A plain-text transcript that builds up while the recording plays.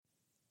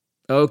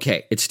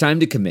Okay, it's time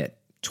to commit.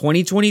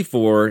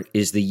 2024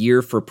 is the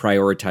year for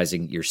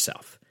prioritizing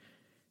yourself.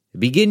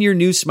 Begin your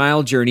new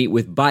smile journey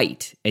with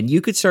Byte, and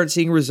you could start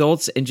seeing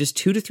results in just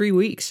 2 to 3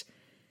 weeks.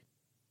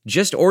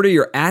 Just order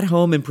your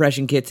at-home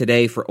impression kit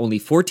today for only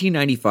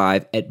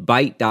 $14.95 at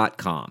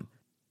Byte.com.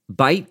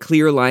 Byte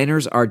clear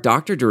liners are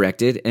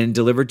doctor-directed and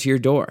delivered to your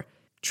door.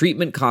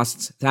 Treatment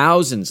costs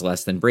thousands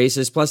less than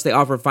braces, plus they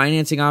offer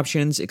financing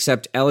options,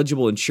 accept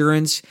eligible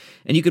insurance,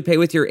 and you could pay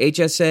with your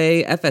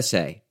HSA,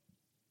 FSA.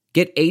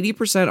 Get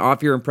 80%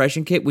 off your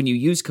impression kit when you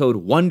use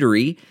code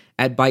WONDERY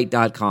at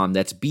Byte.com.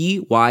 That's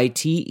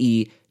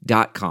BYTE.com.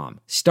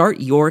 Start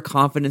your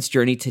confidence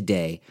journey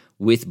today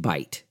with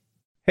Byte.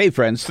 Hey,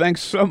 friends,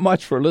 thanks so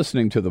much for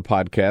listening to the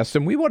podcast.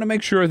 And we want to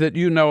make sure that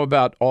you know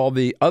about all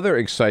the other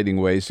exciting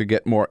ways to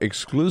get more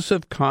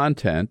exclusive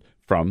content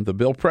from The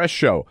Bill Press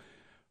Show.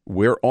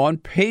 We're on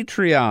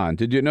Patreon.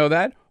 Did you know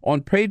that?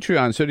 On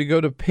Patreon. So you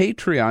go to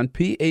Patreon,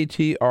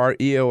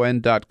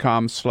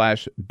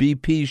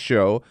 patreon.com/BP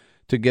show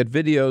to get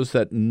videos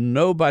that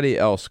nobody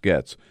else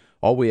gets.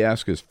 All we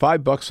ask is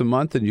 $5 a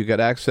month, and you get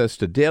access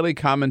to daily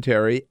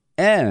commentary.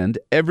 And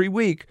every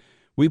week,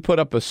 we put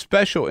up a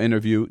special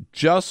interview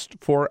just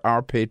for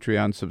our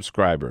Patreon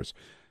subscribers.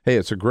 Hey,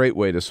 it's a great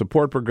way to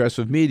support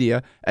progressive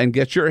media and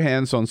get your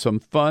hands on some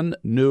fun,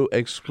 new,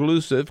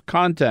 exclusive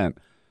content.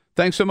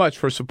 Thanks so much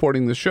for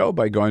supporting the show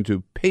by going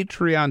to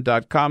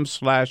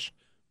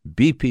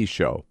patreon.com/BP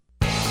show.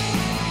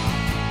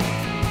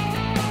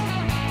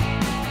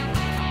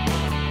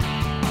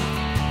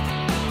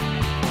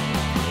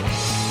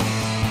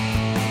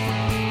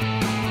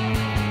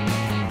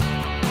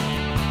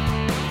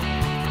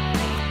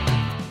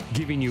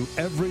 Giving you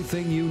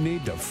everything you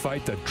need to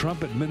fight the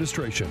Trump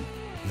administration.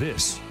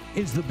 This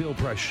is The Bill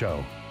Press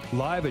Show,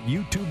 live at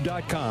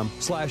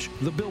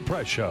youtube.com/The Bill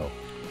Press Show.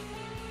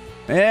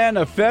 And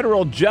a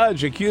federal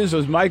judge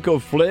accuses Michael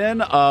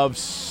Flynn of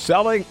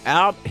selling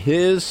out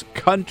his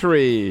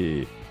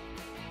country.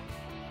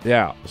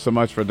 Yeah, so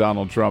much for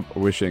Donald Trump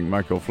wishing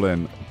Michael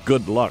Flynn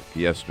good luck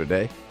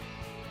yesterday.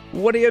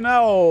 What do you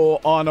know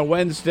on a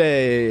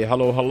Wednesday?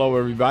 Hello,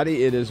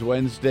 everybody. It is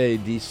Wednesday,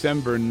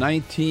 December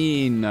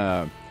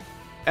 19.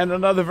 And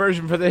another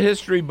version for the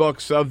history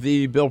books of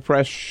the Bill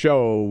Press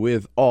Show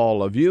with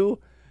all of you.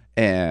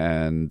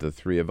 And the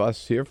three of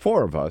us here,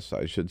 four of us,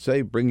 I should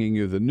say, bringing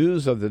you the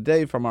news of the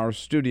day from our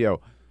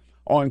studio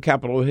on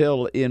Capitol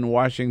Hill in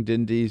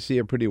Washington, D.C.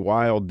 A pretty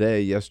wild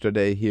day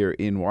yesterday here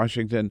in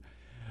Washington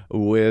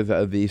with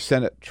the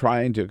Senate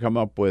trying to come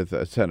up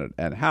with, Senate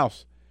and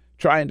House,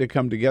 trying to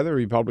come together,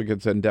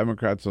 Republicans and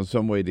Democrats, on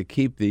some way to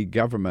keep the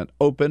government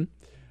open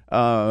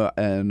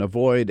and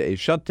avoid a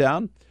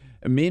shutdown.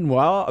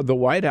 Meanwhile, the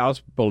White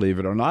House, believe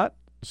it or not,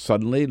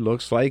 suddenly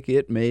looks like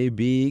it may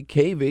be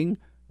caving.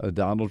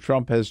 Donald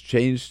Trump has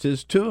changed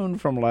his tune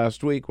from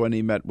last week when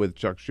he met with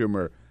Chuck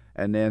Schumer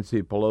and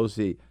Nancy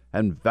Pelosi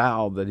and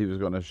vowed that he was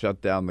going to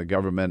shut down the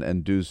government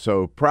and do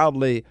so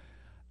proudly.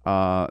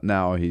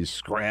 Now he's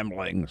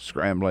scrambling,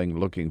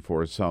 looking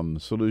for some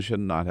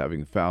solution, not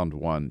having found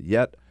one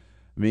yet.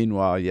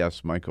 Meanwhile,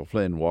 yes, Michael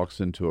Flynn walks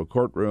into a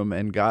courtroom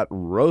and got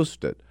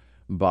roasted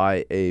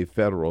by a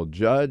federal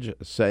judge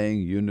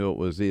saying you knew it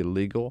was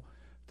illegal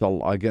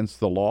against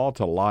the law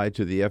to lie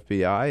to the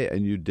FBI,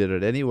 and you did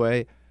it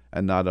anyway.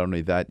 And not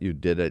only that, you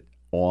did it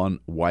on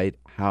White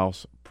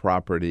House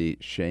property.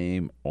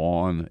 Shame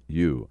on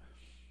you.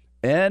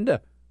 And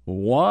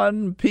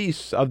one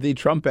piece of the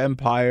Trump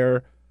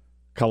empire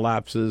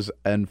collapses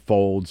and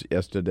folds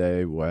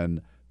yesterday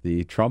when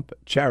the Trump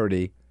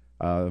charity,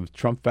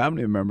 Trump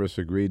family members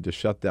agreed to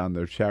shut down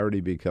their charity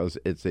because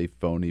it's a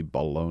phony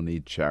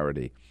baloney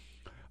charity.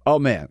 Oh,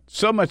 man,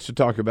 so much to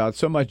talk about,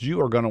 so much you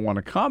are going to want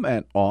to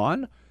comment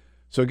on.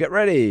 So get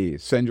ready.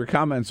 Send your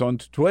comments on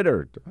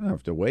Twitter. I don't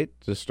have to wait.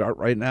 Just start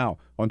right now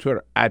on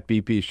Twitter, at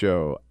BP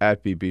Show,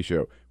 at BP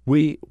Show.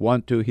 We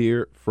want to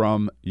hear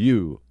from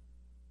you.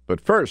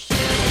 But first,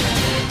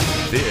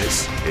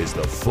 this is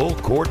the Full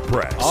Court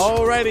Press.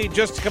 Alrighty,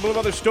 just a couple of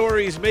other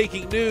stories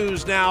making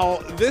news. Now,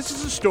 this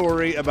is a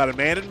story about a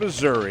man in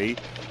Missouri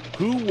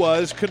who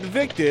was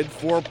convicted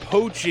for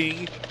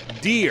poaching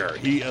deer.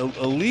 He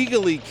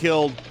illegally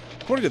killed,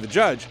 according to the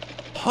judge,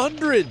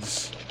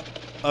 hundreds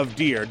of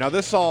deer. Now,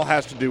 this all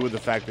has to do with the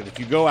fact that if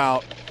you go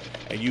out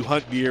and you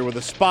hunt deer with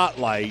a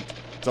spotlight,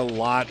 it's a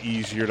lot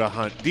easier to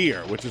hunt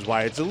deer, which is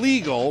why it's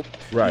illegal.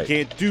 Right. You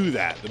can't do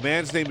that. The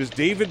man's name is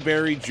David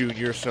Berry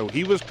Jr., so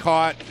he was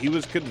caught, he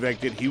was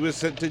convicted, he was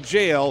sent to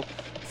jail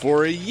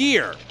for a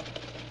year.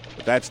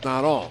 But that's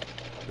not all.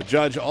 The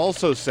judge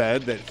also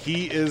said that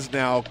he is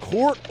now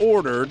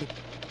court-ordered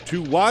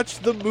to watch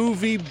the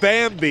movie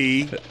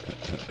Bambi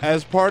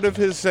as part of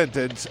his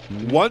sentence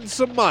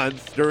once a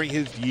month during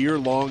his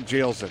year-long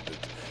jail sentence.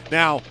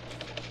 Now,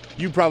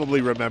 you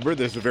probably remember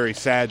there's a very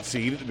sad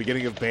scene at the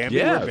beginning of Bambi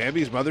where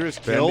Bambi's mother is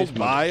killed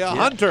by a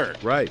hunter.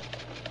 Right.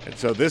 And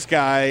so this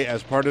guy,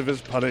 as part of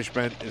his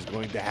punishment, is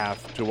going to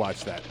have to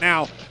watch that.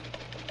 Now,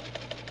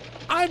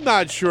 I'm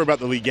not sure about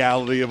the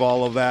legality of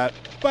all of that,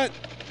 but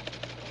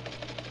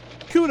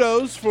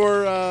kudos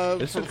for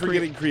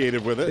getting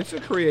creative with it. It's a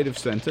creative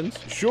sentence.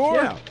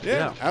 Sure.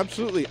 Yeah,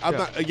 absolutely.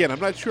 I'm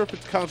not sure if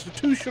it's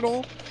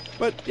constitutional,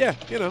 but yeah,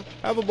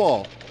 have a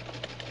ball.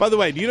 By the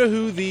way, do you know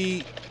who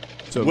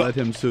let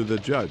him sue the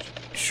judge.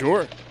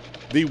 Sure.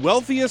 The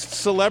wealthiest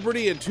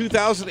celebrity in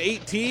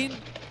 2018?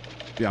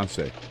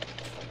 Beyonce.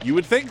 You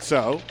would think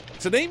so.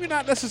 It's a name you're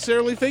not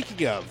necessarily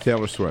thinking of.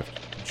 Taylor Swift.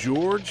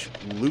 George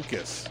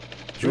Lucas.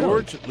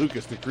 George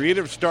Lucas, the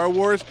creator of Star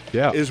Wars,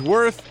 is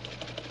worth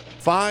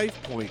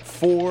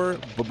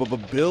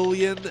 $5.4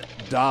 billion.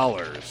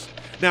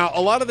 Now,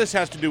 a lot of this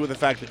has to do with the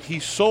fact that he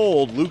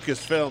sold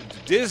Lucasfilm to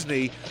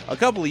Disney a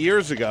couple of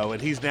years ago,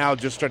 and he's now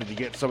just starting to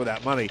get some of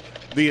that money.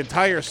 The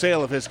entire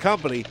sale of his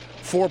company,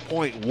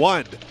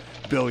 $4.1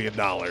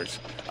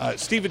 billion.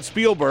 Steven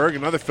Spielberg,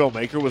 another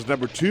filmmaker, was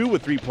number 2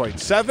 with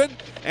 3.7,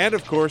 and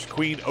of course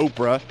Queen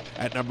Oprah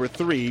at number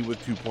 3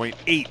 with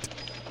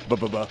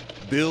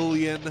 $2.8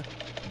 billion.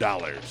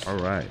 All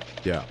right,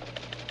 yeah.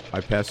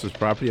 I pass this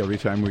property every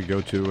time we go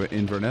to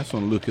Inverness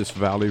on Lucas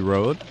Valley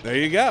Road. There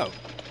you go.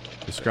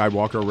 The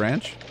Skywalker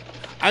Ranch.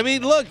 I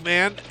mean, look,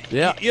 man.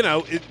 Yeah.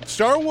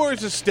 Star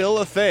Wars is still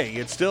a thing.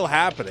 It's still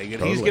happening,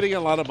 and he's getting a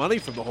lot of money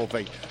from the whole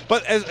thing.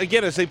 But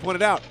as they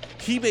pointed out,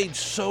 he made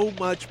so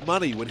much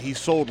money when he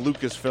sold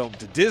Lucasfilm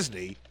to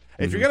Disney.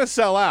 If you're going to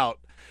sell out,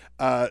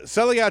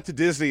 selling out to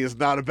Disney is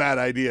not a bad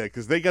idea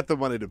because they got the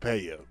money to pay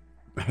you.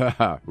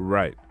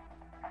 Right.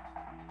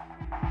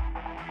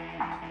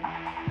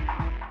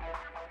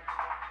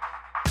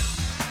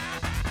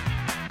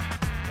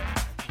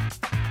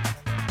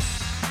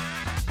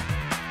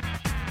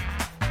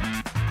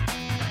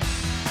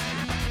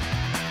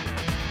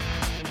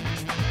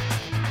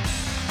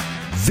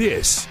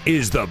 This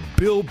is the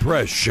Bill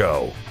Press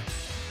Show.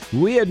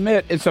 We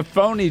admit it's a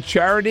phony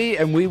charity,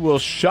 and we will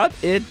shut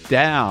it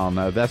down.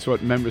 That's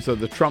what members of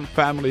the Trump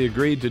family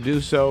agreed to do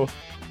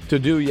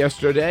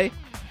yesterday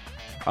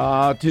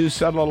to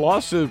settle a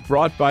lawsuit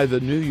brought by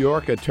the New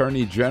York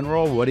Attorney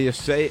General. What do you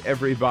say,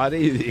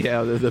 everybody?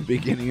 Yeah, the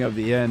beginning of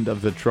the end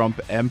of the Trump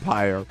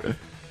empire.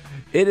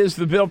 It is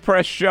the Bill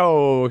Press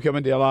Show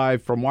coming to you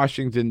live from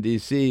Washington,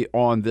 D.C.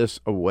 on this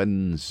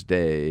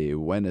Wednesday,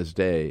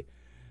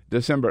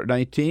 December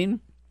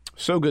 19.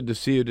 So good to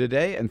see you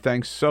today, and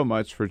thanks so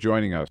much for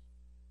joining us.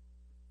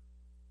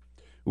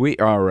 We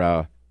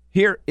are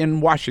here in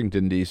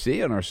Washington,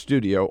 D.C., in our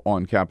studio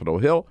on Capitol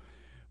Hill,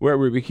 where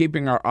we'll be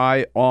keeping our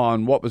eye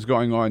on what was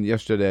going on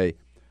yesterday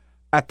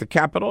at the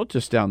Capitol,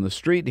 just down the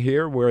street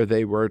here, where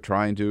they were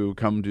trying to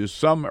come to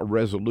some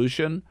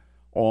resolution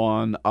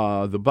on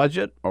the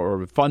budget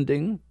or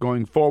funding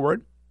going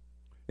forward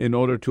in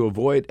order to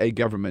avoid a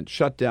government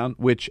shutdown,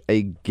 which,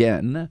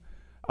 again,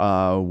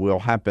 will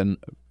happen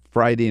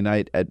Friday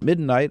night at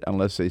midnight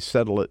unless they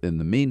settle it in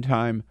the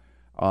meantime.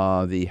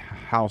 The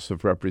House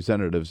of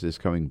Representatives is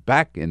coming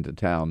back into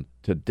town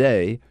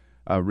today,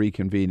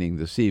 reconvening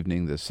this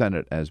evening. The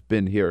Senate has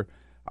been here,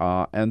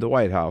 and the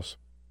White House,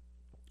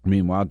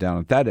 meanwhile, down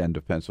at that end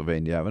of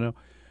Pennsylvania Avenue,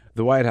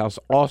 the White House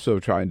also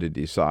trying to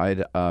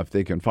decide if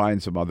they can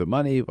find some other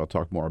money. We'll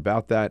talk more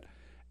about that,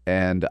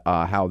 and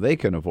how they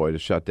can avoid a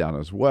shutdown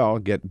as well,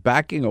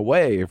 backing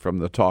away from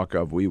the talk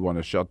of we want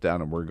to shut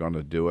down and we're going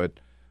to do it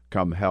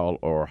come hell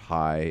or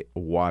high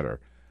water.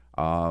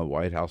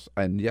 White House,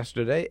 and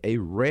yesterday a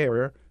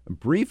rare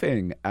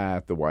briefing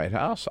at the White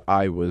House.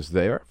 I was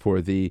there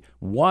for the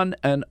one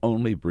and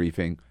only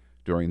briefing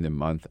during the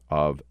month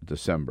of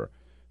December.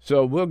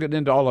 So we'll get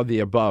into all of the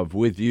above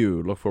with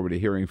you. Look forward to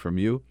hearing from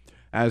you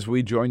as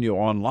we join you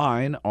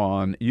online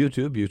on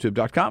YouTube,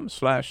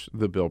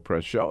 youtube.com/The Bill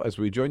Press Show, as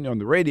we join you on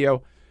the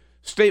radio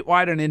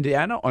statewide in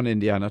Indiana on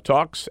Indiana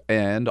Talks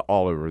and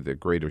all over the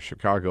greater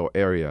Chicago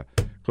area,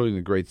 including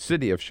the great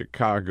city of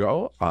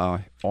Chicago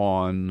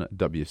on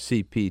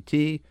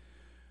WCPT,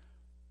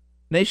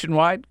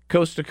 nationwide,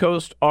 coast to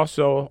coast,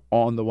 also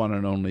on the one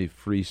and only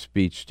Free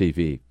Speech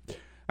TV.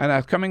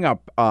 And coming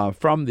up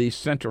from the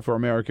Center for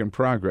American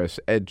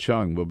Progress, Ed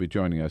Chung will be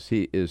joining us.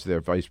 He is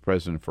their Vice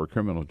President for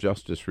Criminal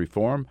Justice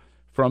Reform.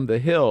 From the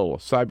Hill,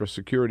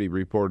 cybersecurity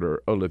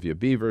reporter Olivia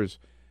Beavers.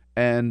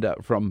 And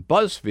from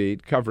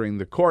Buzzfeed, covering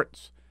the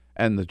courts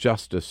and the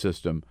justice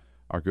system,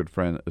 our good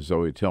friend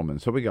Zoe Tillman.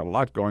 So we got a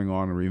lot going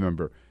on. And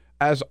remember,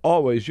 as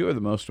always, you're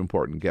the most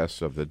important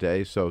guests of the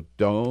day. So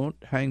don't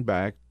hang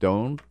back.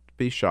 Don't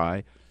be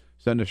shy.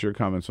 Send us your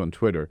comments on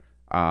Twitter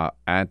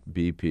at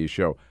BP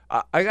Show.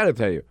 I got to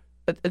tell you,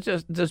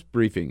 this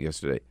briefing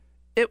yesterday,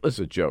 it was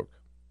a joke.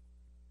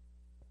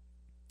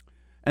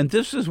 And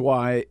this is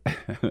why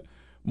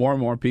more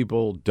and more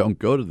people don't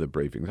go to the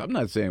briefings. I'm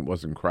not saying it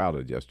wasn't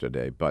crowded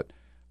yesterday, but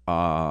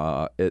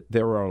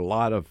there were a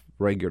lot of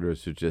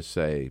regulars who just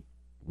say,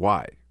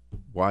 why?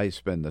 Why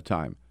spend the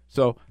time?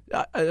 So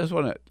I just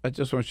want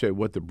to show you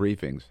what the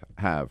briefings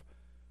have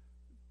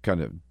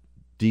kind of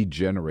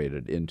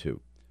degenerated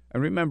into.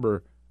 And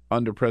remember,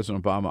 under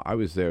President Obama, I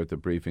was there at the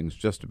briefings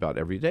just about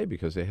every day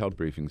because they held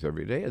briefings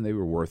every day, and they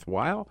were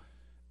worthwhile,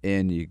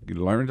 and you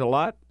learned a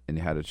lot, and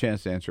you had a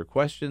chance to answer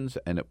questions,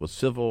 and it was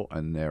civil.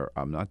 And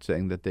I'm not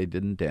saying that they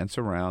didn't dance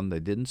around, they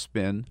didn't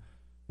spin.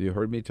 You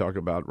heard me talk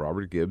about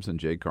Robert Gibbs and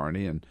Jay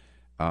Carney and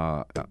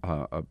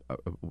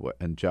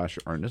Josh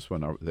Earnest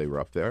when they were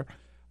up there,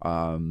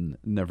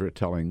 never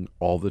telling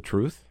all the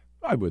truth.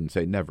 I wouldn't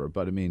say never,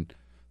 but I mean,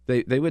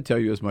 they would tell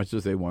you as much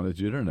as they wanted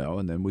you to know,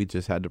 and then we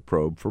just had to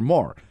probe for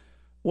more.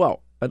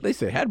 Well, at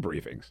least they had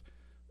briefings.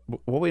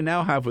 What we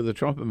now have with the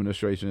Trump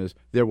administration is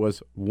there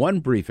was one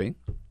briefing,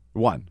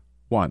 one,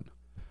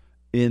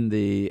 and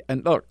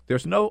look,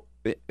 there's no,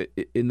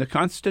 in the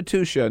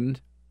Constitution,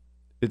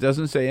 it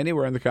doesn't say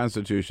anywhere in the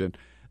Constitution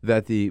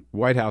that the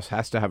White House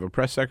has to have a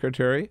press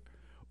secretary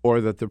or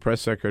that the press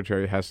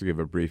secretary has to give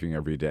a briefing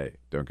every day.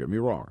 Don't get me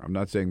wrong. I'm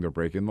not saying they're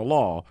breaking the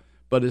law,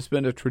 but it's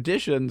been a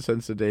tradition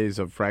since the days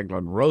of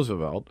Franklin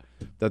Roosevelt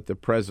that the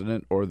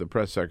president or the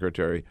press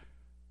secretary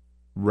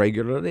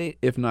regularly,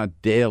 if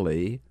not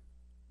daily,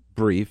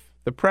 brief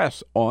the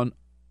press on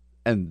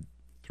and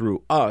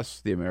through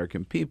us, the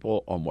American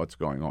people, on what's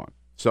going on.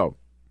 So,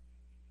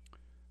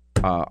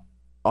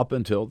 up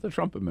until the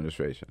Trump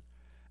administration.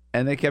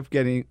 And they kept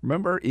getting,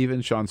 remember,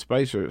 even Sean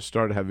Spicer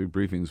started having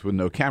briefings with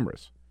no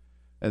cameras.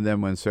 And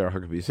then when Sarah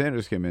Huckabee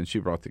Sanders came in, she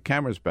brought the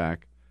cameras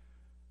back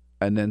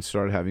and then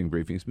started having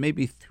briefings,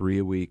 maybe 3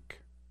 a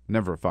week,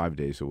 never 5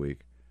 days a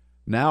week.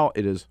 Now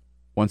it is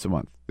once a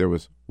month. There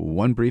was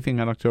one briefing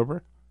in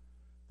October.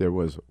 There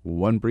was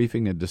one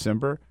briefing in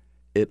December.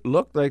 It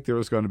looked like there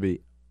was going to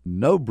be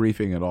no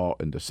briefing at all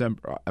in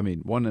December.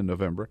 One in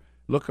November.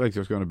 Looked like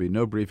there was going to be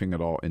no briefing at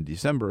all in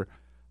December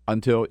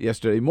until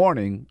yesterday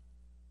morning.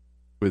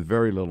 With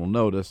very little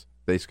notice,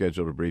 they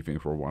scheduled a briefing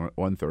for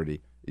 1:30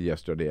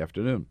 yesterday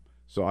afternoon.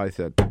 So I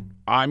said,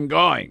 I'm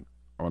going.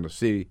 I want to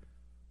see,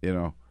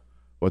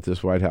 what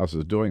this White House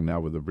is doing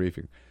now with the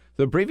briefing.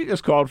 The briefing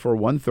is called for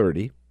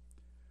 1:30.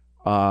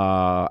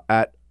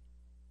 At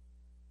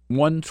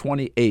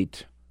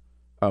 1:28,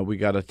 we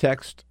got a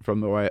text from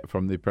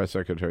the press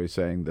secretary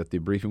saying that the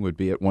briefing would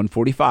be at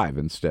 1:45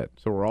 instead.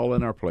 So we're all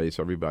in our place.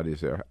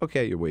 Everybody's there.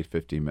 Okay, you wait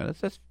 15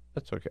 minutes. That's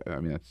okay.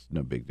 That's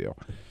no big deal.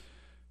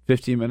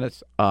 15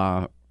 minutes,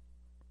 20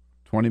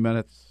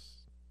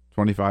 minutes,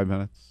 25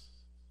 minutes,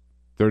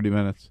 30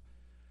 minutes.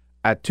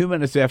 At 2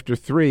 minutes after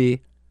 3,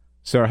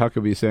 Sarah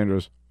Huckabee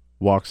Sanders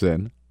walks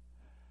in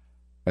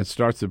and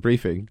starts the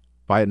briefing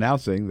by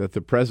announcing that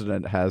the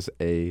president has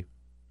an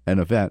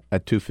event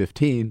at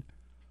 2:15,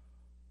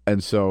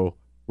 and so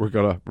we're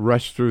going to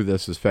rush through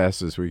this as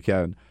fast as we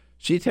can.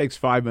 She takes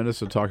 5 minutes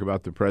to talk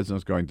about the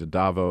president's going to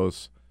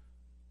Davos,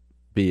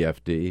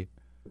 BFD,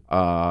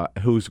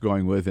 who's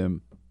going with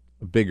him,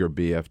 bigger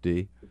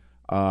BFD,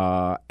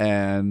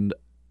 and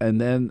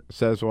then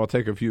says, well, I'll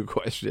take a few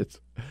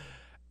questions.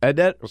 And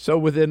then, so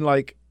within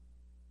we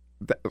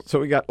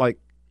got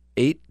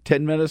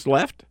 8-10 minutes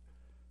left,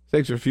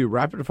 takes a few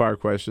rapid-fire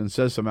questions,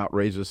 says some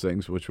outrageous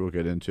things, which we'll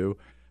get into,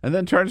 and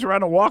then turns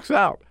around and walks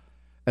out.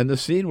 And the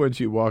scene when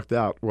she walked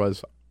out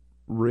was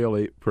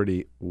really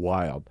pretty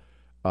wild.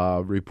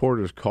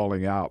 Reporters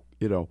calling out,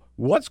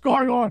 what's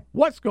going on?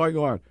 What's going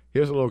on?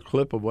 Here's a little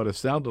clip of what it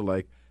sounded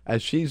like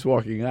as she's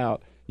walking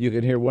out. You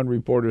can hear one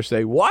reporter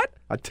say, what?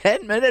 A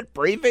 10-minute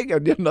briefing?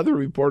 And another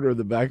reporter in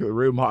the back of the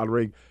room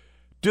hollering,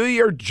 do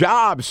your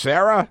job,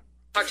 Sarah.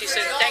 Talk to you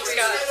soon. Thanks,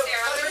 guys.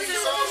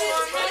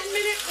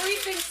 1-minute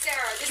briefing,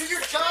 Sarah. Do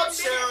your job,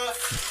 Sarah.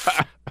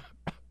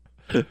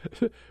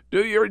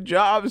 Do your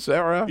job,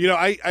 Sarah.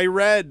 I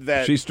read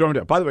that. She stormed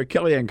out. By the way,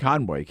 Kellyanne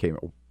Conway came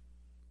out.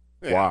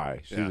 Why?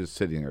 She was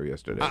sitting there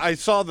yesterday. I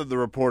saw that the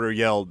reporter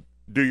yelled,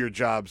 do your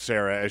job,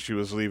 Sarah, as she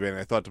was leaving.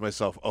 I thought to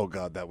myself, oh,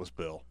 God, that was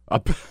Bill.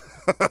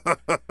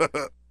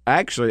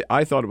 Actually,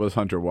 I thought it was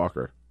Hunter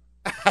Walker.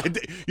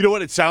 You know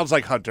what? It sounds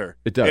like Hunter.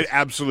 It does. It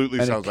absolutely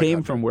sounds like Hunter. And it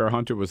came from where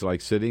Hunter was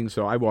sitting,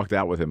 so I walked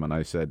out with him and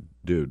I said,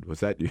 dude, was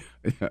that you?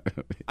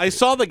 I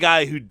saw the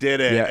guy who did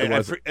it. Yeah, and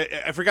I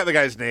forgot the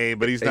guy's name,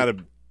 but he's not a...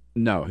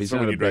 No, he's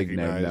not a big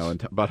recognize. name.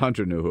 No, but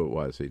Hunter knew who it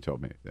was. He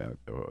told me that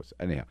it was.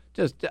 Anyhow,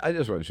 I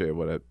just want to show you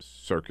what a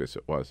circus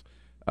it was,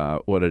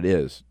 what it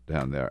is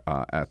down there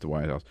at the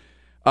White House.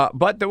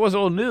 But there was a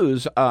little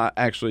news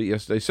actually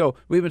yesterday. So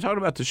we've been talking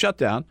about the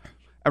shutdown.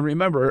 And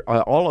remember,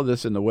 all of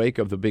this in the wake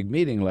of the big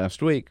meeting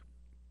last week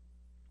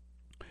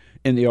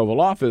in the Oval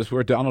Office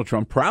where Donald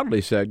Trump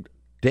proudly said,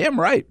 damn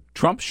right,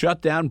 Trump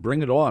shut down,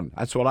 bring it on.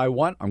 That's what I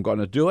want. I'm going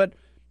to do it.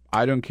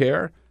 I don't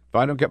care. If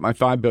I don't get my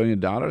 $5 billion,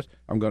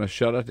 I'm going to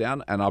shut it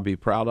down, and I'll be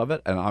proud of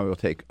it, and I will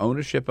take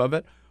ownership of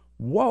it.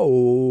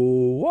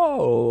 Whoa.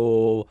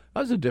 That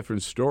was a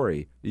different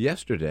story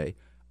yesterday.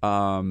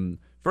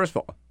 First of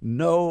all,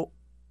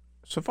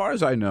 so far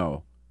as I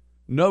know,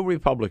 no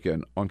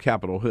Republican on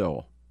Capitol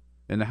Hill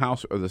in the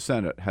House or the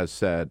Senate has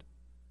said,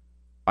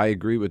 I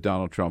agree with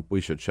Donald Trump,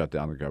 we should shut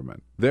down the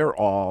government. They're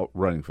all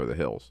running for the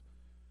hills.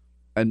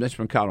 And Mitch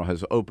McConnell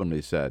has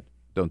openly said,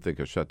 don't think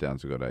a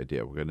shutdown's a good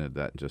idea. We're going to do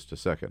that in just a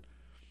second.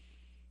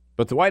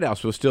 But the White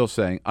House was still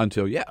saying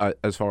until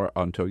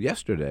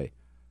yesterday,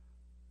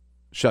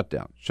 shut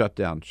down.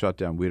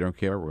 We don't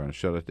care. We're going to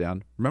shut it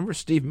down. Remember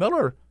Steve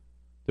Miller,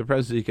 the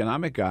president's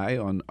economic guy,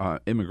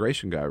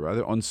 immigration guy,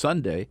 on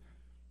Sunday.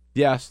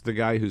 Yes, the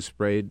guy who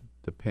sprayed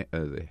the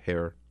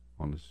hair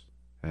on his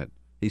head.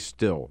 He's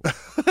still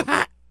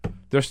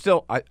There's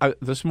still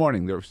this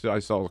morning. I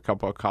saw a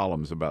couple of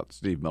columns about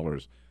Steve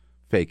Miller's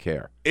fake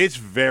hair. It's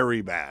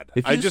very bad.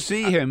 If you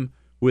see him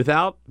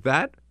without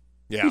that,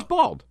 he's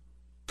bald.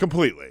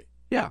 Completely.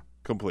 Yeah.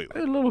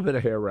 Completely. A little bit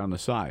of hair around the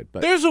side.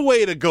 But there's a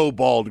way to go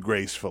bald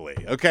gracefully,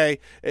 okay?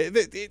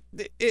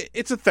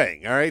 It's a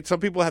thing, all right? Some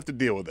people have to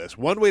deal with this.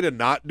 One way to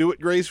not do it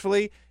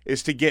gracefully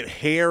is to get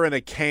hair in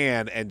a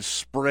can and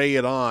spray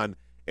it on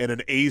in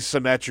an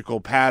asymmetrical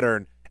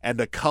pattern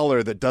and a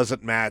color that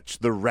doesn't match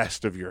the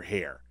rest of your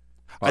hair.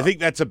 I think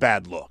that's a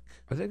bad look.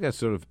 I think that's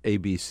sort of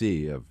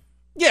ABC of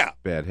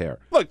bad hair.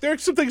 Look, there are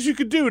some things you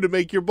could do to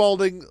make your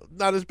balding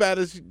not as bad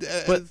as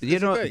But, as you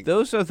know, think.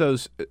 those are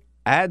those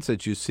ads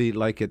that you see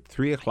like at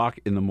 3 o'clock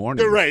in the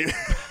morning. Right.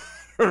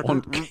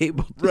 On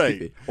cable TV.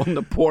 Right. On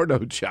the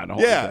porno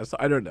channel. Yeah. I guess.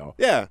 I don't know.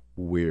 Yeah.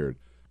 Weird.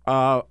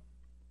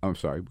 I'm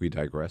sorry. We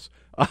digress.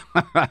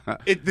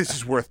 This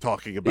is worth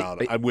talking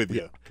about. I'm with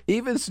you.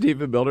 Even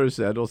Stephen Miller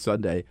said on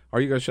Sunday,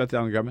 are you going to shut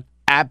down the government?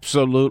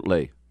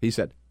 Absolutely. He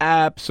said,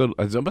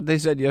 absolutely. That's what they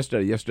said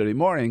yesterday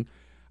morning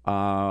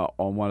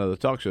on one of the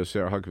talk shows.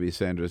 Sarah Huckabee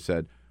Sanders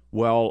said,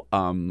 well,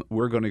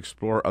 we're going to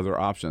explore other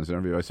options. And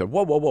everybody said,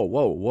 whoa,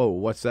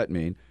 what's that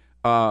mean?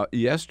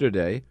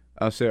 Yesterday,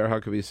 Sarah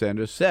Huckabee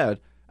Sanders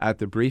said at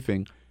the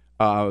briefing,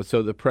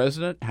 so the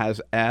president has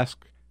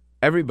asked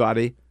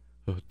everybody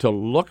to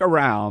look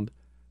around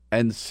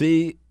and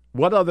see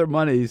what other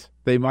monies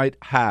they might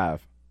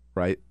have,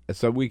 right?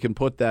 So we can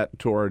put that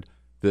toward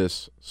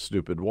this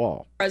stupid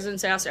wall. The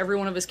president's asked every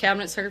one of his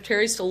cabinet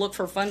secretaries to look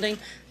for funding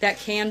that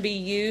can be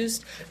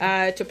used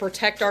to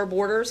protect our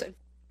borders.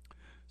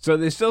 So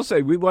they still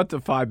say we want the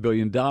 $5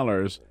 billion,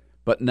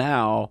 but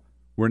now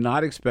we're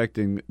not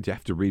expecting. You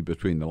have to read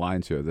between the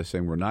lines here. They're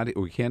saying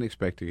we can't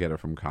expect to get it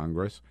from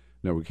Congress.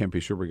 No, we can't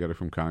be sure we get it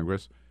from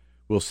Congress.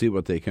 We'll see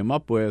what they come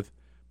up with.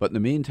 But in the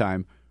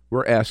meantime,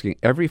 we're asking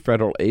every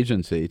federal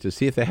agency to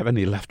see if they have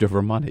any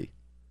leftover money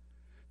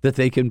that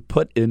they can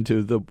put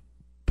into the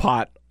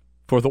pot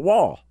for the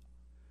wall.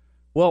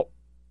 Well,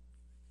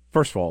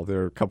 first of all,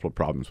 there are a couple of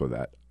problems with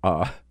that.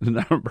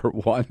 Number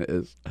one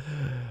is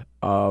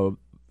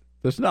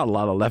there's not a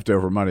lot of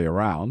leftover money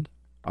around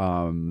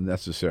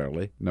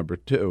necessarily. Number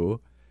two,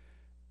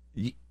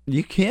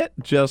 you can't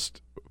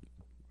just,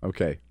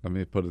 okay, let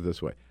me put it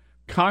this way.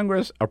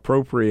 Congress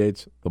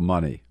appropriates the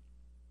money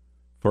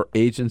for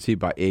agency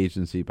by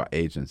agency by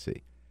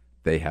agency.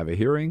 They have a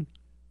hearing.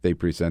 They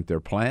present their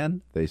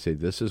plan. They say,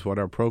 this is what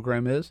our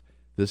program is.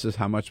 This is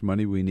how much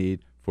money we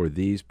need for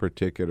these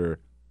particular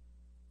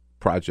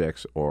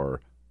projects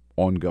or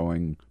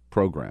ongoing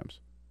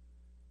programs.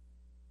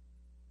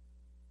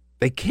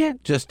 They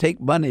can't just take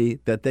money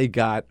that they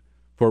got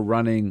for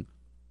running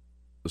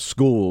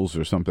schools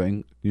or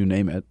something, you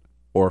name it,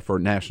 or for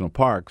national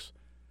parks,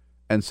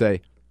 and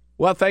say,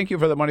 well, thank you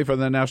for the money for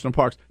the national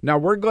parks. Now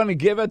we're going to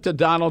give it to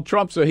Donald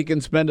Trump so he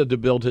can spend it to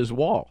build his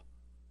wall.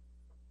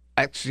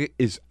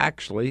 Is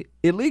actually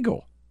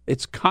illegal.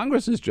 It's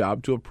Congress's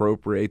job to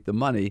appropriate the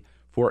money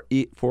for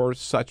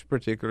such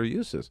particular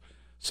uses.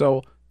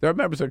 So there are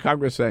members of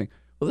Congress saying,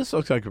 well, this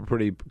looks like a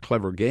pretty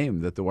clever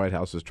game that the White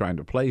House is trying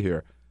to play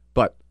here,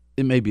 but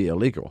it may be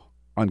illegal,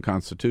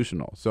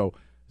 unconstitutional. So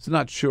it's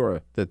not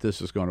sure that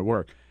this is going to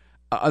work.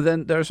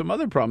 Then there are some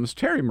other problems.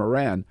 Terry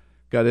Moran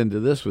got into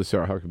this with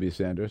Sarah Huckabee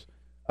Sanders,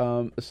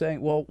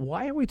 saying, well,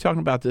 why are we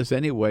talking about this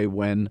anyway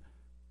when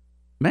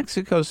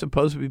Mexico's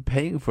supposed to be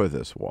paying for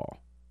this wall?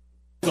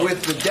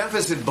 With the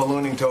deficit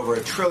ballooning to over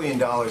 $1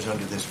 trillion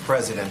under this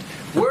president,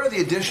 where are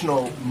the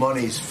additional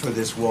monies for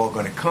this wall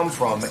going to come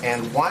from,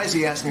 and why is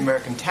he asking the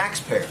American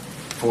taxpayer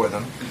for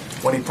them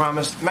when he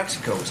promised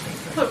Mexico was going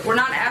to pay? Look, we're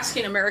not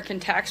asking American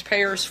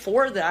taxpayers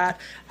for that.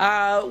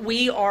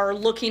 We are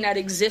looking at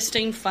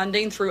existing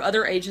funding through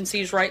other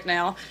agencies right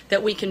now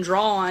that we can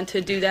draw on to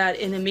do that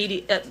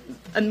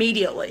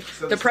immediately.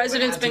 So the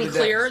president's been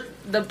clear.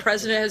 The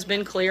president has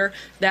been clear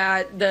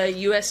that the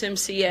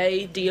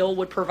USMCA deal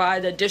would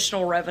provide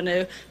additional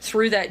revenue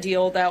through that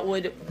deal that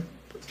would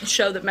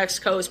show that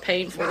Mexico is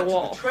paying for the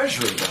wall. The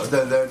Treasury,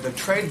 though, the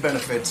trade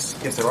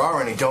benefits, if there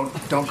are any, don't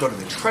go to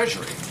the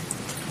Treasury.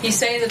 He's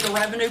saying that the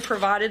revenue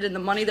provided and the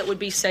money that would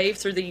be saved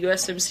through the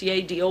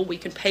USMCA deal, we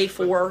could pay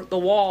for the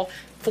wall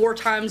 4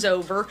 times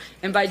over.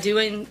 And by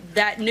doing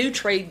that new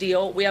trade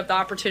deal, we have the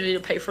opportunity to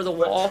pay for the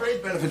wall. But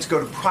trade benefits go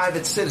to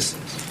private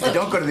citizens. They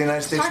don't go to the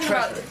United States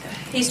Treasury.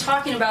 He's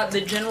talking about the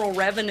general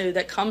revenue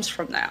that comes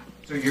from that.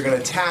 So you're going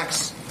to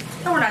tax...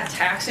 No, we're not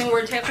taxing.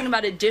 We're talking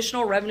about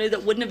additional revenue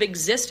that wouldn't have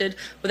existed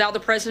without the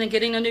president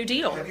getting a new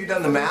deal. Have you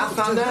done the math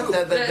on that?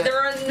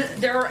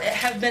 There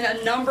have been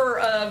a number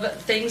of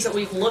things that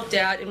we've looked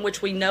at in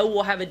which we know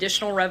we'll have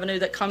additional revenue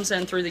that comes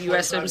in through the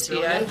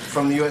USMCA.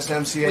 From the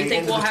USMCA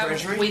into the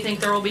Treasury? We think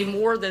there will be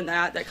more than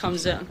that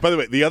comes in. By the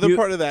way, the other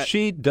part of that...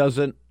 She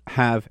doesn't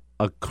have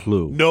a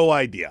clue. No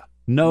idea.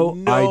 No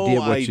idea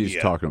what she's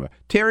talking about.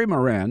 Terry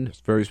Moran,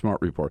 very smart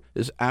reporter,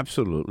 is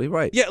absolutely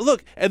right. Yeah,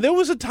 look, and there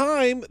was a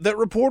time that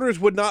reporters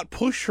would not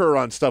push her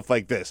on stuff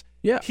like this.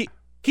 Yeah.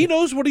 He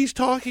knows what he's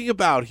talking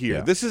about here.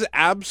 Yeah. This is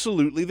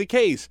absolutely the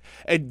case.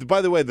 And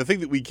by the way, the thing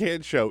that we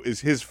can't show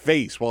is his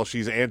face while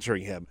she's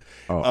answering him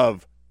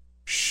of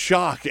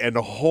shock and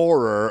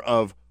horror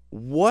of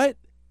what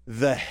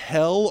the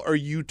hell are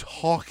you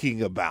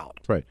talking about?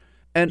 Right.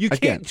 And you again,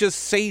 can't just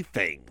say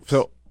things.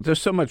 So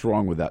there's so much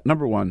wrong with that.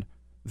 Number one,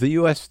 this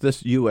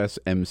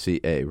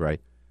USMCA, right?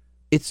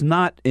 It's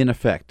not in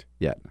effect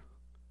yet,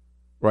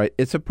 right?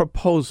 It's a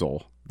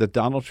proposal that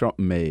Donald Trump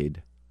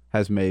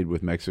has made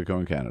with Mexico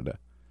and Canada.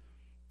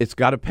 It's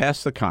got to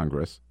pass the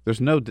Congress. There's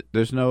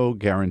no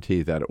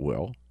guarantee that it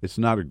will. It's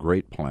not a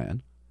great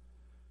plan.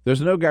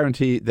 There's no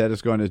guarantee that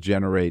it's going to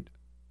generate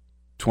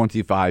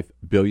 $25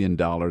 billion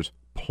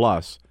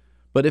plus.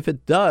 But if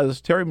it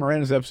does, Terry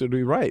Moran is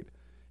absolutely right.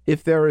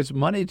 If there is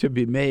money to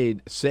be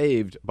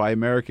saved by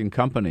American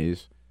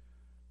companies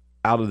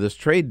out of this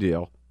trade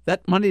deal,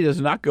 that money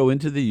does not go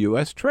into the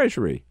U.S.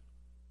 Treasury.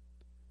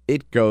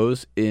 It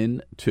goes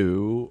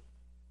into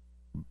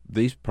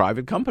these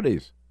private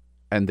companies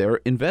and their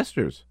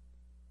investors.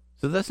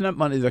 So that's not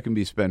money that can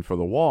be spent for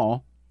the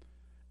wall.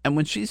 And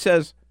when she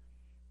says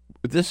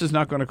this is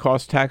not going to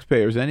cost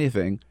taxpayers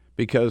anything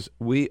because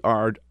we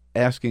are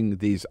asking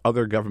these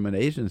other government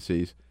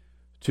agencies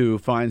to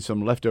find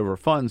some leftover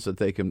funds that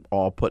they can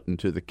all put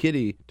into the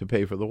kitty to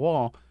pay for the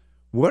wall,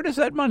 where does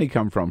that money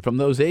come from? From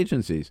those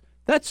agencies.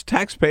 That's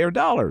taxpayer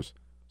dollars.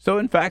 So,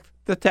 in fact,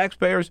 the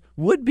taxpayers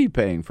would be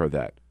paying for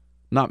that,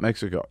 not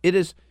Mexico. It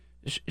is,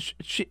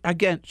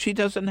 she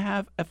doesn't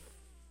have a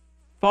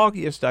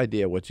foggiest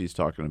idea what she's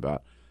talking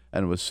about,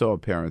 and it was so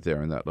apparent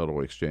there in that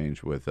little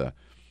exchange with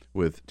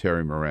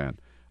Terry Moran.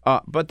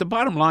 But the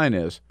bottom line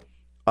is,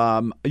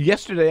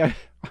 yesterday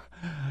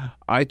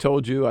I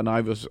told you, and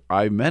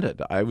I meant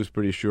it. I was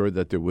pretty sure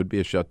that there would be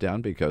a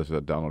shutdown because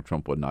Donald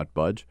Trump would not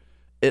budge.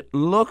 It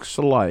looks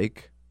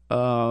like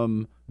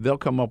they'll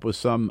come up with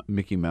some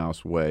Mickey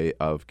Mouse way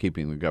of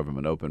keeping the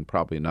government open,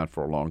 probably not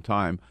for a long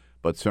time,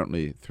 but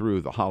certainly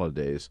through the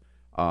holidays.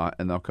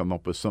 And they'll come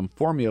up with some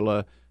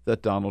formula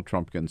that Donald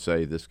Trump can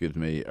say, this gives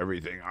me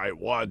everything I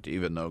want,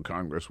 even though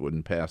Congress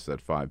wouldn't pass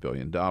that $5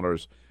 billion.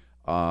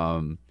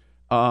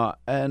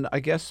 And I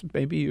guess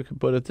maybe you could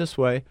put it this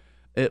way.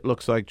 It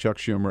looks like Chuck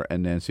Schumer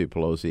and Nancy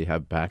Pelosi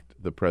have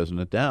backed the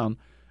president down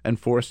and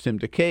forced him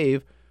to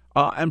cave.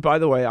 And by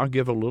the way, I'll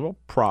give a little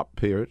props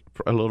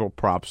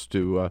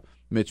to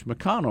Mitch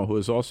McConnell, who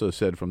has also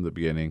said from the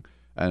beginning,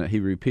 and he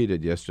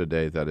repeated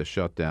yesterday, that a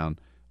shutdown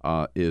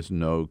is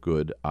no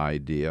good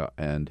idea,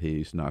 and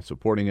he's not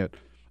supporting it.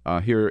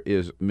 Here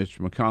is Mitch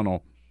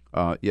McConnell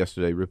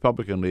yesterday,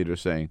 Republican leader,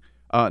 saying,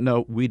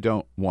 no, we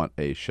don't want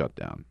a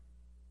shutdown.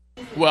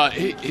 Well,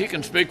 he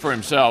can speak for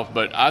himself,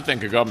 but I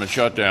think a government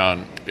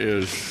shutdown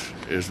is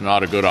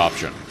not a good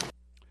option.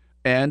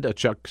 And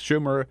Chuck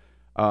Schumer,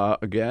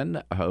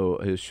 again, who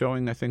is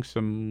showing, I think,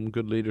 some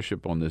good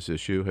leadership on this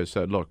issue, has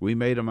said, look, we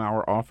made him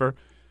our offer.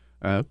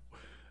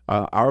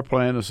 Our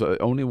plan is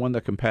the only one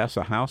that can pass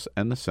the House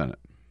and the Senate.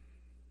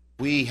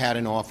 We had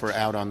an offer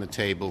out on the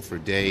table for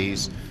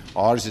days.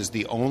 Ours is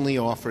the only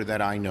offer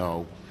that I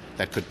know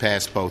that could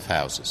pass both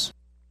houses.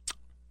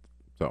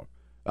 So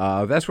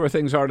that's where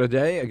things are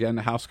today. Again,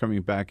 the House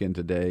coming back in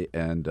today,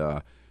 and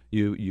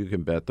you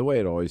can bet, the way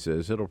it always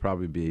is, it'll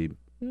probably be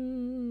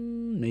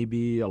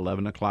maybe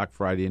 11 o'clock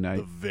Friday night.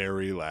 The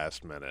very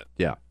last minute.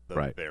 Yeah,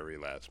 the very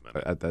last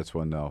minute. That's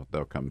when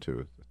they'll come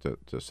to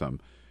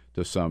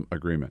some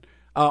agreement.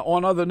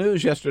 On other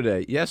news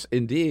yesterday, yes,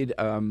 indeed,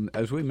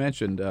 as we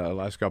mentioned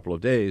last couple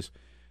of days,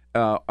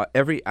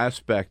 every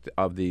aspect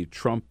of the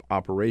Trump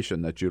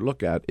operation that you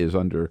look at is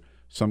under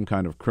some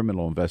kind of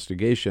criminal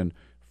investigation,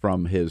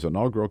 from his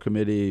inaugural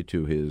committee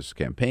to his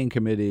campaign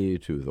committee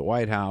to the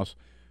White House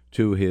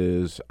to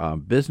his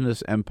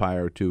business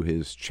empire to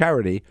his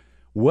charity.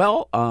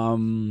 Well,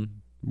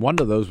 one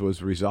of those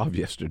was resolved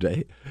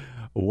yesterday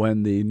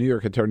when the New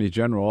York Attorney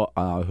General,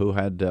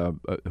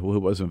 who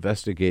was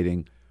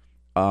investigating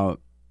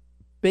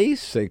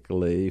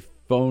basically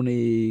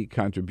phony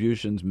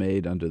contributions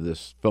made under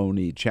this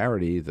phony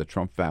charity, the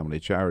Trump Family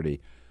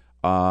Charity.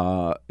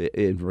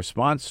 In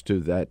response to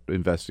that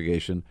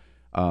investigation,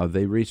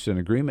 they reached an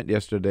agreement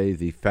yesterday.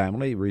 The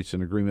family reached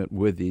an agreement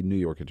with the New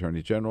York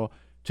Attorney General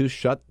to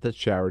shut the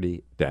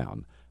charity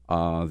down.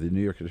 The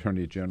New York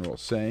Attorney General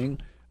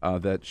saying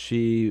that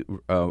she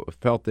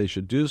felt they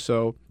should do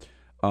so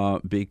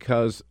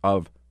because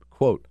of,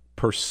 quote,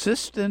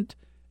 persistent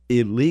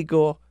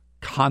illegal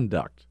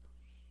conduct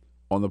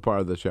on the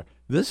part of the charity.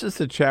 This is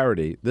the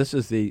charity. This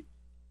is the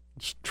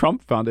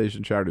Trump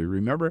Foundation charity.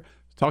 Remember,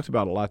 talked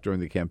about a lot during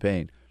the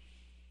campaign,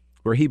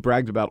 where he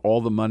bragged about all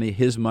the money,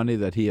 his money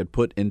that he had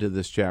put into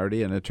this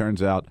charity, and it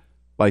turns out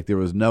like there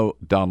was no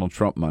Donald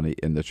Trump money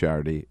in the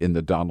charity, in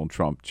the Donald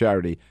Trump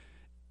charity.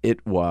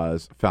 It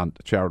was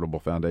charitable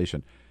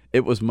foundation.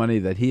 It was money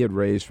that he had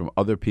raised from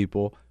other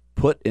people,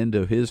 put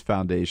into his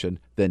foundation,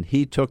 then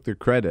he took the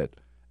credit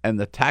and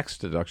the tax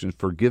deductions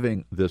for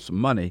giving this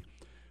money,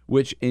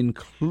 which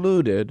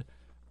included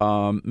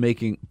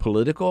making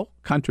political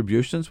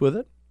contributions with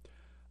it,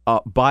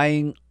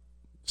 buying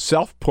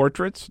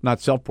self-portraits, not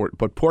self-portraits,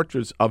 but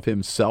portraits of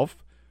himself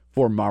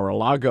for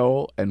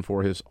Mar-a-Lago and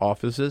for his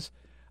offices.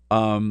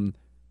 One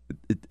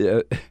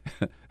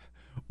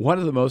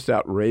of the most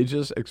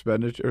outrageous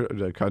expenditures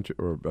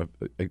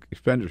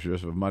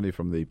of money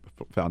from the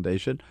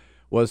foundation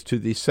was to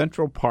the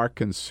Central Park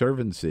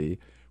Conservancy,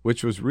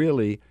 which was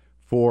really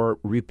for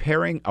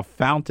repairing a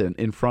fountain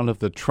in front of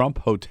the Trump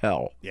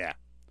Hotel. Yeah.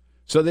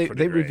 So they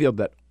revealed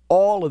that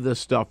all of this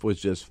stuff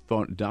was just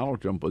fun.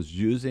 Donald Trump was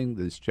using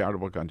this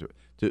charitable country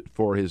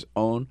for his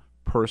own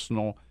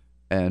personal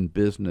and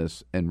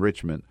business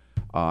enrichment.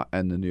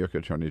 And the New York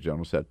Attorney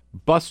General said,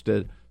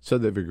 busted, so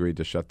they've agreed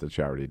to shut the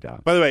charity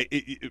down. By the way,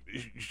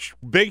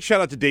 big shout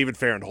out to David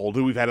Fahrenthold,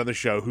 who we've had on the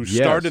show, who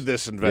started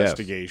this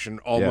investigation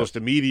almost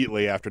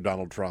immediately after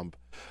Donald Trump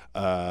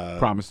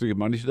promised to give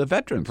money to the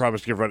veterans.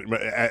 Promised to give money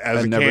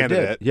as a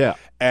candidate. Did. Yeah.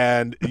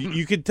 And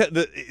you could tell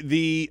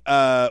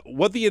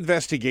what the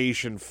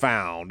investigation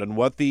found and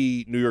what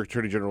the New York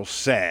Attorney General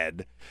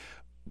said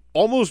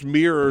almost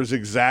mirrors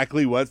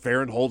exactly what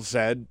Fahrenthold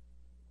said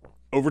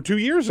over 2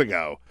 years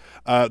ago.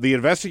 The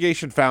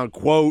investigation found,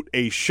 quote,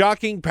 a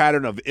shocking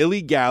pattern of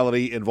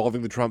illegality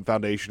involving the Trump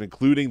Foundation,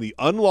 including the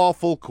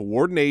unlawful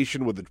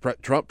coordination with the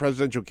Trump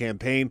presidential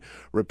campaign,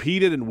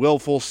 repeated and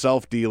willful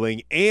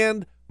self-dealing,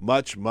 and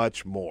much,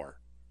 much more,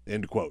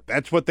 end quote.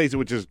 That's what they said,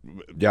 which is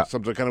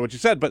some kind of what you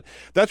said, but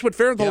that's what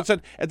Fahrenthold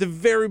said at the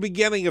very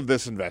beginning of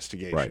this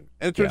investigation. Right.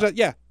 And it turns out,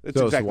 it's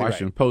so exactly the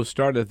Washington right. Post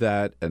started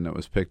that, and it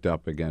was picked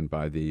up again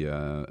by the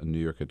New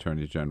York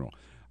Attorney General.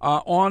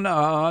 On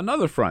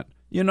another front,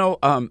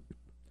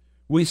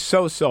 we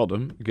so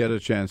seldom get a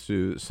chance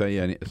to say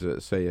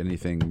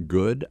anything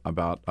good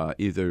about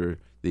either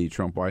the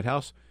Trump White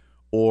House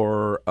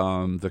or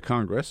the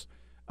Congress.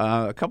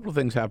 A couple of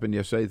things happened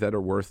yesterday that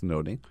are worth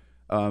noting.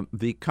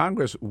 The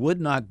Congress would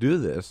not do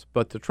this,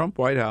 but the Trump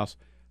White House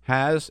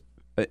has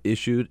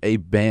issued a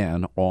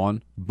ban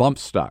on bump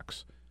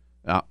stocks.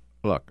 Now,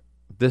 look,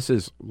 this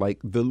is like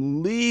the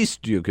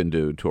least you can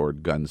do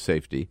toward gun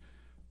safety,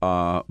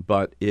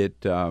 but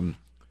it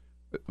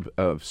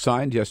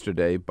signed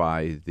yesterday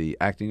by the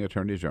acting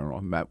Attorney General,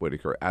 Matt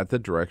Whitaker, at the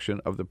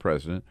direction of the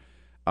president.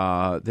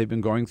 They've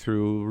been going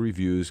through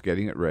reviews,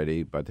 getting it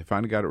ready, but they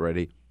finally got it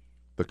ready.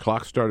 The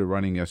clock started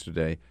running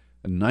yesterday,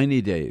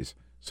 90 days.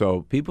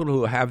 So people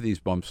who have these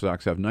bump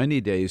stocks have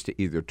 90 days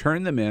to either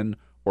turn them in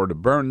or to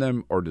burn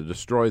them or to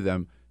destroy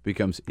them.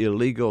 Becomes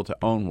illegal to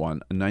own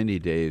one 90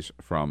 days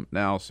from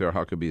now. Sarah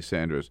Huckabee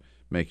Sanders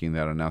making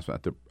that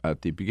announcement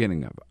at the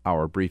beginning of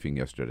our briefing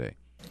yesterday.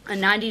 A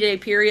 90-day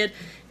period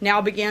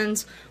now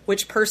begins,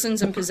 which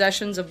persons in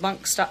possessions of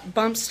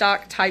bump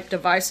stock type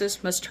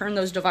devices must turn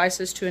those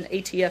devices to an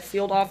ATF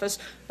field office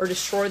or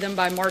destroy them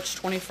by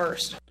March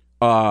 21st.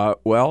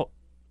 Well,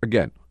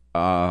 again,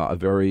 a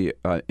very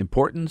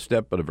important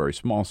step, but a very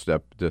small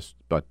step.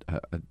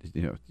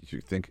 You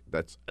think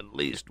that's at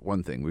least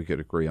one thing. We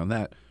could agree on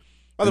that.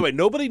 By the way,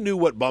 nobody knew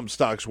what bump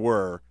stocks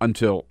were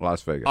until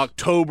Las Vegas,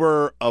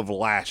 October of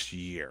last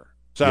year.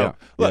 So,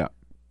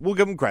 we'll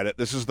give them credit.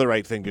 This is the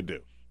right thing to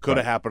do. Could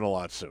have happened a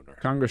lot sooner.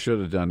 Congress should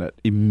have done it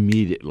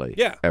immediately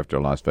after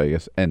Las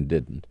Vegas and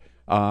didn't.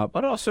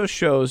 But also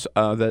shows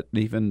that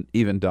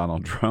even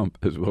Donald Trump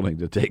is willing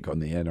to take on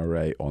the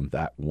NRA on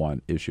that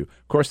one issue.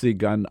 Of course, the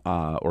gun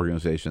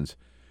organizations,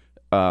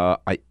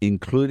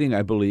 including,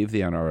 I believe,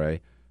 the NRA,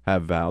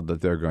 have vowed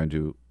that they're going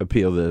to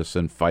appeal this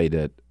and fight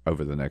it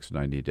over the next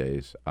 90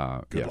 days.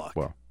 Good luck.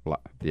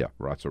 Well,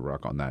 lots of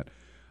rock on that.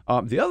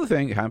 The other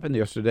thing that happened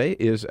yesterday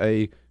is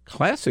a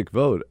classic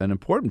vote, an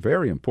important,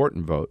 very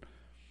important vote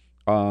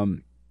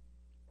in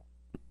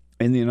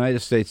the United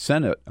States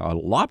Senate, a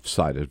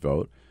lopsided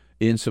vote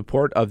in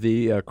support of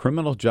the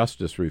criminal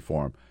justice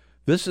reform.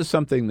 This is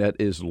something that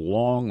is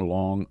long,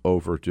 long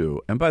overdue.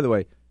 And by the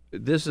way,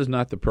 this is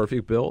not the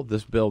perfect bill.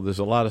 There's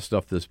a lot of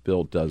stuff this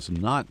bill does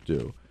not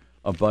do,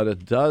 but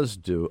it does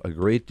do a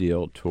great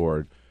deal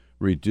toward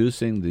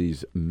reducing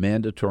these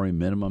mandatory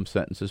minimum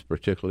sentences,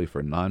 particularly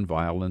for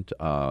nonviolent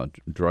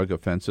drug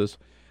offenses.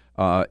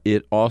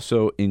 It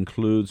also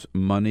includes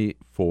money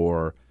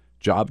for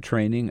job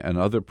training and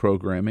other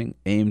programming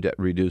aimed at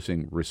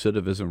reducing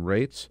recidivism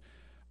rates.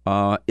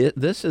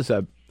 This is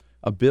a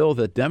bill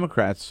that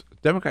Democrats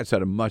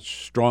had a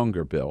much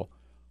stronger bill.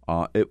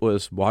 It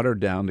was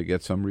watered down to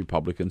get some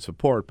Republican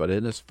support, but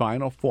in its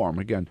final form,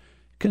 again,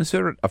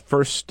 considered a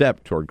first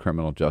step toward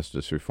criminal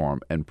justice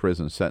reform and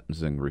prison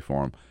sentencing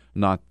reform,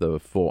 not the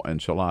full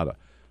enchilada.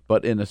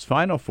 But in its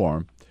final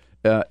form,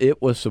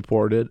 it was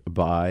supported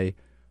by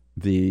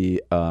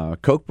the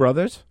Koch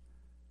brothers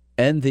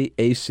and the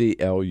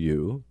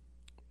ACLU,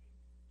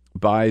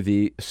 by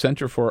the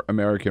Center for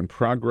American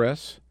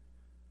Progress,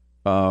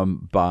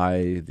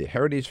 by the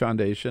Heritage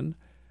Foundation,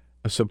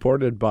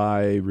 supported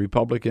by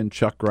Republican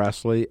Chuck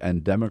Grassley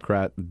and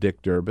Democrat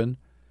Dick Durbin,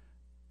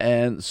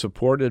 and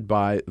supported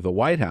by the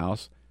White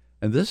House.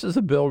 And this is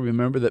a bill,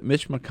 remember, that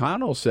Mitch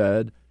McConnell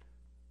said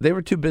they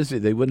were too busy.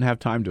 They wouldn't have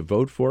time to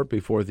vote for it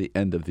before the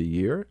end of the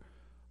year.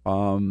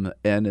 And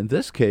in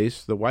this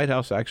case, the White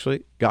House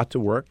actually got to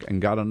work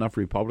and got enough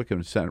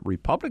Republican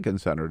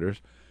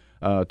senators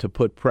to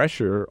put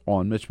pressure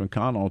on Mitch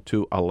McConnell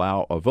to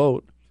allow a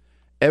vote.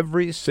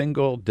 Every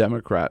single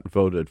Democrat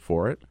voted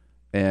for it.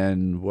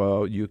 And,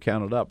 well, you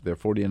counted up. There are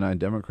 49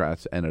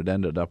 Democrats, and it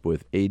ended up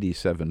with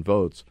 87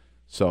 votes.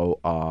 So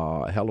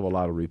a hell of a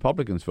lot of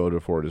Republicans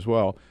voted for it as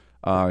well.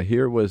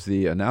 Here was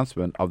the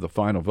announcement of the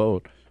final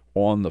vote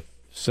on the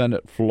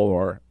Senate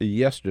floor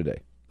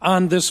yesterday.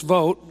 On this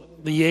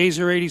vote, the yeas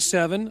are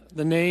 87,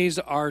 the nays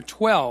are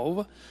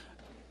 12.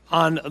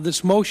 On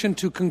this motion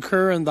to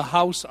concur in the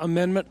House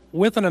amendment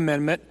with an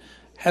amendment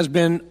has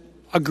been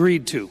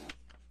agreed to.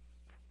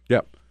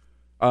 Yep.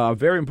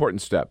 Very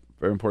important step.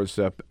 Very important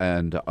step.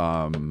 And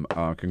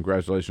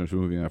congratulations for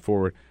moving that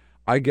forward.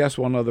 I guess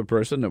one other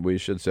person that we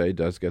should say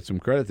does get some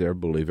credit there,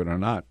 believe it or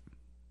not.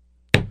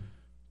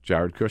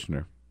 Jared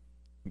Kushner.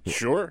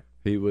 Sure.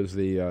 He was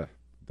the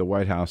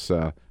White House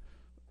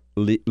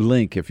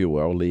link, if you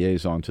will,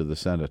 liaison to the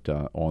Senate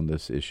on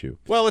this issue.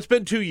 Well, it's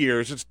been 2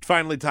 years. It's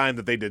finally time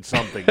that they did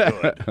something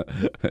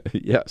good.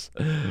 Yes.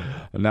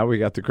 And now we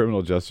got the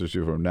criminal justice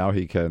reform. Now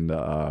he can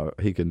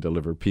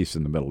deliver peace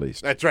in the Middle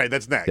East. That's right.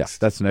 That's next. Yeah,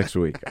 that's next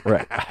week.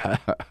 Right.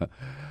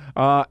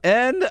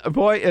 And,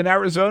 boy, in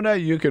Arizona,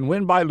 you can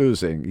win by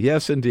losing.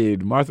 Yes,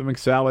 indeed. Martha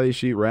McSally,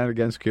 she ran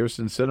against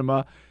Kyrsten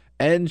Sinema,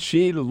 and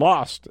she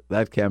lost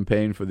that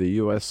campaign for the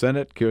U.S.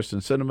 Senate. Kyrsten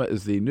Sinema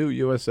is the new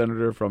U.S.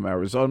 Senator from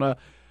Arizona.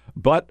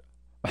 But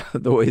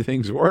the way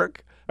things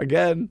work,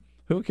 again,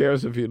 who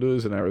cares if you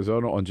lose in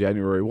Arizona on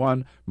January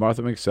 1?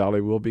 Martha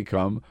McSally will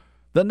become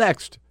the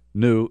next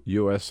new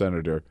U.S.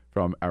 Senator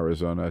from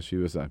Arizona. She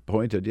was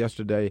appointed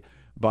yesterday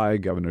by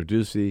Governor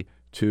Ducey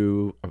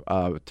to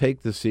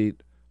take the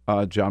seat,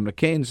 John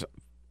McCain's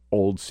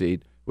old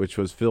seat, which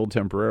was filled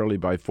temporarily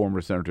by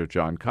former Senator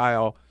John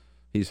Kyle.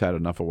 He's had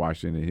enough of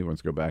Washington. He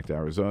wants to go back to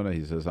Arizona.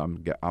 He says,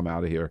 I'm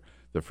out of here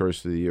the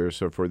first of the year.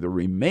 So for the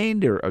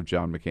remainder of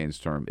John McCain's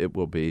term, it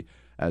will be,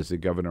 as the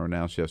governor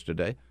announced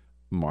yesterday,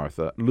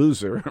 Martha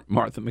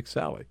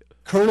McSally.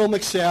 Colonel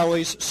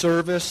McSally's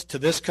service to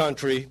this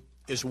country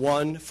is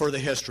one for the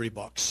history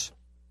books.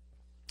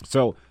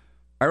 So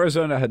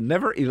Arizona had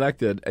never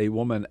elected a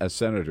woman as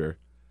senator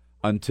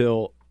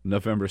until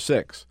November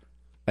 6th.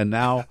 And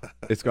now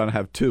it's going to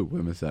have 2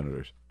 women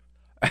senators.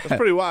 That's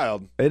pretty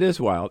wild. It is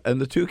wild. And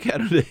the 2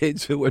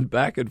 candidates who went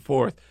back and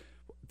forth,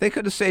 they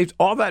could have saved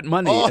all that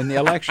money in the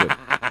election,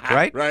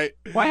 right? Right.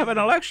 Why have an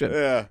election?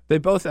 Yeah. They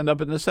both end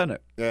up in the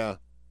Senate. Yeah.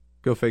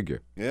 Go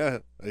figure. Yeah.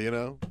 And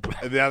now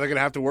they're going to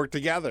have to work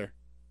together.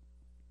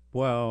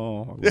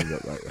 Well,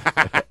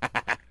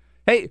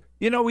 hey,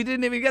 we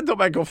didn't even get to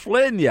Michael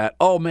Flynn yet.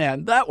 Oh,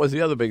 man, that was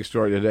the other big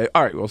story today.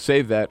 All right, we'll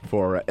save that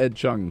for Ed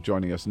Chung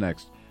joining us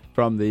next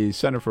from the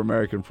Center for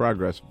American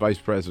Progress, Vice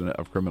President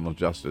of Criminal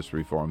Justice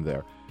Reform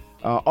there.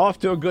 Off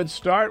to a good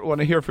start. Want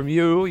to hear from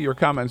you, your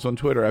comments on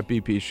Twitter at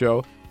BP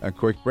Show. A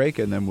quick break,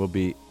 and then we'll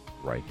be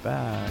right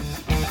back.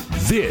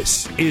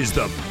 This is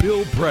the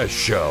Bill Press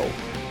Show.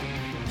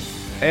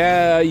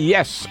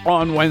 Yes,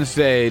 on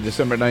Wednesday,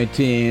 December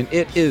 19,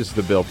 it is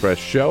the Bill Press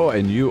Show,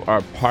 and you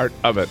are part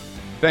of it.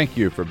 Thank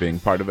you for being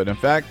part of it. In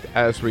fact,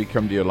 as we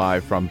come to you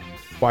live from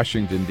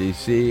Washington,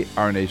 D.C.,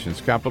 our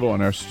nation's capital,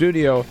 and our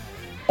studio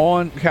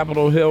on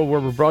Capitol Hill, where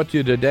we're brought to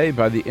you today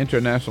by the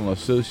International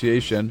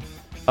Association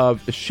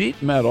of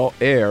Sheet Metal,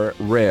 Air,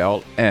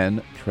 Rail,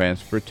 and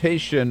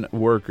Transportation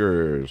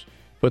Workers.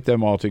 Put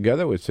them all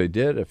together, which they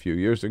did a few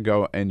years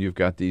ago, and you've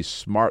got the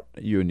SMART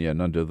Union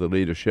under the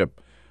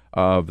leadership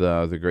of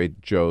the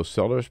great Joe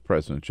Sellers,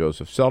 President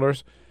Joseph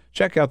Sellers.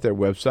 Check out their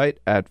website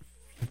at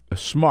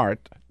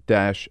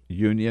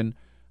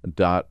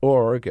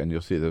smart-union.org, and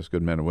you'll see there's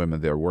good men and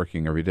women there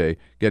working every day,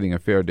 getting a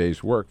fair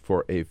day's work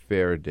for a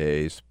fair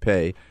day's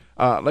pay.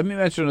 Let me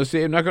mention this.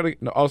 I'm not going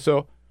to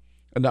also.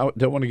 I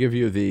don't want to give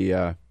you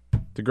the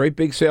great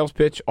big sales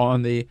pitch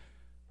on the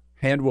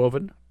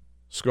hand-woven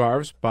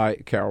scarves by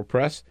Carol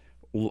Press.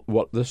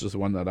 This is the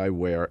one that I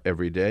wear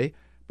every day.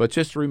 But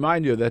just to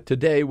remind you that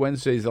today,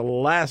 Wednesday, is the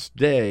last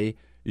day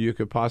you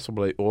could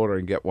possibly order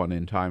and get one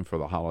in time for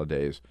the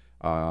holidays.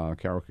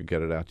 Carol could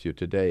get it out to you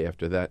today.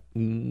 After that,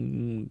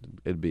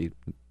 it'd be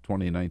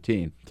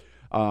 2019.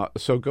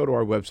 So go to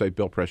our website,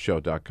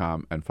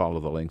 BillPressShow.com, and follow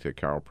the link to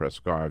Carol Press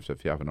Scarves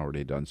if you haven't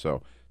already done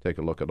so. Take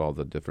a look at all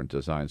the different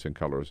designs and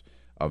colors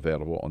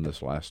available on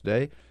this last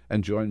day.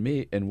 And join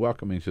me in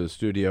welcoming to the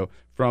studio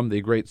from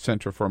the great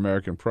Center for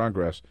American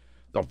Progress,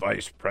 the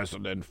Vice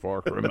President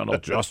for Criminal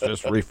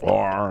Justice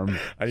Reform.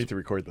 I need to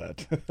record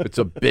that. It's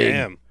a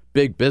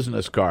big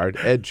business card.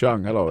 Ed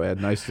Chung. Hello,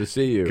 Ed. Nice to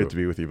see you. Good to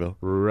be with you, Bill.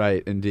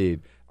 Right,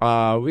 indeed.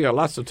 We got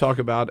lots to talk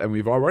about, and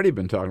we've already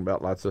been talking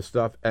about lots of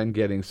stuff and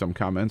getting some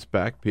comments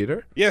back.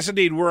 Peter? Yes,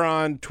 indeed. We're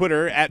on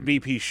Twitter, at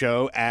BP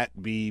Show,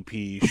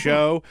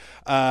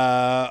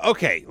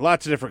 Okay,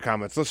 lots of different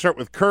comments. Let's start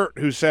with Kurt,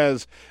 who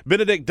says,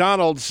 Benedict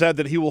Donald said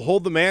that he will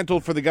hold the mantle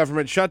for the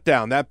government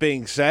shutdown. That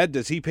being said,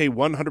 does he pay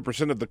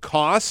 100% of the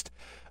cost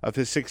of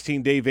his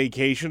 16-day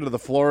vacation to the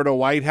Florida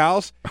White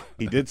House?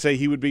 He did say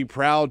he would be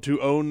proud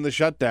to own the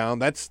shutdown.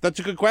 That's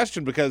a good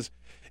question, because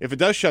if it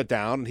does shut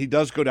down and he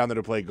does go down there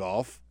to play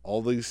golf,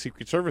 all these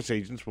Secret Service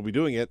agents will be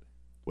doing it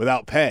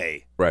without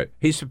pay. Right.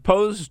 He's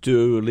supposed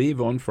to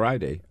leave on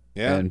Friday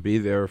and be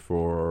there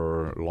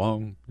for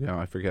long. Yeah,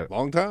 I forget.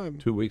 Long time.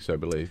 2 weeks, I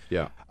believe.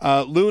 Yeah.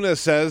 Luna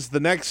says the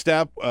next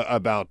step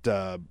about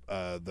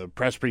the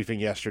press briefing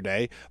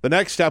yesterday, the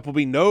next step will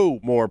be no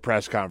more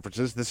press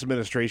conferences. This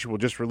administration will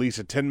just release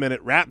a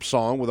 10-minute rap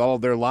song with all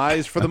of their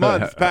lies for the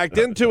month packed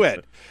into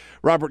it.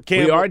 Robert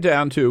Campbell. We are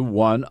down to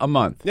one a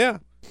month. Yeah.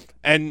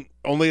 And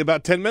only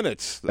about 10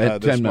 minutes this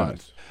 10 month.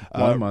 minutes.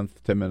 1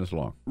 month, 10 minutes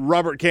long.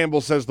 Robert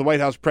Campbell says the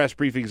White House press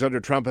briefings under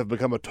Trump have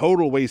become a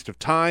total waste of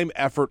time,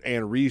 effort,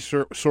 and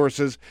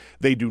resources.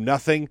 They do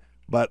nothing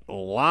but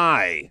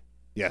lie.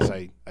 Yes,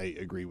 I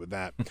agree with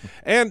that.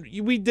 And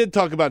we did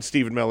talk about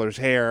Stephen Miller's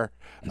hair.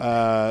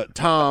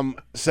 Tom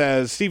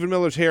says, Stephen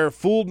Miller's hair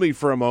fooled me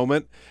for a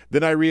moment.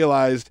 Then I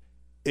realized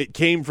it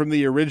came from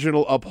the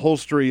original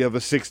upholstery of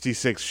a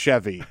 66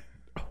 Chevy.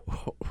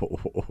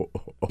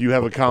 You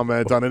have a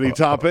comment on any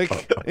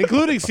topic,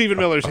 including Stephen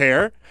Miller's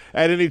hair,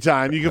 at any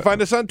time. You can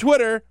find us on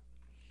Twitter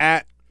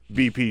at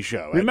BP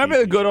Show. Remember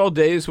the good old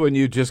days when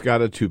you just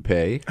got a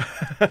toupee?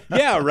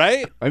 Yeah,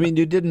 right? I mean,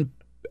 you didn't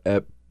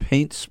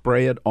paint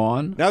spray it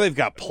on. Now they've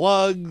got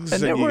plugs,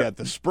 and you got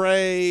the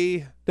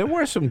spray. There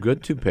were some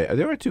good toupees.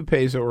 There were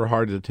toupees that were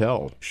hard to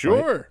tell.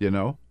 Sure. Right? You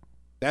know?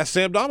 That's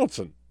Sam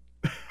Donaldson.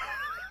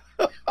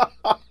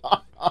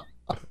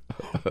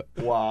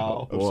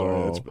 Wow. I'm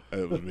sorry.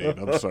 It was mean.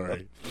 I'm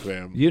sorry,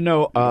 Sam. You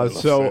know,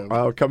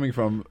 coming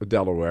from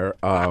Delaware,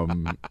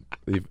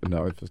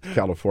 it's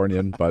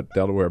Californian, but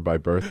Delaware by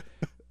birth,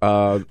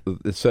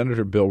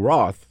 Senator Bill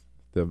Roth,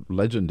 the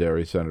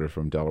legendary senator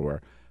from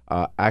Delaware,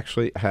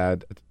 actually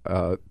had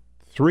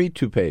 3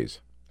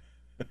 toupees.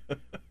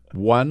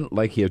 One,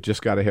 like he had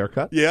just got a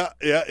haircut. Yeah.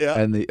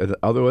 And the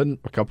other one,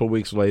 a couple of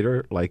weeks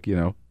later, like,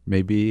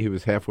 maybe he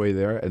was halfway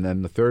there. And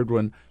then the third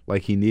one,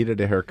 like he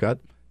needed a haircut.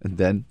 And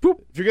then,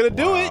 boop. If you're going to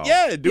do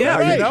it, do it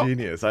right.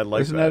 Genius. I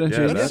like Isn't that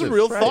ingenious? That's some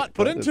real thought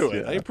put into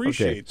it. I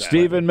appreciate that.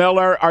 Stephen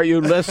Miller, are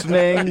you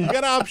listening? You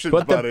got options,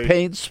 Put buddy. the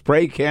paint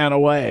spray can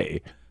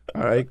away.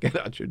 All right, get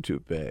out your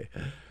toupee.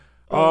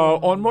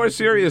 On more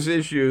serious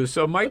issues,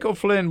 so Michael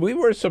Flynn, we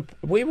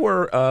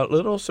were a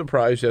little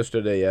surprised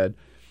yesterday, Ed,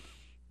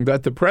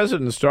 that the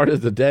president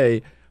started the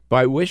day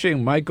by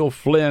wishing Michael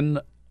Flynn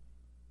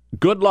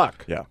good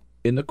luck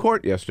in the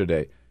court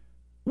yesterday.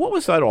 What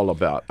was that all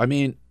about? I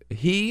mean,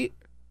 he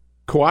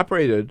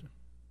cooperated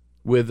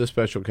with the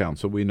special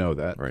counsel. We know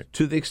that. Right.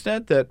 To the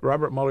extent that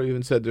Robert Mueller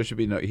even said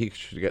he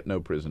should get no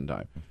prison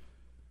time.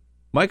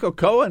 Michael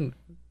Cohen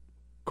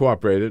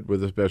cooperated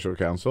with the special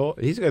counsel.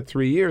 He's got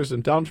 3 years,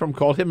 and Donald Trump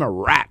called him a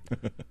rat.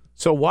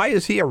 So why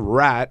is he a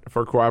rat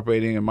for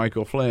cooperating? And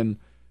Michael Flynn,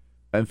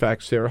 in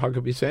fact, Sarah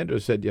Huckabee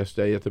Sanders said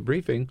yesterday at the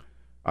briefing,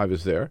 I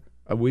was there,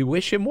 we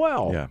wish him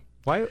well. Yeah.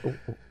 Why?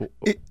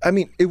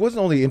 It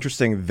wasn't only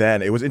interesting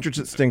then. It was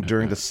interesting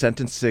during the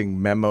sentencing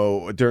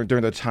memo,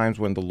 during the times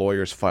when the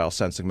lawyers file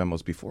sentencing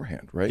memos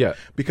beforehand, right? Yeah.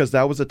 Because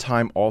that was a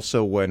time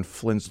also when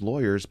Flynn's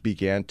lawyers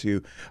began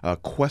to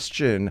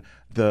question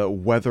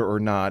whether or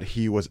not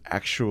he was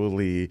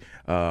actually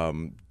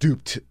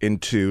duped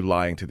into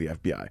lying to the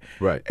FBI.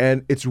 Right.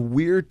 And it's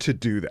weird to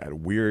do that.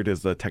 Weird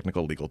is the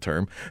technical legal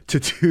term. To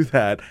do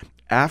that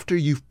after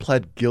you've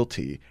pled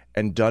guilty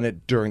and done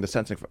it during the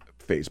sentencing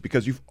phase,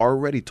 because you've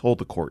already told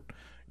the court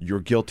you're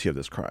guilty of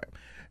this crime.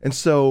 And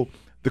so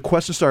the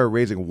question started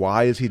raising,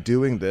 why is he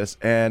doing this?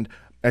 And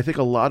I think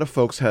a lot of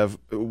folks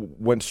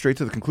went straight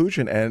to the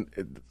conclusion,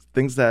 and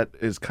things that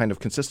is kind of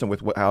consistent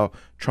with how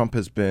Trump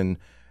has been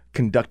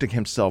conducting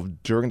himself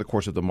during the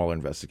course of the Mueller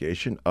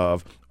investigation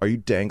of, are you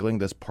dangling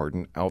this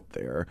pardon out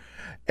there?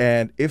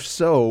 And if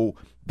so,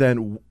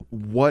 then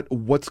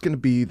what's going to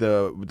be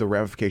the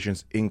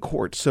ramifications in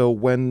court? So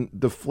when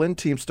the Flynn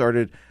team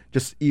started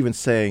just even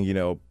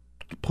saying,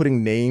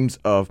 putting names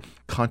of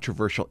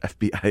controversial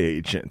FBI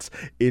agents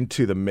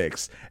into the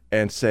mix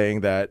and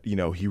saying that,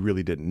 he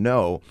really didn't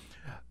know,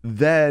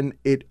 then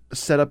it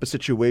set up a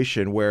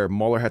situation where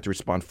Mueller had to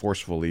respond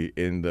forcefully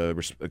in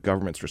the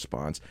government's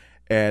response,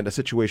 and a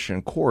situation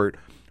in court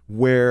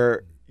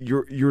where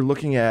you're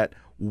looking at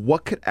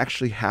what could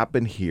actually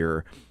happen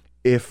here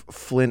if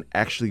Flynn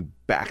actually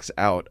backs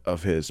out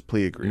of his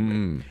plea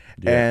agreement.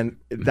 And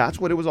that's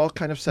what it was all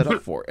kind of set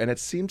up for. And it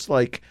seems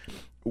like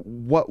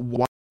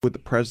why would the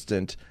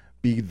president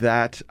be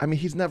that? I mean,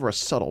 he's never a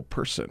subtle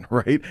person,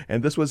 right?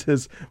 And this was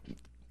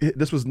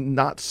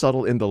not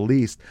subtle in the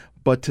least,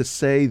 but to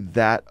say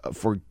that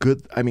for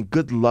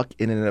good luck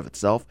in and of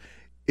itself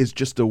is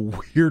just a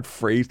weird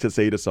phrase to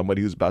say to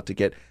somebody who's about to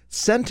get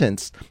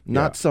sentenced,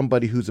 not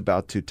somebody who's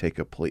about to take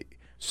a plea.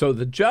 So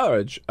the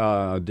judge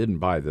didn't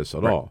buy this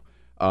at all.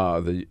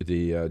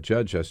 The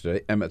judge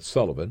yesterday, Emmett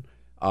Sullivan,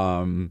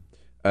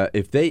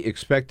 if they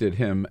expected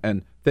him,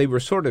 and they were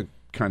sort of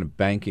kind of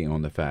banking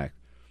on the fact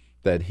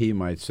that he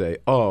might say,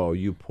 oh,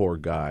 you poor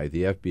guy,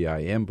 the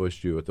FBI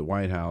ambushed you at the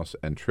White House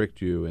and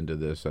tricked you into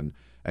this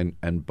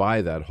and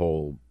buy that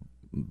whole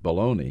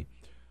baloney.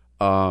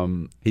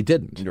 He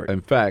didn't. Right.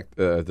 In fact,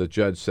 the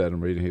judge said,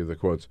 I'm reading here the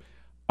quotes,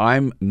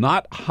 I'm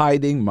not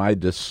hiding my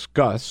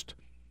disgust,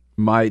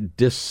 my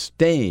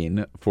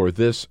disdain for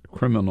this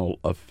criminal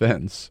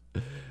offense.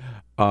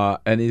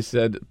 And he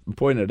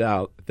pointed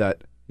out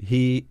that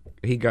he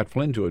got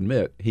Flynn to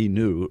admit he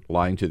knew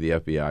lying to the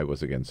FBI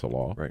was against the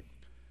law. Right.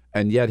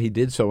 And yet he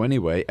did so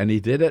anyway, and he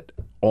did it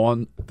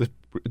on the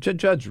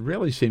judge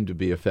really seemed to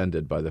be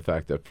offended by the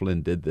fact that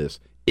Flynn did this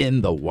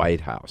in the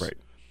White House. Right.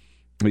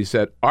 He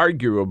said,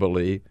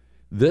 arguably,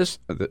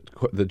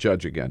 the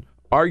judge again,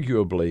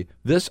 arguably,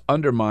 this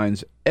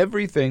undermines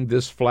everything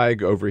this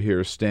flag over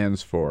here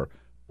stands for.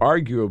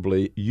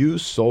 Arguably, you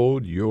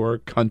sold your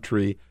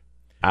country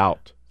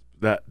out.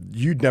 That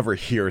you'd never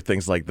hear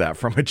things like that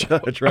from a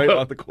judge, right,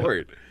 on the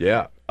court.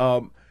 Yeah.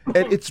 And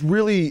it's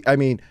really, I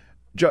mean,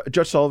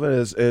 Judge Sullivan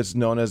is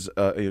known as,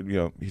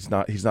 he's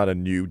not a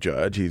new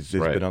judge. He's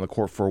been on the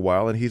court for a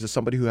while, and he's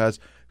somebody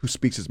who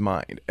speaks his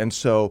mind. And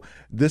so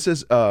this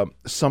is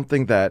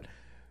something that,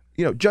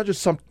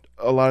 judges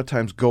a lot of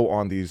times go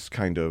on these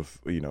kind of,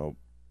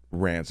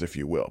 rants, if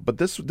you will. But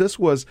this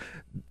was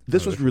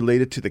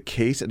related to the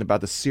case and about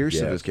the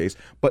seriousness of this case,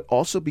 but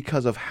also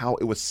because of how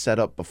it was set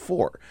up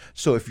before.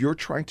 So if you're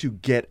trying to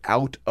get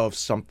out of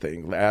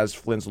something, as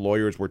Flynn's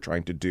lawyers were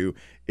trying to do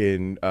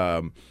in,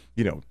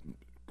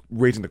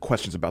 raising the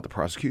questions about the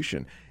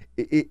prosecution,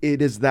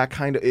 it is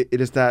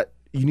that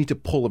you need to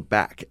pull it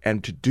back.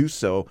 And to do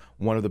so,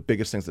 one of the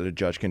biggest things that a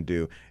judge can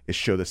do is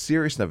show the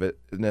seriousness of it,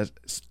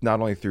 not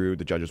only through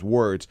the judge's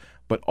words,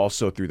 but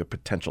also through the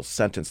potential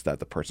sentence that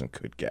the person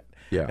could get.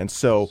 Yeah. And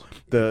so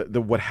the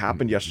what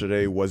happened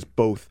yesterday was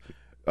both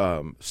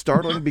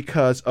startling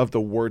because of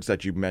the words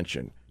that you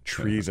mentioned.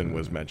 Treason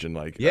was mentioned,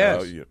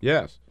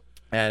 yes.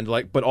 And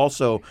but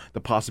also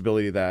the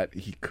possibility that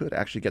he could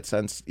actually get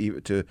sentenced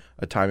to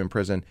a time in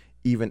prison,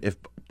 even if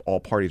all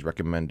parties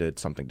recommended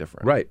something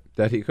different. Right,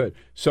 that he could.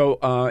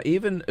 So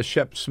even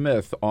Shep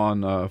Smith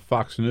on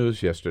Fox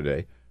News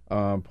yesterday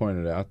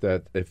pointed out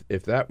that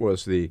if that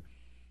was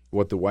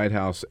what the White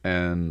House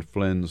and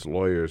Flynn's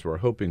lawyers were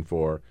hoping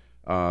for,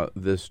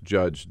 this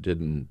judge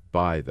didn't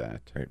buy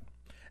that. Right.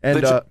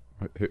 And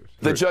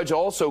the judge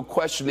also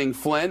questioning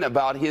Flynn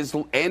about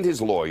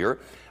his lawyer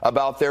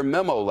about their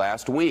memo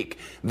last week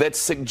that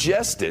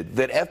suggested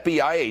that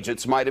FBI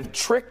agents might have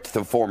tricked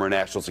the former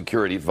national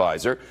security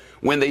advisor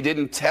when they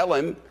didn't tell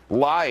him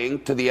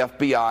lying to the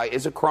FBI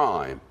is a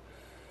crime.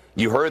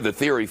 You heard the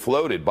theory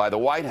floated by the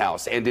White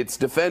House and its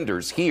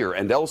defenders here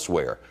and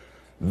elsewhere.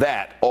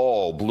 That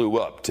all blew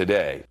up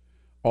today.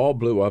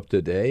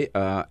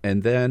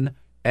 And then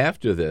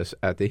after this,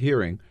 at the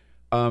hearing,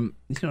 I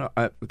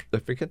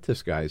forget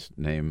this guy's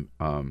name.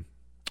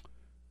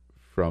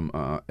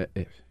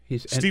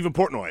 He's Stephen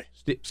Portnoy.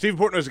 Stephen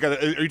Portnoy's the guy.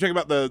 Are you talking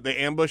about the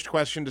ambushed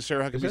question to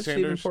Sarah Huckabee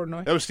Sanders? Stephen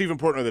Portnoy? That was Stephen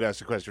Portnoy that asked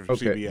the question from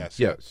CBS.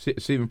 Yeah,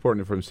 Stephen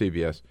Portnoy from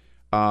CBS.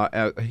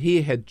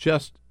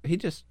 He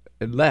just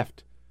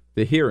left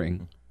the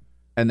hearing,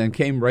 and then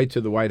came right to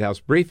the White House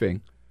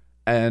briefing,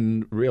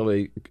 and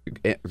really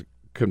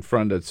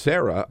confronted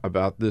Sarah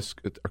about this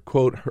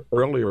quote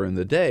earlier in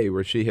the day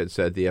where she had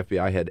said the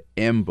FBI had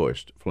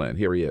ambushed Flynn.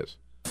 Here he is.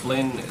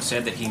 Flynn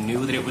said that he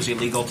knew that it was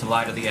illegal to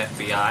lie to the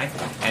FBI,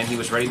 and he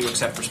was ready to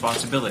accept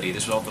responsibility.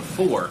 This was all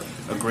before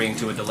agreeing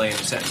to a delay in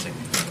sentencing.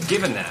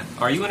 Given that,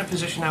 are you in a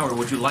position now, or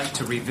would you like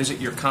to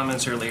revisit your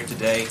comments earlier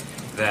today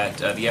that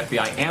the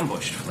FBI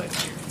ambushed Flynn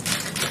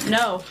here?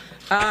 No.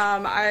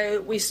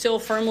 We still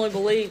firmly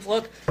believe,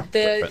 look,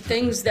 the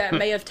things that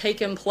may have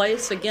taken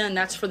place, again,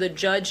 that's for the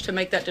judge to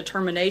make that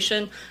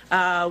determination,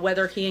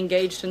 whether he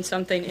engaged in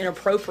something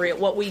inappropriate.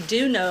 What we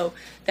do know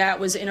that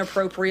was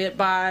inappropriate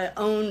by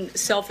own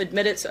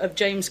self-admittance of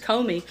James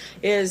Comey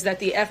is that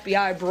the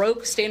FBI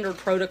broke standard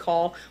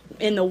protocol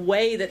in the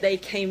way that they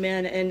came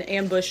in and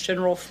ambushed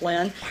General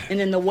Flynn,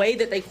 and in the way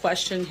that they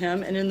questioned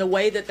him, and in the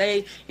way that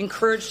they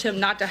encouraged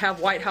him not to have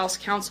White House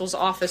counsel's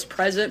office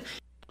present.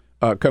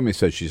 Comey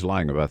says she's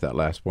lying about that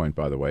last point,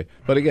 by the way.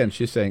 But again,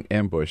 she's saying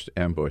ambushed.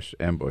 He was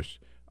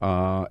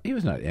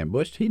not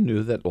ambushed. He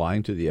knew that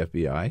lying to the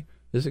FBI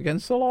is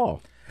against the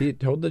law. He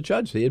told the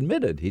judge, he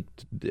admitted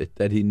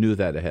that he knew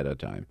that ahead of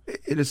time.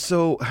 It is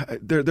so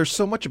there's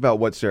so much about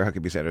what Sarah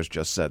Huckabee Sanders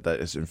just said that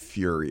is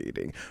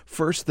infuriating.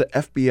 First, the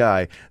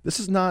FBI, this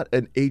is not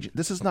an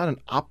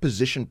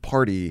opposition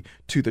party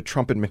to the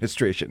Trump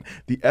administration.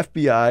 The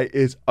FBI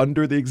is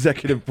under the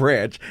executive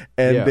branch,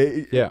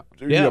 and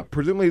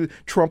presumably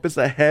Trump is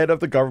the head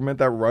of the government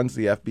that runs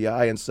the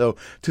FBI, and so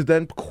to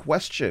then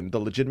question the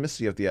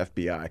legitimacy of the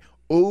FBI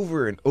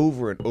over and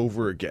over and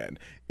over again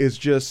is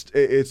just,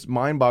 it's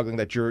mind-boggling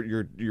that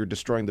you're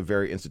destroying the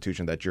very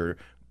institution that you're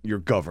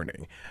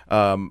governing.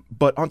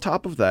 But on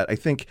top of that, I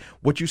think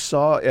what you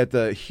saw at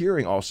the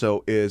hearing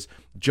also is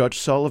Judge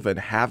Sullivan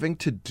having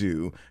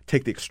to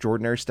take the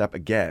extraordinary step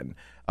again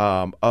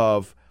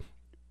of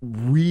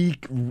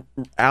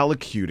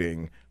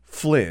reallocating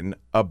Flynn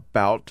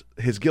about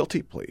his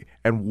guilty plea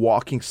and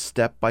walking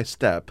step by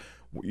step,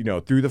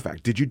 through the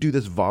fact, did you do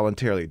this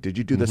voluntarily? Did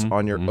you do this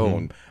on your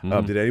own?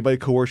 Did anybody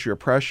coerce you or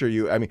pressure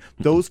you? I mean,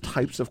 those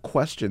types of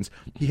questions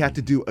he had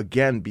to do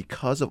again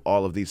because of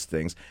all of these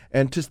things.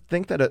 And to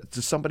think that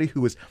to somebody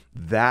who is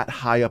that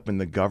high up in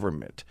the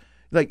government,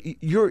 Like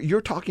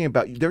you're talking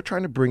about, they're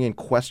trying to bring in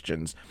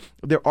questions.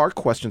 There are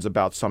questions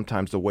about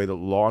sometimes the way that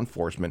law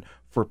enforcement,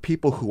 for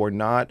people who are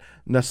not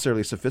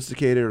necessarily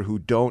sophisticated or who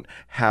don't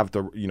have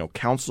the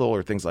counsel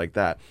or things like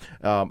that,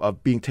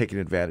 of being taken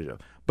advantage of.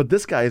 But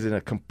this guy is in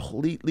a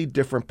completely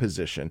different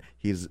position.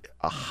 He's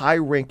a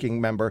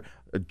high-ranking member,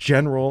 a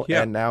general,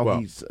 and now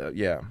he's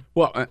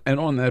Well, and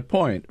on that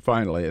point,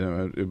 finally,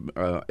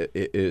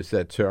 is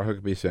that Sarah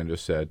Huckabee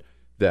Sanders said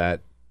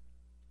that.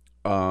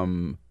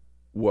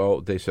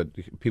 Well, they said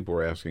people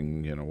were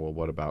asking, well,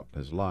 what about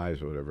his lies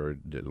or whatever?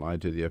 Did lie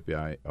to the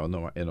FBI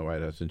in the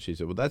White House? And she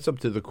said, well, that's up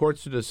to the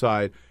courts to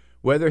decide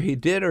whether he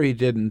did or he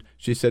didn't.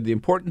 She said the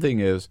important thing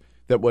is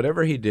that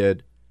whatever he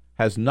did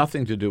has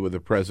nothing to do with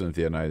the President of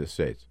the United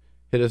States.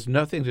 It has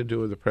nothing to do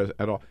with the President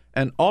at all.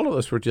 And all of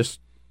us were just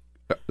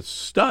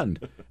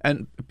stunned.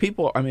 And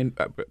people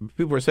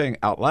were saying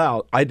out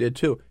loud, I did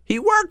too, he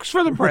works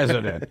for the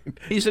President.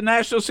 He's a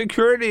national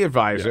security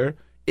advisor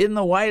in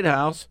the White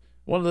House.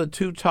 One of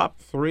the top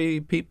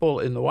 3 people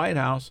in the White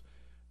House,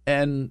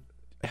 and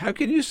how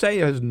can you say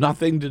it has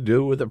nothing to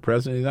do with the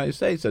President of the United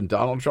States? And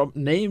Donald Trump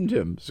named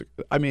him.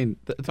 I mean,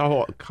 it's a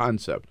whole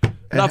concept.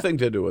 Nothing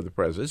to do with the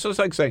President. It's just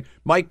like saying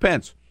Mike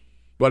Pence,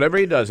 whatever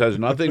he does has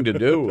nothing to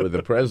do with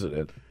the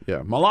President.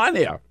 Yeah,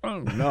 Melania. Oh,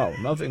 no,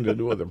 nothing to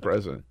do with the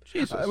President.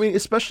 Jesus. I mean,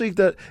 especially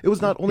that it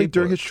was not only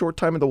during his short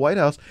time in the White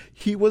House,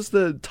 he was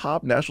the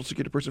top national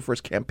security person for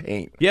his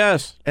campaign.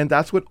 Yes. And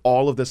that's what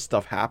all of this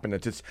stuff happened.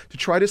 It's to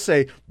try to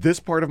say this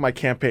part of my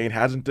campaign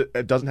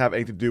doesn't have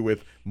anything to do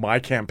with my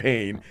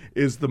campaign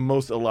is the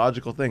most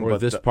illogical thing. Or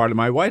this part of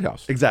my White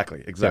House.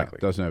 Exactly. Yeah,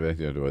 doesn't have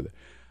anything to do with it.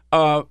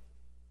 On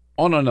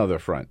another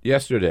front,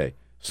 yesterday,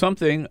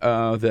 something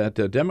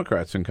that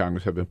Democrats in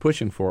Congress have been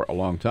pushing for a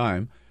long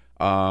time,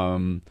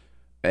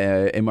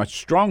 a much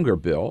stronger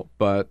bill,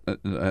 but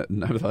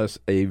nevertheless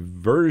a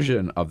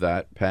version of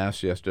that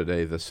passed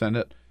yesterday. The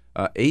Senate,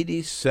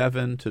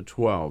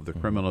 87-12, the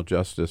criminal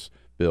justice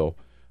bill.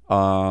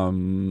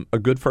 A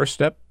good first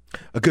step?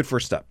 A good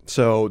first step.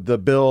 So the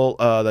bill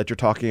that you're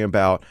talking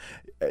about,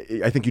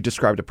 I think you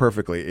described it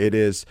perfectly. It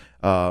is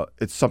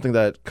it's something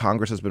that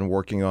Congress has been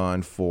working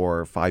on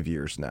for 5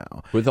 years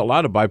now. With a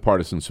lot of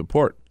bipartisan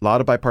support. A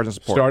lot of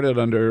bipartisan support. Started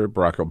under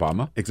Barack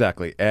Obama.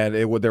 Exactly. And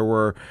there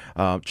were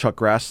Chuck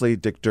Grassley,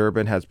 Dick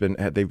Durbin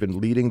they've been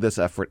leading this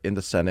effort in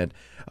the Senate.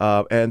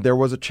 And there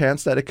was a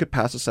chance that it could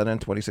pass the Senate in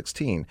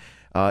 2016.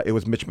 It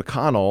was Mitch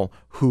McConnell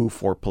who,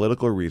 for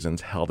political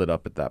reasons, held it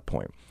up at that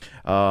point.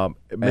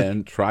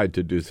 And tried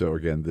to do so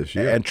again this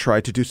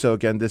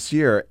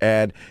year.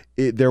 And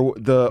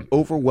the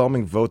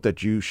overwhelming vote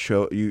that you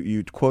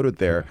quoted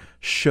there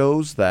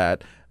shows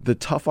that the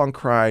tough on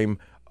crime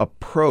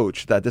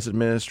approach that this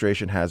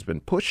administration has been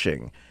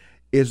pushing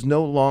is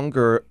no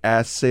longer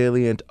as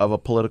salient of a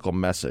political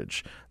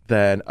message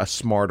than a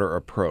smarter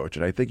approach.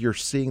 And I think you're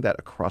seeing that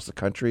across the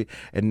country.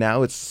 And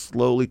now it's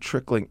slowly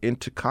trickling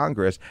into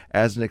Congress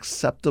as an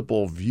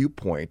acceptable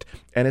viewpoint.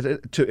 And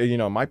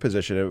my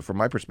position, from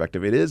my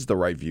perspective, it is the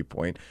right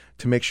viewpoint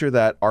to make sure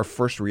that our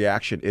first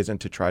reaction isn't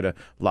to try to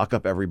lock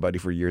up everybody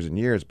for years and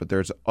years, but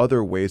there's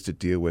other ways to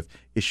deal with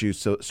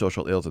issues,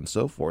 social ills and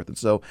so forth. And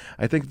so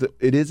I think that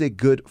it is a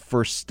good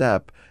first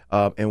step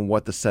in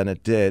what the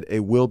Senate did. It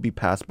will be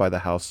passed by the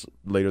House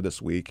later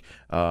this week,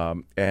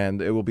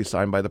 and it will be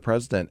signed by the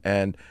president.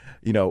 And,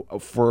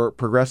 for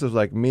progressives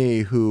like me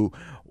who,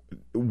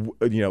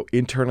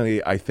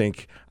 internally, I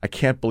think, I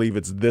can't believe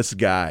it's this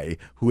guy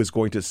who is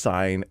going to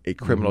sign a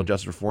criminal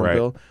justice reform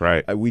bill.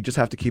 Right. We just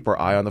have to keep our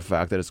eye on the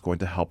fact that it's going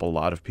to help a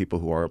lot of people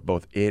who are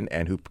both in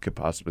and who could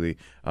possibly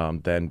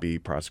then be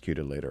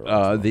prosecuted later.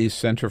 The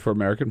Center for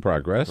American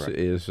Progress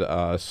is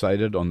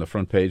cited on the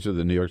front page of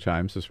the New York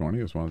Times this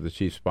morning as one of the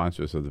chief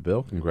sponsors of the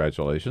bill.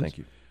 Congratulations. Thank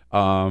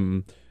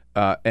you.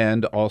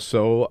 And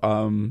also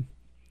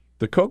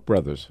the Koch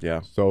brothers.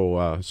 Yeah.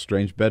 So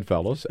strange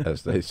bedfellows,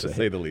 as they say. To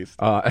say the least.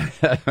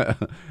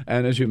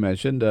 And as you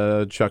mentioned,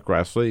 Chuck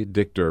Grassley,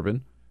 Dick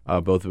Durbin,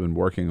 both have been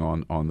working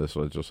on this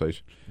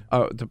legislation.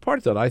 The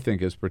part that I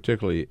think is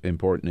particularly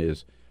important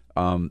is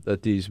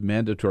that these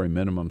mandatory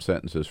minimum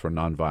sentences for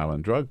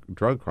nonviolent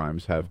drug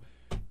crimes have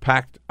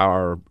packed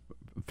our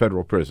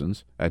federal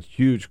prisons at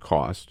huge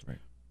cost,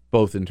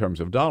 both in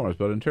terms of dollars,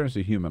 but in terms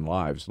of human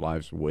lives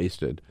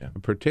wasted,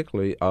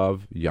 particularly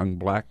of young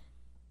black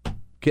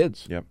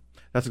kids. Yep.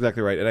 That's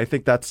exactly right. And I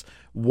think that's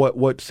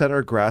what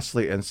Senator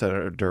Grassley and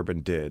Senator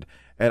Durbin did.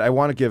 And I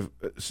want to give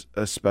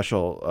a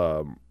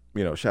special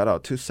shout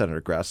out to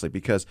Senator Grassley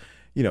because,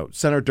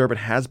 Senator Durbin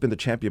has been the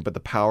champion, but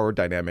the power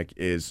dynamic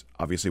is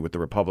obviously with the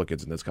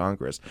Republicans in this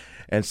Congress.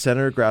 And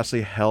Senator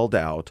Grassley held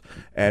out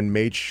and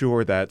made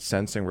sure that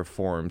sentencing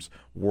reforms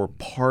were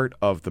part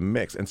of the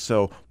mix. And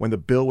so when the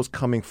bill was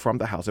coming from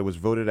the House, it was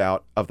voted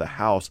out of the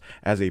House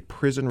as a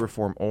prison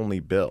reform only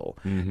bill.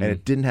 Mm-hmm. And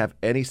it didn't have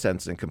any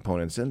sentencing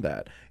components in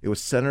that. It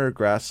was Senator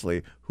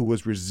Grassley who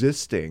was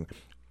resisting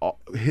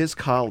his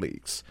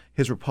colleagues,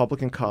 his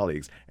Republican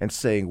colleagues and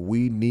saying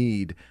we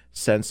need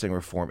sentencing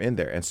reform in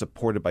there, and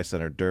supported by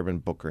Senator Durbin,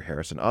 Booker,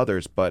 Harris, and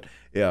others. But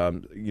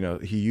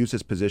he used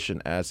his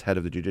position as head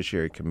of the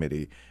Judiciary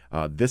Committee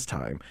this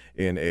time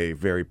in a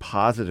very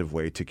positive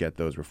way to get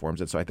those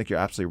reforms. And so I think you're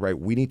absolutely right.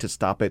 We need to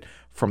stop it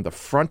from the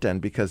front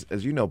end because,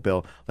 as you know,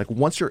 Bill, like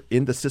once you're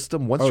in the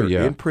system, once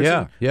you're in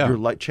prison,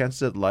 your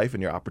chances at life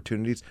and your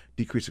opportunities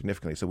decrease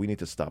significantly. So we need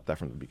to stop that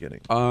from the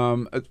beginning.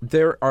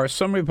 There are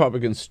some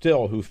Republicans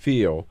still who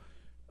feel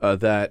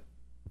that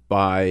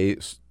by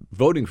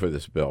voting for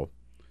this bill,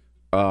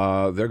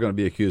 they're going to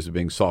be accused of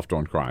being soft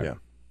on crime. Yeah.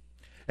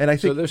 And I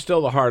think so there's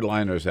still the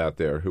hardliners out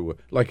there who,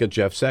 like a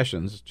Jeff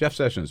Sessions. Jeff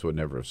Sessions would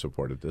never have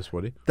supported this,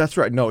 would he? That's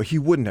right. No, he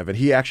wouldn't have. And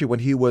he actually, when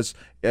he was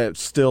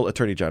still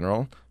Attorney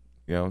General,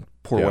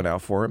 pour one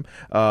out for him.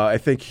 I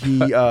think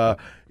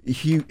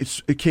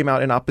it came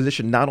out in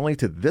opposition not only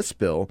to this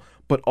bill,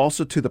 but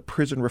also to the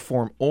prison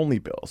reform only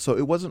bill. So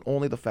it wasn't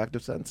only the fact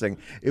of sentencing.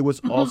 It was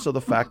also the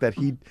fact that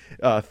he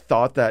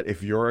thought that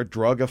if you're a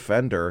drug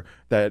offender,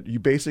 that you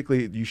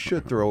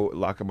should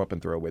lock him up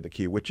and throw away the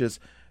key, which is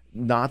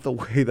not the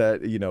way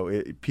that,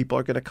 people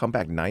are going to come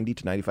back. 90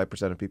 to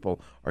 95% of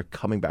people are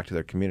coming back to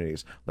their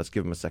communities. Let's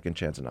give them a second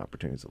chance and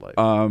opportunities of life.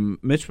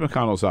 Mitch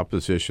McConnell's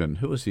opposition,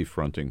 who is he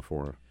fronting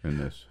for in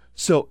this?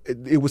 So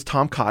it was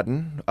Tom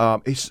Cotton.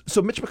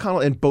 So Mitch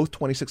McConnell in both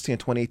 2016 and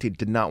 2018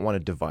 did not want to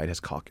divide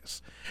his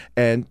caucus.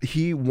 And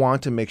he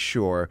wanted to make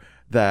sure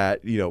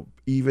that,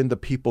 even the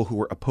people who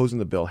were opposing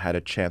the bill had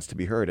a chance to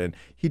be heard. And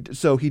he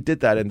did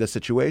that in this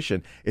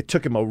situation. It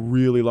took him a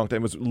really long time.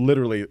 It was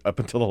literally up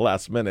until the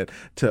last minute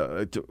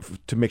to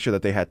make sure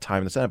that they had time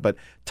in the Senate. But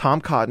Tom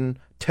Cotton,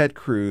 Ted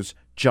Cruz,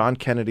 John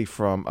Kennedy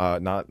from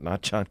John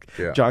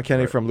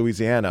Kennedy from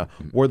Louisiana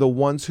were the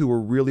ones who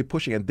were really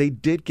pushing, and they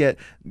did get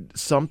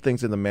some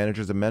things in the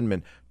manager's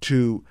amendment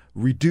to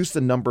reduce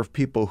the number of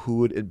people who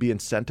would be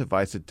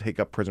incentivized to take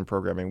up prison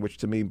programming, which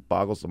to me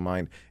boggles the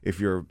mind if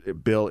your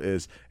bill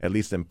is at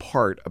least in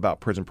part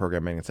about prison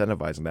programming,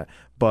 incentivizing that.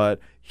 But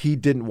he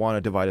didn't want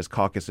to divide his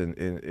caucus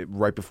in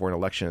right before an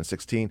election in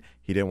 2016.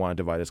 He didn't want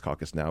to divide his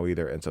caucus now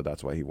either, and so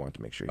that's why he wanted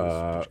to make sure he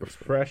was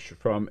fresh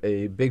from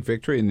a big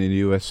victory in the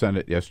U.S.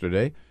 Senate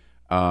yesterday,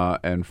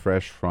 and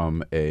fresh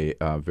from a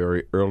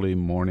very early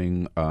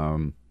morning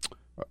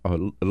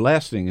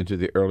lasting into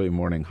the early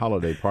morning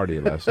holiday party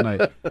last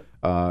night.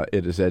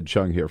 It is Ed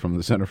Chung here from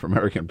the Center for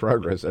American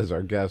Progress as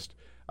our guest,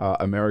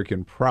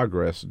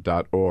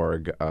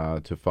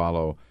 AmericanProgress.org, to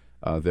follow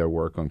their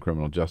work on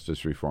criminal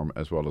justice reform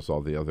as well as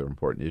all the other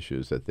important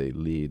issues that they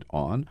lead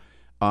on.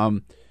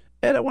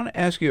 Ed, I want to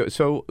ask you,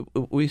 so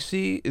we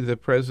see the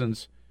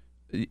president's,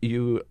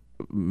 you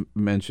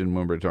mentioned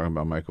when we were talking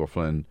about Michael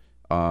Flynn,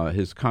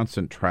 his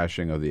constant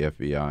trashing of the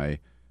FBI,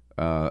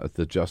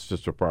 the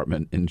Justice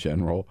Department in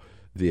general,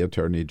 the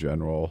Attorney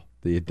General,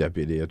 the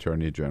Deputy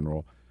Attorney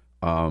General.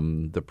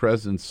 The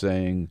president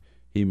saying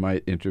he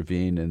might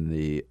intervene in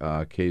the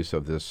case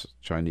of this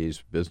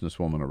Chinese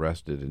businesswoman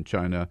arrested in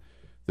China.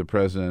 The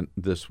president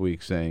this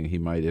week saying he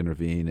might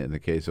intervene in the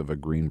case of a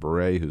Green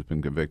Beret who's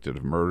been convicted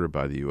of murder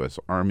by the U.S.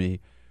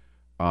 Army.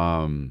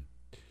 There's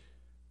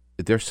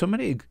so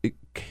many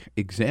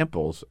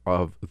examples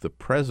of the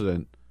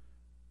president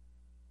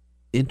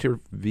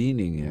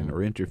intervening in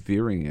or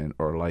interfering in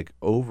or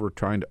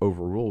trying to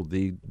overrule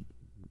the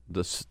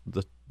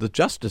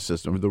justice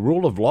system, the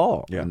rule of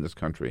law in this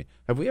country.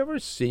 Have we ever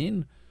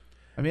seen?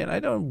 I mean, I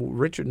know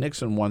Richard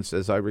Nixon once,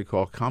 as I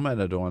recall,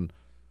 commented on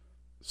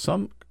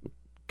some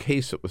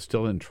case that was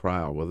still in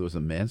trial, whether it was a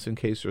Manson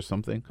case or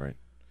something. Right.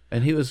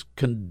 And he was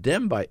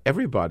condemned by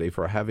everybody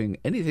for having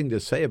anything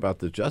to say about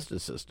the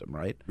justice system,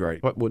 right?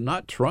 Right. But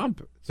not Trump.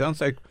 It sounds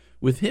like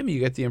with him, you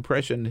get the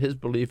impression his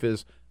belief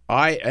is,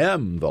 I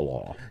am the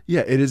law.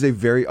 Yeah, it is a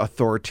very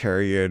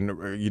authoritarian,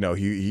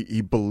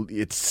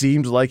 it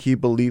seems like he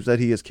believes that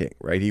he is king,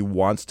 right? He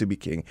wants to be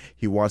king.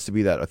 He wants to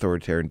be that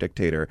authoritarian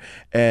dictator.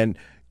 And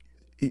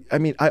I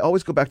mean, I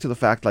always go back to the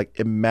fact,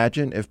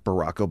 imagine if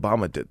Barack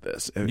Obama did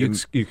this.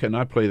 You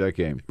cannot play that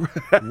game.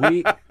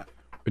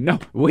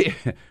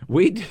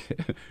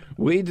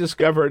 We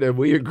discovered and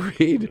we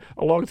agreed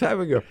a long time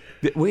ago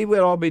that we would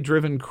all be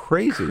driven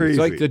crazy. It's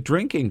like the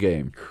drinking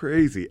game.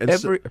 Crazy. And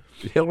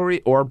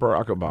Hillary or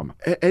Barack Obama.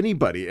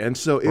 Anybody. And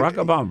so Barack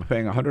Obama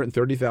paying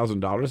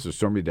 $130,000 to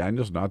Stormy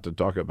Daniels not to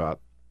talk about.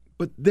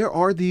 But there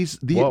are these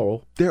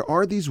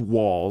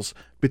walls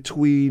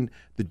between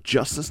the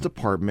Justice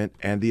Department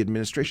and the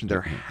administration.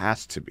 There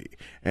has to be.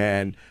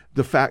 And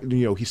the fact,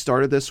 he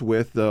started this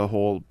with the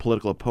whole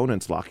political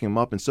opponents locking him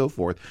up and so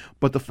forth.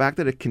 But the fact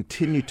that it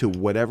continued to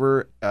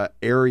whatever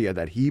area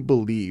that he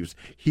believes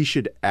he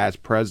should, as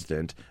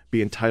president,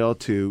 be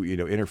entitled to,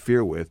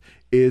 interfere with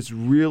is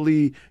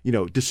really,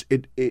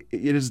 it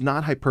is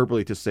not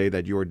hyperbole to say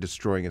that you are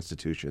destroying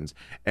institutions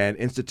and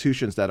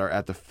institutions that are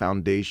at the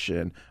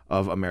foundation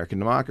of American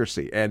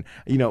democracy. And,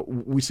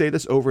 we say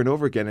this over and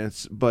over again, and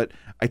it's but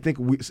I think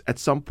at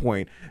some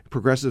point,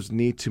 progressives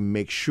need to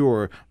make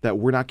sure that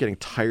we're not getting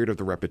tired of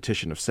the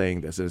repetition of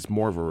saying this. And it's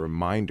more of a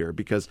reminder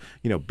because,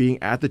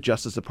 being at the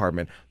Justice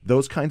Department,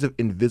 those kinds of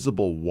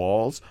invisible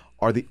walls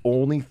are the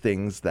only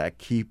things that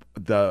keep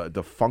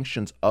the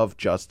functions of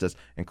justice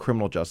and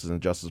criminal justice in the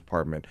Justice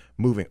Department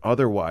moving.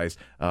 Otherwise,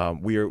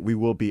 we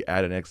will be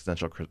at an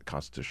existential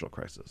constitutional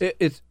crisis.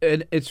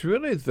 It's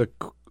really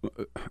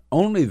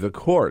only the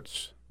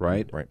courts,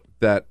 right?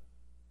 That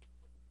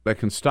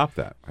can stop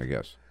that, I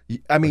guess.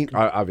 I mean,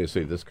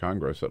 obviously, this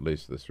Congress, at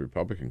least this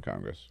Republican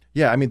Congress.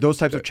 Yeah, I mean, those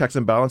types of checks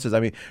and balances.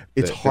 I mean,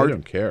 it's hard. They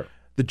don't care.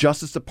 The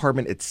Justice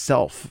Department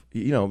itself,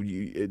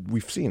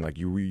 we've seen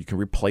you can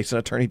replace an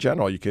attorney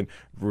general, you can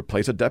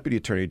replace a deputy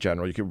attorney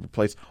general, you can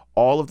replace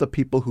all of the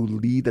people who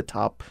lead the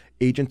top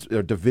agents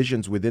or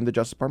divisions within the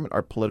Justice Department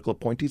are political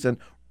appointees, and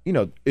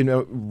in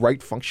a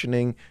right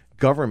functioning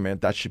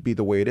government, that should be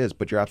the way it is.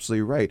 But you're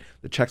absolutely right.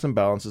 The checks and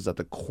balances that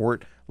the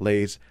court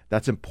lays,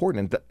 that's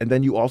important. And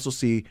then you also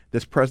see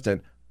this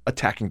president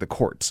attacking the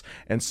courts,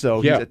 and so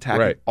he's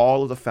attacking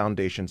all of the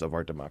foundations of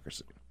our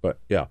democracy. But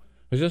I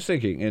was just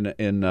thinking,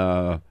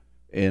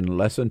 in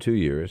less than 2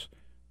 years,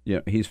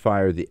 he's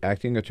fired the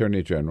acting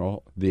attorney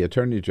general, the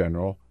attorney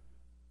general,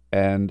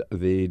 and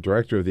the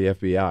director of the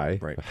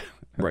FBI,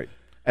 right,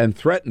 and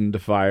threatened to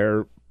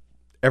fire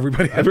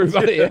everybody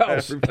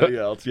else,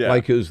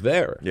 like who's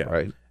there,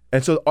 right?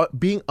 And so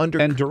being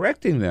and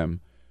directing them,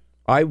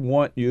 I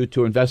want you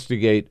to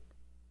investigate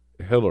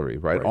Hillary,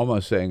 right?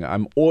 Almost saying,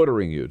 I'm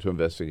ordering you to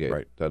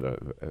investigate that.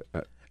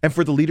 And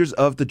for the leaders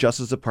of the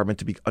Justice Department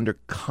to be under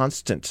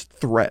constant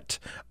threat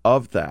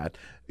of that,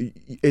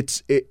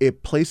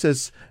 it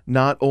places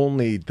not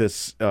only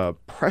this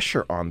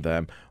pressure on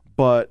them,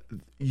 but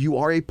you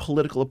are a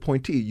political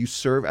appointee. You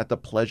serve at the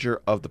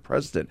pleasure of the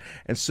president.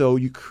 And so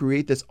you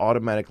create this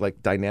automatic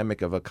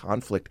dynamic of a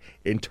conflict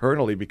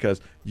internally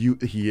because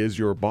he is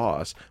your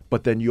boss.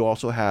 But then you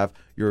also have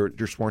you're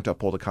sworn to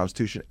uphold the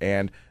Constitution,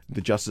 and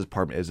the Justice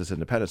Department is this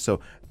independent. So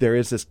there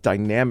is this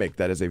dynamic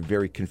that is a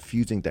very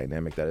confusing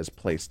dynamic that is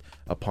placed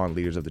upon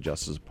leaders of the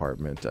Justice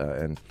Department,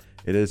 and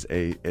it is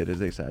a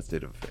sad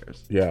state of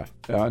affairs. Yeah,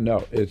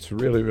 no, it's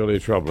really, really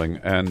troubling.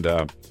 And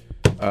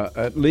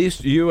at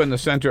least you and the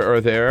center are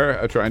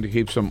there trying to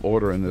keep some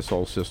order in this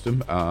whole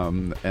system.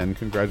 And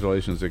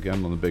congratulations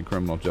again on the big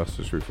criminal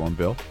justice reform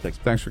bill.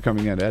 Thanks for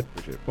coming in, Ed.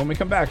 Appreciate it. When we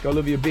come back,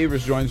 Olivia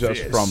Beavers joins us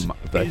from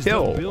the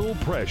Hill. The Bill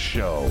Press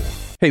Show.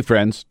 Hey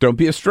friends, don't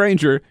be a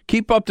stranger.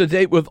 Keep up to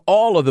date with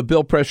all of the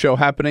Bill Press Show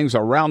happenings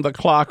around the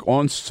clock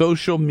on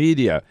social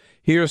media.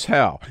 Here's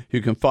how.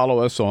 You can follow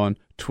us on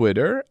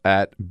Twitter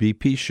at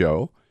BP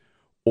Show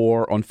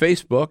or on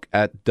Facebook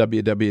at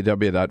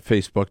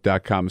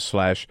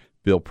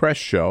www.facebook.com/Bill Press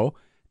Show,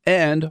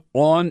 and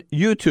on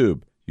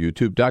YouTube,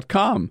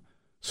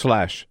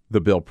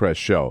 youtube.com/The Bill Press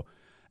Show.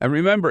 And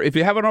remember, if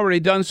you haven't already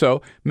done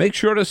so, make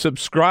sure to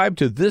subscribe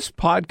to this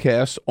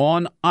podcast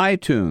on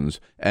iTunes.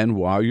 And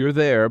while you're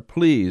there,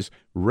 please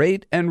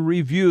rate and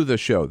review the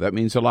show. That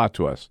means a lot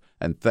to us.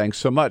 And thanks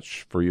so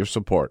much for your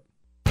support.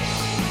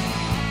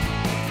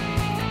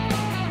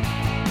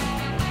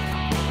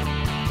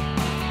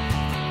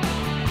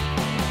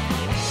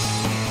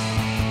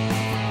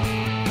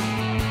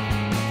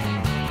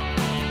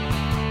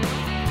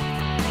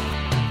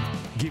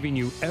 Giving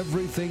you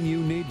everything you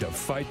need to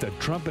fight the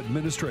Trump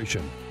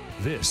administration.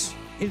 This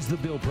is The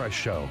Bill Press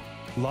Show.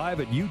 Live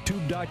at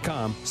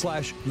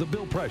youtube.com/The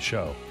Bill Press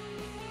Show.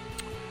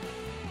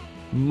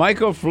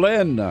 Michael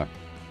Flynn,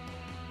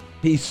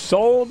 he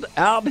sold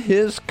out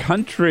his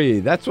country.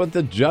 That's what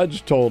the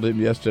judge told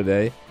him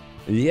yesterday.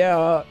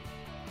 Yeah,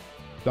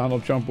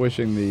 Donald Trump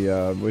wishing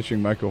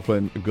Michael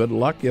Flynn good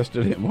luck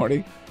yesterday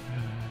morning.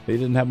 He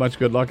didn't have much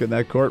good luck in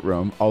that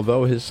courtroom,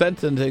 although his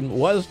sentencing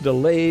was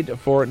delayed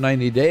for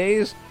 90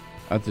 days.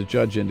 That's the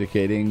judge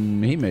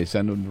indicating he may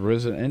send him to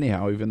prison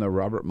anyhow, even though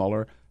Robert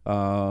Mueller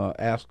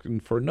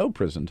asking for no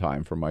prison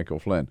time for Michael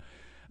Flynn.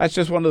 That's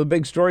just one of the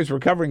big stories we're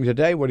covering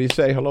today. What do you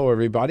say? Hello,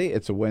 everybody.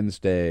 It's a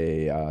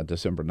Wednesday,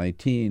 December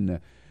 19.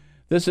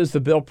 This is the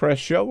Bill Press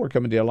Show. We're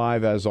coming to you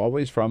live, as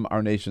always, from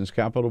our nation's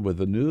capital with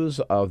the news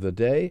of the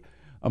day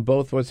on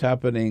both what's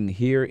happening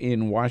here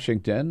in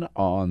Washington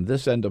on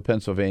this end of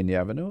Pennsylvania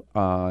Avenue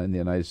in the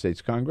United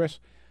States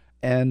Congress,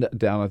 and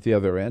down at the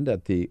other end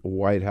at the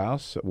White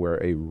House, where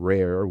a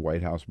rare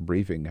White House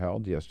briefing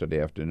held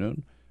yesterday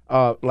afternoon.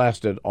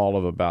 Lasted all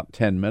of about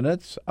 10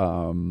 minutes,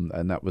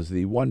 and that was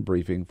the one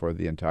briefing for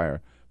the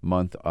entire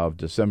month of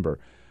December.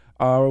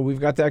 We've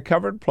got that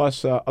covered,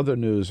 plus other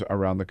news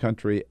around the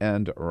country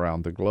and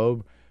around the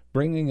globe,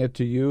 bringing it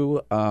to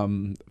you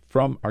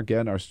from,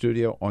 again, our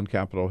studio on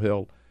Capitol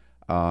Hill,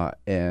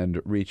 and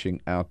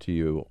reaching out to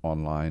you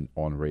online,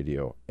 on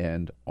radio,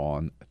 and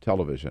on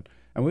television.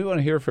 And we want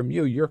to hear from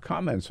you, your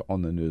comments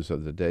on the news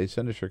of the day.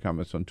 Send us your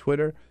comments on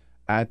Twitter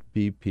at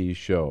BP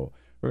Show.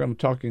 We're going to be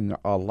talking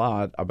a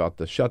lot about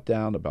the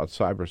shutdown, about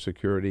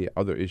cybersecurity,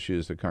 other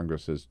issues that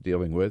Congress is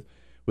dealing with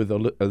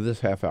this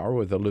half hour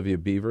with Olivia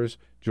Beavers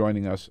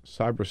joining us,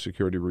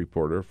 cybersecurity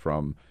reporter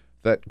from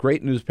that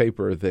great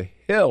newspaper, The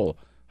Hill.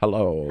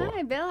 Hello.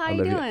 Hi, Bill. How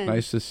Olivia. you doing?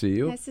 Nice to see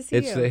you. Nice to see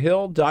it's you.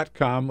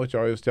 thehill.com, which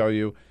I always tell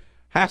you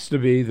has to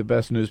be the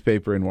best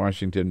newspaper in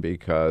Washington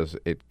because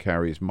it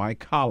carries my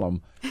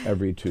column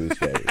every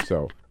Tuesday.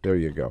 So there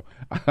you go.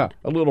 A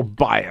little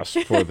bias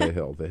for The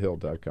Hill,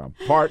 thehill.com.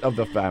 Part of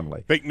the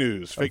family. Fake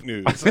news. Fake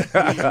news.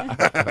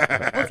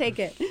 We'll take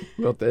it.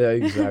 Well,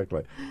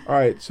 exactly. All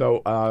right,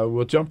 so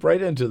we'll jump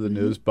right into the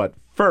news, but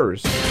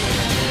first,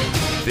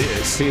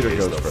 This Peter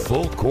is goes the first.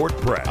 Full Court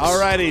Press. All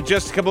righty,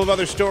 just a couple of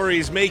other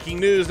stories making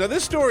news. Now,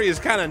 this story is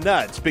kind of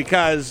nuts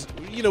because,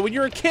 you know, when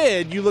you're a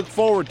kid, you look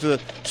forward to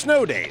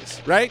snow days,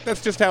 right?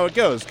 That's just how it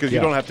goes because you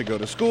don't have to go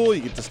to school.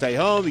 You get to stay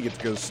home. You get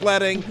to go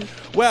sledding.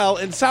 Well,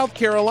 in South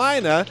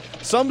Carolina,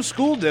 some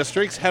school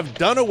districts have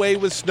done away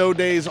with snow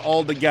days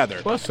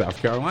altogether. Well,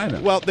 South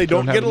Carolina. Well, they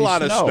don't have get a any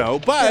lot of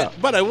snow, but Yeah.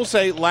 but I will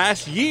say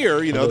last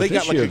year, you know, Although they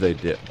this got year like they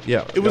did.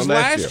 Yeah. it was No,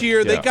 last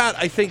year. They Yeah. got,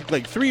 I think,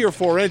 like 3 or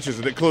 4 inches,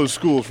 and it closed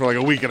schools for like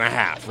a week and a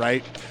half,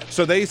 right?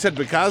 So they said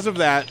because of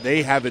that,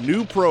 they have a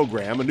new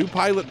program, a new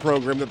pilot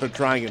program that they're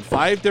trying in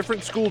 5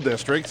 different school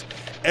districts.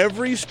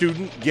 Every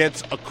student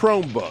gets a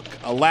Chromebook,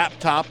 a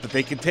laptop that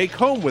they can take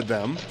home with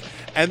them,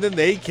 and then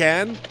they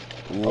can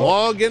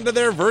log into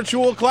their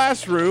virtual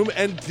classroom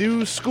and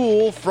do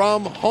school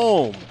from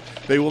home.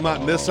 They will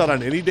not miss out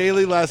on any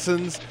daily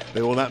lessons.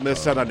 They will not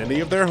miss out on any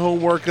of their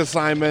homework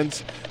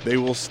assignments. They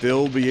will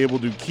still be able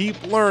to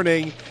keep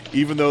learning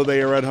even though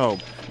they are at home.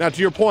 Now,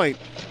 to your point,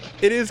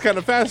 it is kind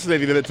of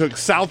fascinating that it took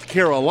South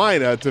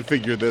Carolina to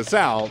figure this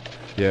out.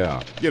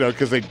 Yeah. You know,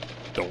 because they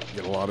don't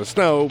get a lot of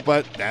snow,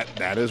 but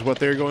that is what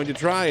they're going to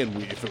try.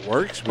 And if it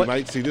works, we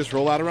might see this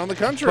roll out around the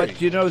country.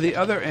 But, you know, the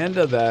other end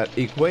of that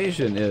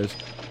equation is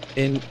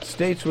in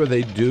states where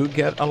they do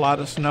get a lot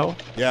of snow,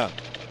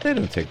 they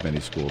don't take many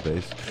school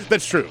days.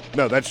 That's true.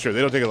 No, that's true. They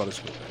don't take a lot of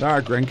school days.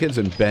 Our grandkids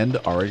in Bend,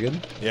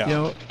 Oregon, Yeah. you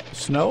know,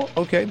 snow,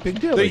 okay, big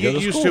deal. They go get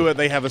to used school. to it.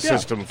 They have a Yeah.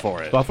 system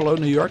for it. Buffalo,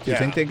 New York, do you Yeah.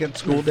 think they get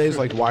school days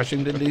like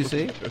Washington,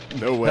 D.C.?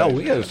 No way. Hell,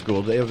 we get a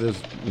school day if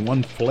there's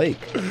one flake.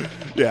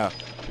 Yeah,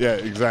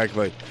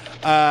 exactly.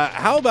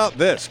 How about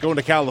this? Going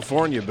to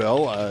California,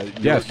 Bill.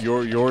 Yes.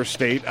 Your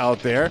state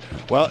out there.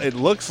 Well, it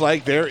looks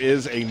like there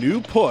is a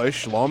new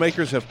push.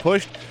 Lawmakers have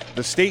pushed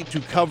the state to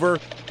cover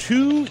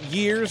 2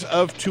 years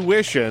of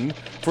tuition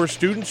for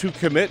students who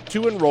commit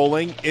to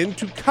enrolling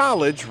into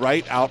college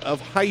right out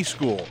of high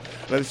school.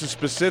 Now, this is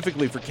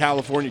specifically for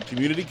California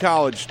community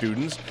college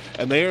students,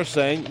 and they are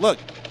saying, look,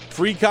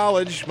 free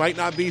college might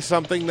not be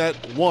something that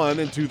won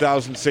in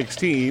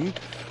 2016,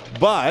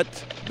 but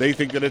they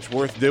think that it's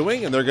worth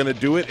doing, and they're going to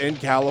do it in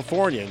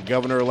California. And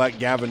Governor-elect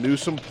Gavin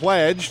Newsom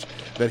pledged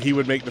that he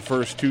would make the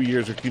first 2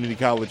 years of community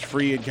college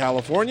free in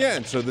California,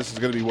 and so this is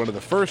going to be one of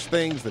the first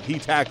things that he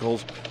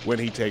tackles when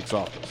he takes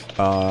office.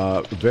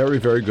 Very,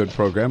 very good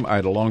program. I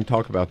had a long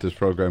talk about this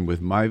program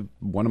with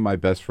one of my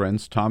best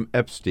friends. Tom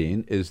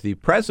Epstein is the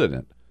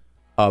president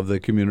of the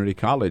community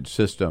college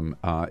system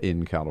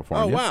in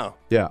California. Oh, wow.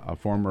 Yeah, a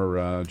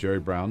former Jerry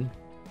Brown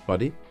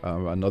buddy,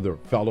 another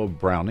fellow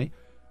Brownie.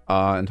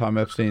 And Tom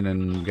Epstein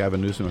and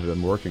Gavin Newsom have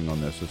been working on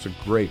this. It's a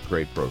great,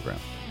 great program.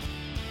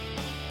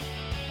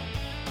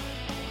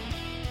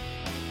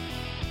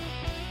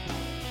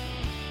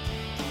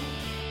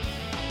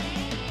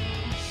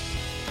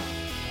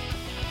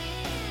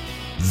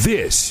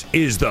 This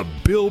is the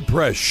Bill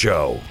Press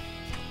Show.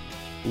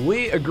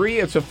 We agree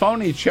it's a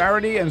phony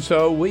charity, and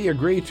so we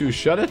agree to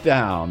shut it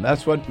down.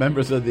 That's what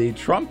members of the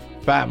Trump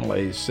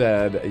family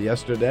said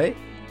yesterday,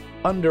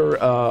 under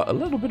a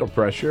little bit of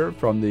pressure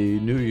from the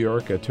New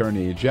York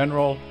Attorney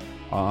General.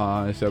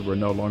 He said we're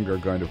no longer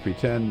going to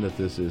pretend that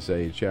this is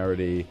a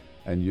charity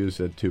and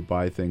use it to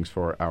buy things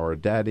for our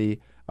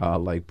daddy,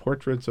 like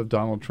portraits of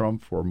Donald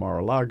Trump for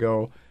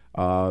Mar-a-Lago.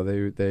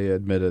 They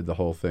admitted the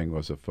whole thing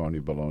was a phony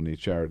baloney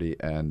charity,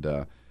 and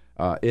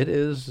it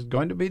is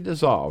going to be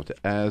dissolved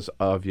as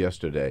of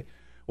yesterday.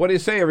 What do you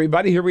say,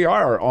 everybody? Here we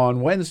are on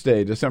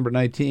Wednesday, December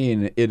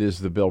 19. It is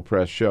the Bill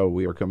Press Show.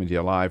 We are coming to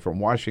you live from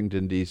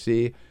Washington,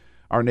 D.C.,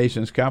 our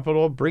nation's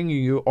capital,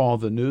 bringing you all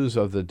the news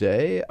of the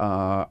day,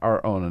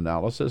 our own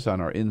analysis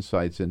and our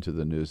insights into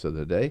the news of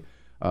the day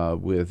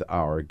with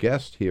our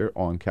guest here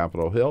on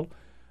Capitol Hill.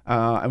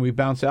 And we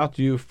bounce out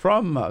to you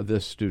from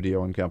this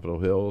studio on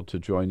Capitol Hill to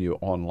join you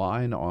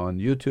online on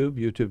YouTube,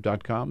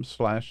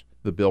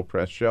 youtube.com/The Bill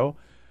Press Show.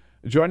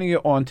 Joining you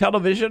on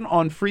television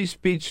on Free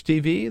Speech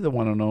TV, the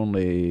one and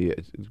only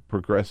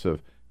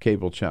progressive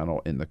cable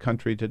channel in the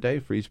country today,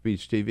 Free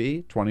Speech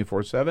TV,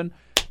 24/7,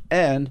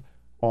 and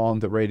on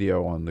the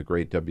radio on the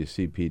great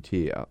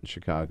WCPT out in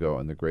Chicago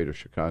and the greater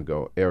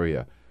Chicago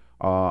area.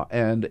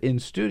 And in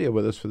studio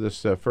with us for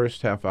this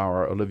first half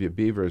hour, Olivia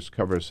Beavers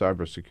covers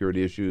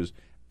cybersecurity issues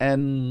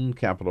and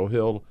Capitol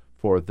Hill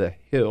for The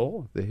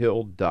Hill,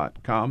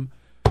 thehill.com.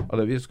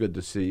 Olivia, it's good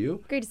to see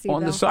you. Great to see you,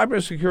 On Bill. the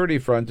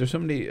cybersecurity front, there's so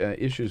many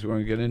issues we're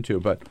going to get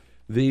into, but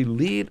the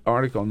lead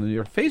article in the New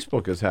York,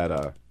 Facebook has had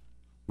a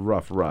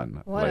rough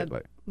run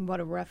lately. What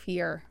a rough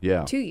year.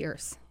 Yeah. 2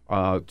 years.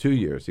 2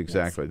 years,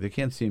 exactly. Yes. They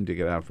can't seem to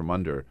get out from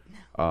under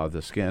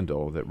the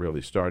scandal that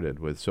really started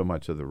with so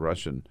much of the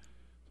Russian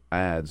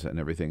ads and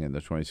everything in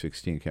the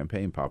 2016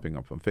 campaign popping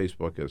up on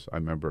Facebook, as I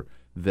remember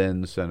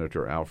then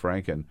Senator Al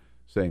Franken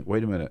saying,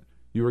 wait a minute,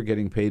 you were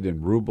getting paid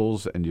in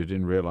rubles and you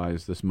didn't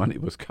realize this money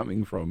was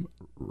coming from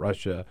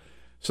Russia.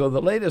 So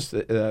the latest,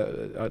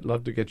 I'd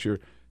love to get your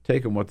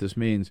take on what this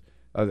means.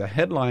 The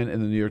headline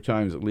in the New York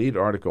Times lead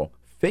article,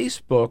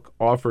 Facebook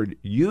offered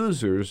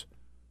users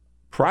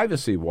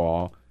privacy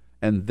wall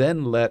and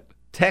then let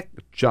tech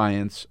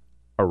giants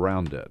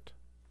around it.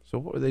 So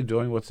what were they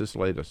doing? What's this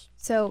latest?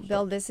 So,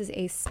 Bill, this is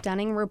a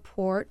stunning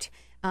report.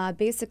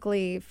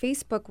 Basically,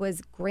 Facebook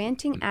was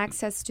granting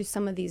access to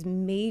some of these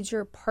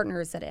major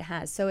partners that it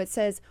has. So it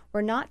says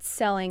we're not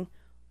selling,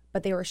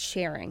 but they were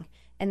sharing.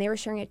 And they were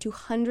sharing it to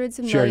hundreds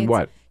of millions. Sharing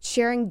what?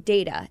 Sharing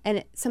data,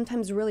 and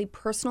sometimes really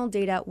personal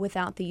data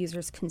without the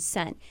user's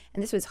consent.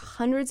 And this was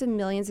hundreds of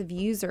millions of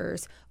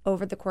users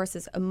over the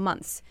courses of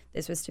months.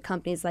 This was to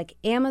companies like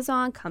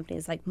Amazon,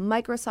 companies like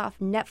Microsoft,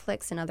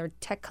 Netflix, and other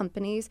tech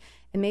companies,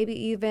 and maybe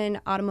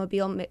even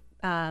automobile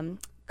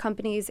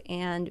companies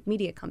and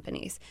media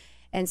companies.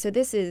 And so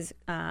this is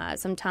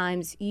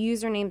sometimes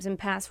usernames and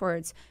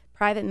passwords,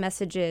 private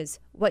messages,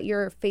 what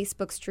your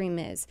Facebook stream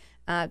is,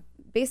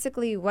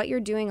 basically what you're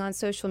doing on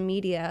social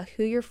media,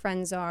 who your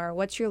friends are,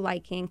 what you're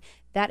liking.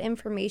 That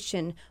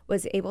information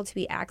was able to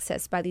be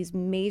accessed by these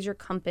major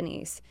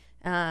companies,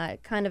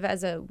 kind of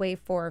as a way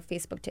for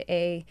Facebook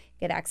to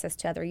get access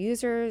to other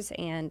users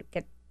and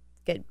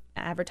get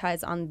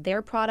advertised on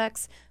their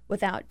products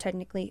without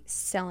technically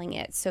selling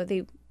it. So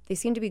they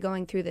seem to be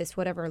going through this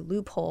whatever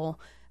loophole,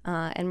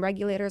 and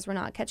regulators were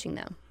not catching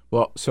them.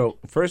 Well, so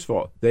first of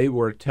all, they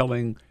were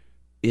telling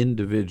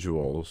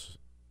individuals,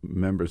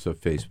 members of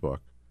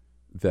Facebook,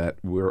 that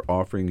we're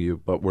offering you,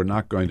 but we're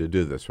not going to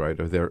do this, right?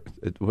 Or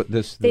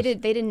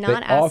they did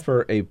not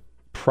offer a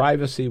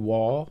privacy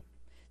wall.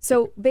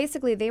 So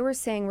basically, they were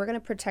saying we're going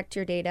to protect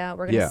your data,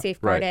 we're going to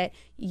safeguard it.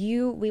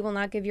 We will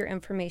not give your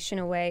information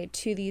away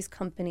to these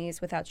companies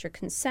without your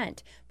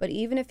consent. But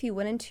even if you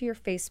went into your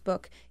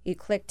Facebook, you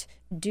clicked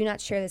 "Do not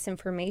share this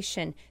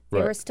information,"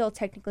 they were still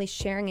technically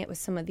sharing it with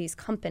some of these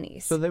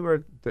companies. So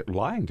they're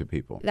lying to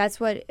people. That's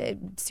what it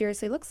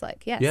seriously looks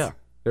like. Yes. Yeah.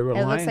 They were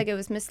lying. It looks like it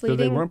was misleading.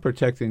 So they weren't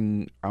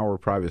protecting our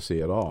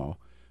privacy at all.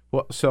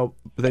 Well, so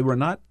they were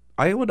not.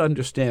 I would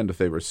understand if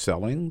they were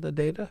selling the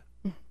data.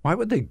 Why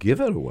would they give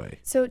it away?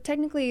 So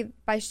technically,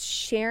 by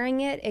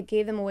sharing it, it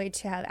gave them a way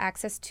to have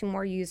access to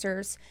more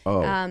users.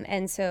 Oh.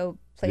 And so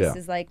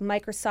places like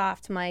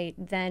Microsoft might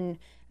then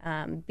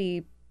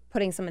be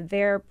putting some of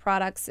their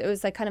products. It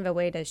was like kind of a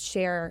way to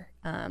share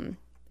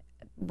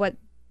what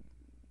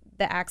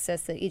the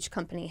access that each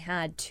company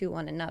had to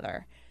one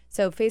another.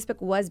 So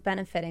Facebook was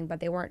benefiting, but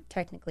they weren't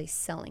technically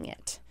selling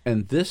it.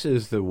 And this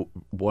is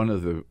one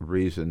of the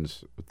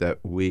reasons that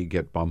we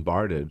get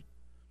bombarded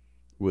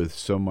with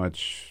so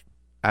much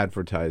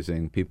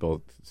advertising.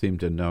 People seem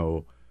to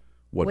know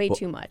what way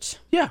too much.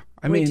 Yeah,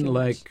 I mean,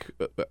 like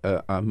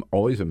I'm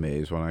always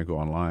amazed when I go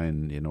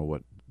online. You know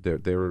what?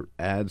 There are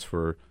ads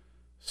for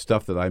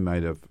stuff that I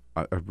might have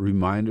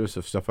reminders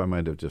of stuff I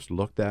might have just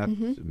looked at,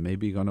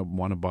 maybe going to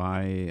want to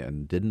buy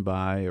and didn't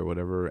buy or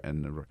whatever,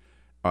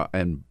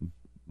 and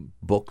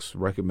books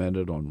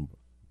recommended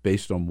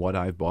based on what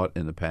I've bought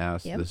in the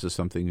past. Yep. This is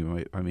something you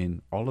might. I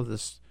mean, all of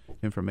this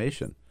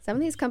information. Some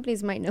of these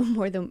companies might know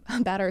more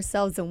about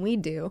ourselves than we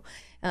do,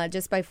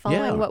 just by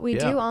following what we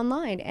do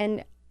online.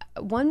 And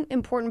one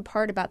important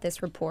part about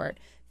this report,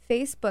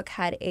 Facebook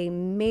had a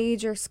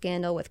major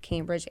scandal with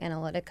Cambridge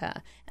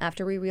Analytica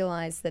after we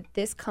realized that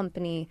this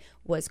company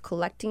was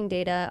collecting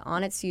data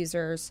on its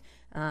users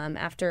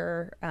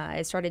after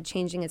it started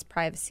changing its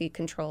privacy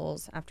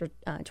controls after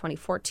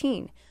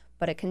 2014.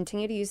 But it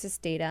continued to use this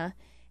data,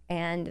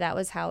 and that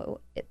was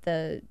how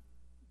the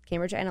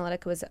Cambridge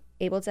Analytica was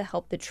able to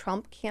help the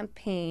Trump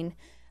campaign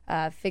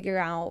figure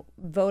out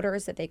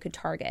voters that they could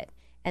target.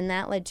 And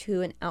that led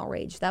to an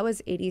outrage. That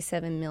was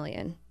 87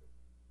 million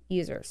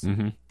users.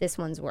 This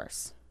one's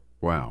worse.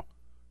 Wow.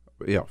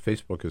 Yeah,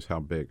 Facebook is how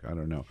big? I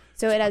don't know.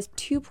 So it has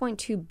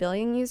 2.2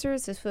 billion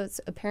users. This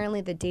was apparently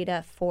the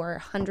data for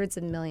hundreds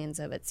of millions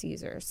of its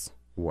users.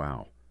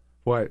 Wow.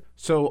 Why?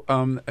 So,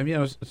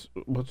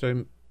 what's her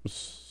name?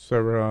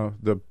 Sarah,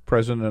 the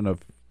president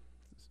of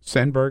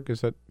Sandberg, is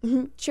that?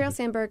 Sheryl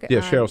Sandberg. Yeah,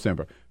 Sheryl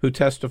Sandberg, who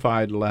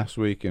testified last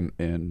week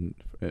in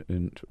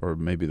or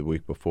maybe the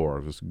week before.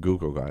 It was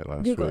Google guy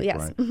last week,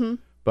 yes. Right?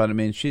 But I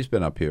mean, she's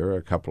been up here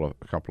a couple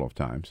of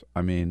times.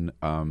 I mean,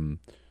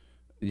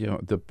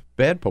 the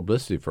bad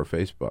publicity for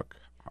Facebook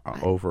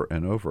over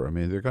and over. I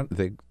mean, they're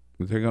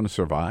going to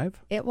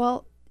survive.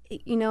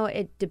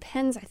 It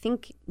depends. I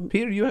think.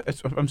 Peter,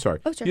 I'm sorry.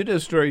 Oh, sure. You did a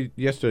story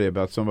yesterday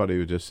about somebody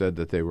who just said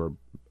that they were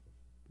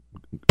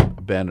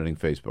abandoning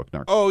Facebook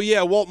now. Oh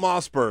yeah, Walt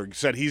Mossberg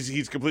said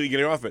he's completely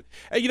getting off it.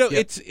 And,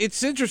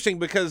 it's interesting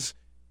because,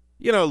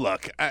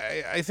 look,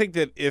 I think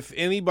that if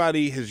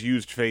anybody has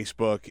used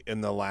Facebook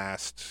in the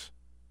last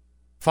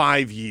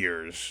 5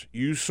 years,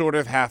 you sort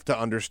of have to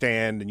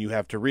understand and you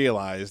have to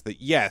realize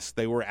that yes,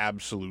 they were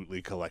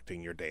absolutely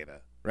collecting your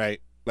data,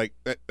 right? Like,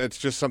 that's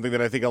just something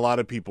that I think a lot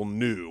of people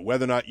knew.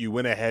 Whether or not you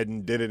went ahead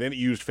and did it and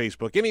used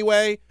Facebook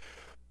anyway,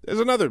 there's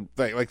another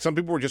thing. Like, some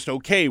people were just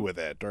okay with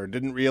it or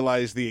didn't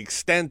realize the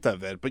extent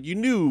of it, but you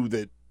knew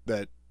that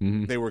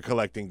they were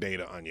collecting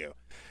data on you.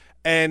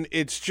 And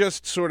it's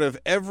just sort of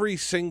every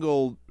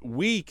single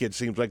week, it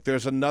seems like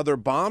there's another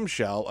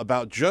bombshell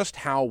about just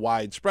how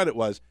widespread it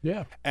was.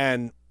 Yeah.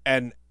 And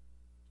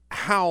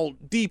how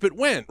deep it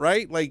went,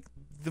 right? Like,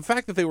 the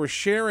fact that they were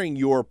sharing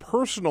your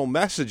personal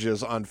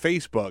messages on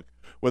Facebook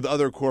with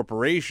other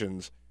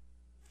corporations.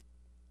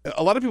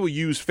 A lot of people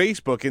use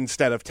Facebook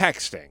instead of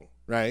texting,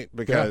 right?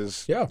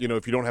 Because, Yeah. you know,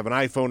 if you don't have an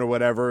iPhone or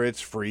whatever,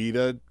 it's free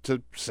to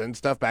send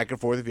stuff back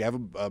and forth. If you have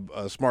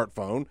a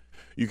smartphone,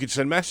 you could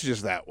send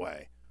messages that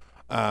way.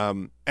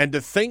 And to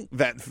think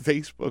that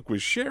Facebook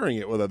was sharing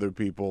it with other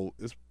people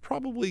is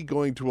probably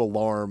going to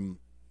alarm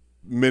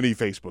many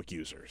Facebook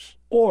users.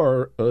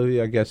 Or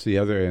I guess the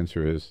other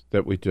answer is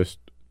that we just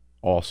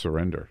all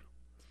surrender.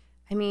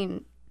 I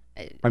mean,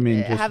 just,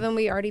 haven't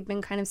we already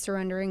been kind of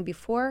surrendering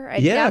before?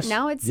 Yes.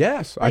 Now it's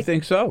yes, like, I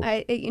think so.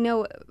 I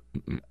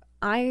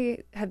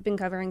have been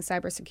covering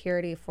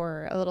cybersecurity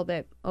for a little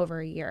bit over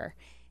a year,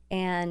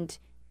 and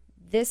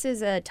this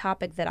is a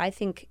topic that I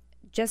think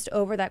just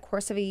over that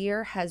course of a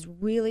year has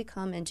really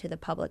come into the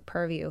public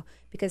purview,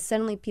 because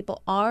suddenly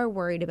people are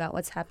worried about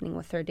what's happening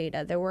with their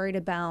data. They're worried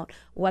about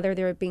whether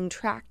they're being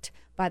tracked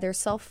by their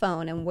cell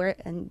phone and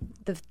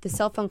the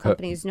cell phone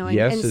companies knowing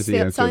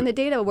selling the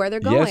data where they're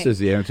going. Yes is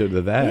the answer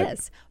to that.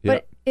 Yes,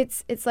 but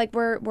it's like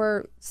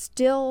we're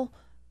still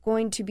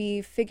going to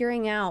be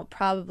figuring out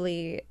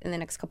probably in the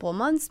next couple of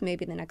months,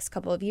 maybe the next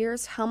couple of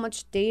years, how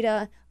much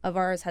data of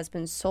ours has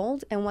been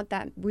sold and what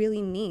that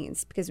really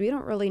means, because we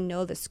don't really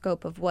know the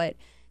scope of what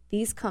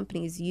these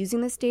companies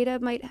using this data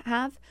might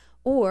have,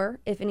 or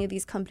if any of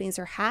these companies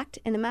are hacked.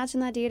 And imagine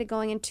that data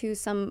going into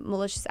some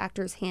malicious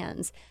actor's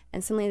hands,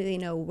 and suddenly they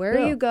know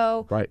where you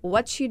go,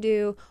 what you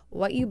do,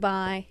 what you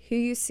buy, who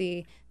you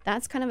see.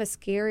 That's kind of a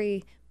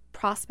scary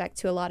prospect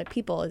to a lot of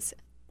people.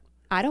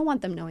 I don't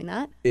want them knowing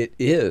that. It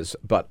is,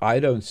 but I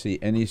don't see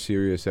any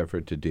serious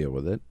effort to deal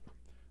with it.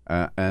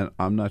 And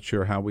I'm not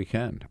sure how we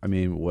can. I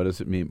mean, what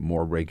does it mean?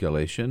 More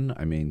regulation?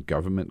 I mean,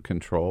 government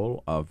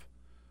control of...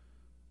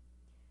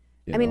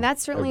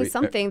 that's certainly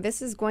something.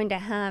 This is going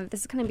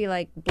to be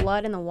like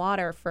blood in the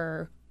water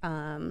for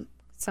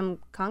some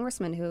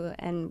congressmen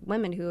and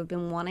women who have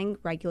been wanting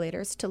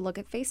regulators to look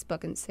at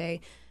Facebook and say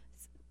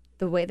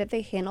the way that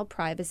they handle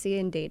privacy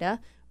and data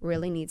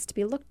really needs to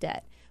be looked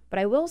at. But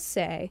I will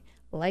say,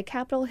 like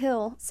Capitol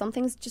Hill, some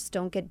things just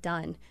don't get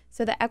done.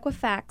 So the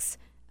Equifax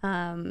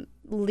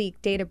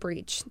leak data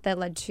breach that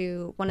led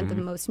to one of the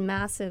most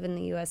massive in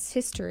the U.S.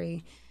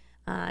 history,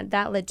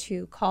 that led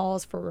to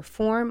calls for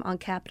reform on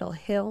Capitol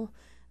Hill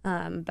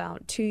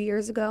about 2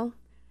 years ago.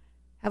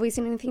 Have we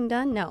seen anything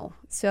done? No.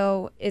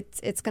 So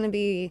it's going to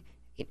be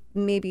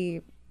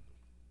maybe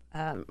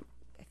a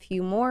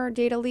few more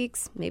data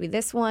leaks, maybe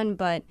this one,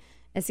 but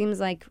it seems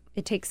like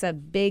it takes a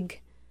big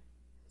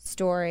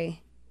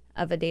story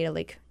of a data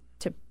leak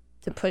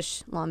to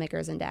push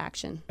lawmakers into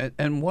action. And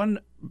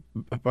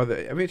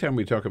every time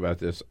we talk about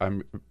this,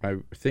 I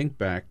think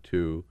back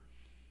to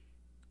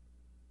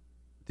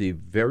the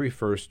very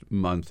first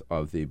month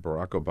of the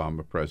Barack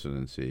Obama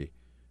presidency.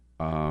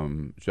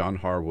 John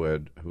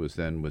Harwood, who was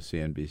then with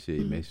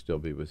CNBC, may still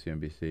be with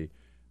CNBC,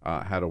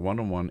 had a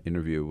one-on-one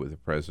interview with the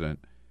president,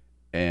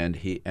 and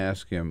he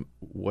asked him,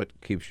 "What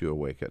keeps you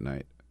awake at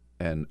night?"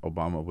 And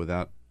Obama,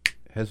 without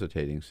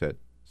hesitating, said,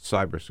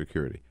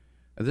 "Cybersecurity."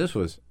 And this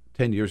was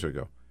 10 years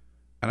ago.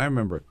 And I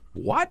remember,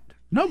 what?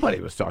 Nobody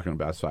was talking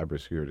about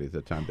cybersecurity at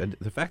the time. And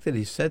the fact that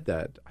he said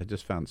that, I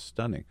just found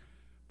stunning.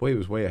 Boy, he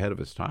was way ahead of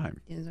his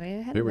time. He was way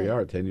ahead Here of we it.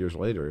 are 10 years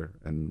later,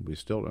 and we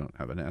still don't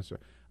have an answer.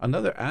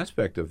 Another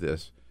aspect of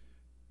this,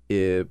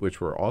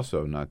 which we're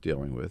also not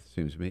dealing with,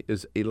 seems to me,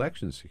 is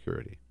election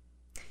security.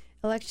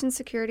 Election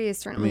security is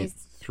certainly...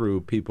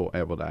 through people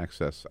able to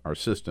access our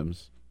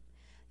systems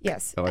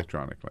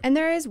electronically. And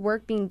there is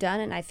work being done,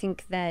 and I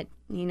think that,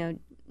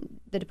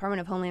 the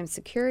Department of Homeland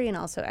Security and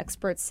also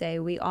experts say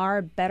we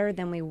are better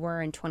than we were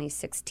in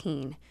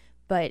 2016,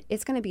 but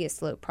it's going to be a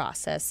slow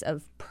process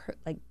of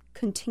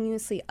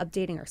continuously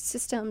updating our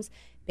systems,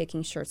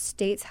 making sure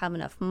states have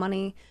enough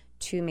money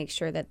to make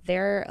sure that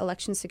their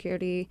election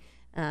security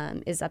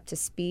is up to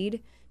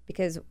speed,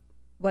 because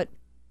what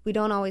we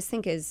don't always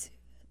think is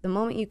the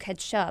moment you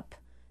catch up,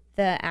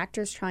 the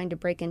actors trying to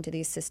break into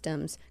these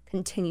systems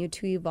continue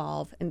to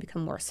evolve and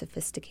become more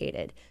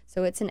sophisticated.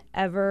 So it's an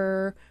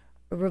ever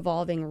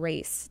revolving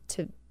race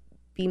to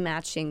be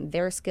matching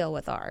their skill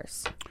with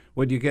ours.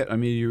 What you get,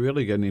 you're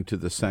really getting into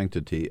the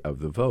sanctity of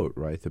the vote,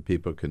 right? That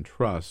people can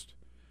trust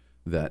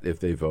that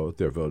if they vote,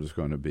 their vote is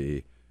going to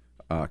be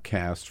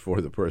cast for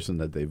the person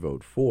that they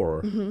vote for,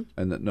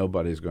 and that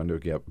nobody's going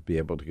to be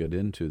able to get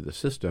into the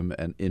system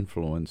and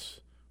influence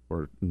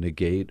or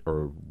negate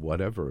or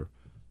whatever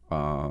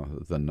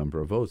the number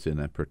of votes in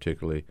that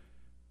particular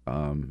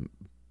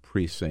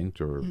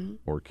precinct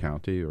or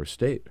county or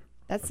state.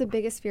 That's the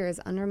biggest fear, is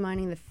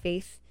undermining the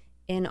faith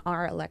in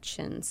our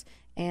elections.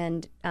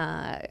 And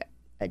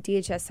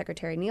DHS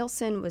Secretary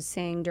Nielsen was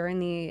saying during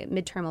the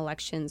midterm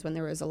elections when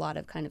there was a lot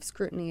of kind of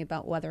scrutiny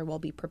about whether we'll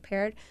be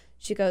prepared,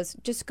 she goes,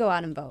 just go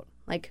out and vote.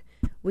 Like,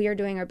 we are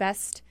doing our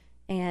best,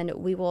 and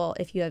we will,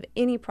 if you have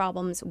any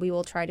problems, we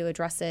will try to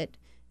address it.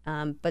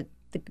 But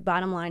the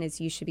bottom line is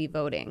you should be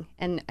voting.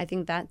 And I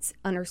think that's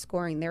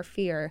underscoring their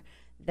fear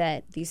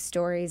that these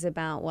stories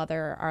about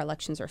whether our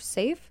elections are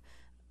safe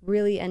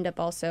really end up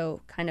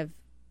also kind of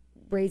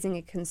raising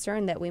a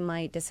concern that we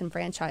might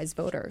disenfranchise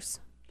voters.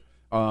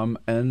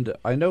 And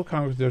I know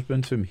Congress, there's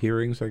been some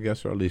hearings, I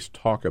guess, or at least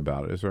talk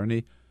about it. Is there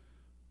any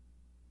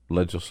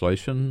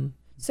legislation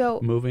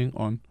moving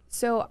on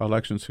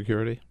election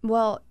security?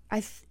 Well,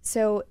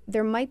 so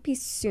there might be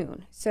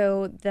soon.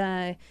 So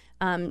the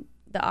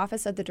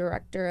Office of the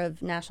Director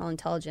of National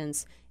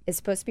Intelligence is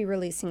supposed to be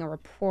releasing a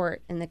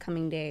report in the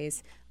coming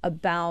days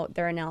about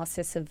their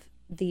analysis of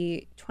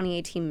the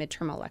 2018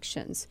 midterm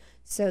elections.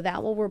 So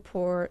that will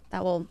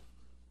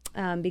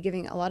be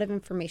giving a lot of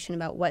information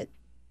about what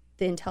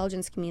the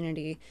intelligence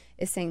community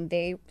is saying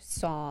they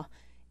saw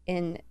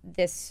in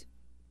this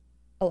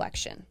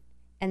election,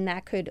 and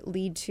that could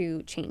lead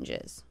to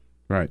changes.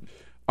 Right.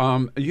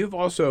 You've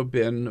also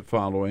been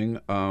following,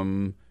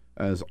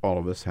 as all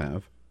of us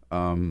have,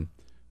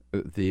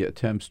 the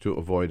attempts to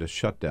avoid a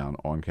shutdown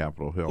on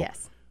Capitol Hill,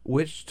 yes,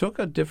 which took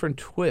a different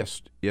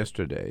twist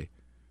yesterday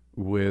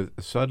with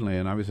suddenly,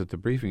 and I was at the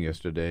briefing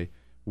yesterday,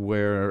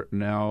 where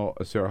now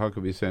Sarah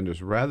Huckabee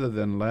Sanders, rather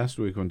than last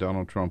week when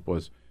Donald Trump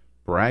was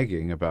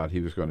bragging about he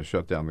was going to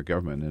shut down the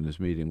government in his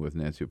meeting with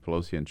Nancy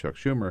Pelosi and Chuck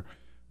Schumer,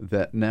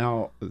 that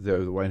now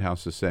the White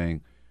House is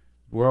saying,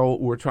 well,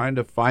 we're trying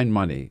to find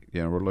money.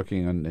 You know, we're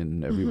looking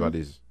in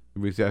everybody's,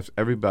 we ask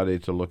everybody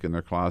to look in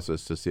their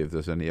closets to see if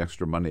there's any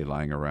extra money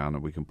lying around,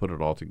 and we can put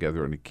it all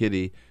together in a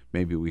kitty.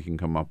 Maybe we can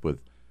come up with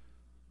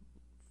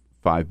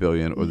 $5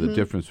 billion, or the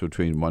difference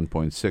between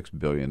 $1.6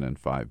 billion and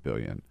 $5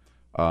 billion.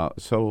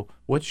 So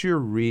what's your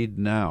read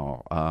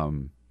now?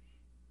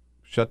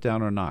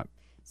 Shutdown or not?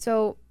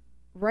 So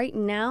right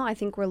now, I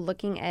think we're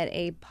looking at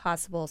a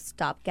possible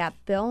stopgap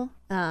bill,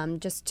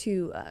 just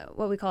to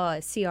what we call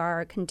a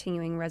CR,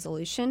 continuing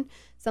resolution,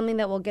 something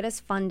that will get us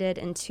funded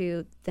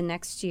into the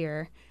next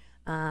year,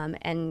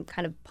 and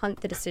kind of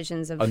punt the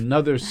decisions of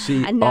another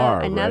CR.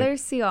 Another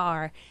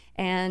right? CR.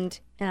 And,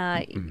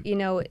 you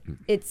know,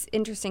 it's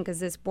interesting because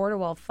this border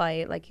wall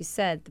fight, like you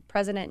said, the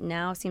president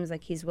now seems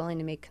like he's willing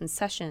to make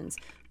concessions,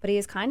 but he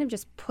has kind of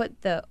just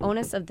put the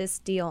onus of this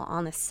deal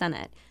on the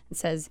Senate and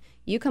says,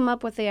 you come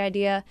up with the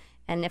idea,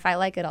 and if I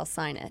like it, I'll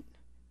sign it.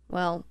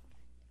 Well,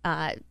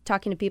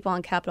 talking to people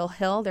on Capitol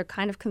Hill, they're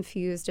kind of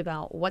confused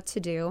about what to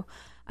do.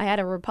 I had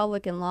a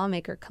Republican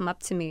lawmaker come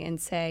up to me and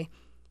say,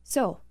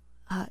 so,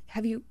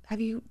 do you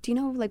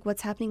know, like,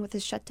 what's happening with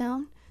this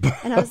shutdown?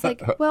 And I was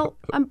like, well,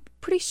 I'm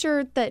pretty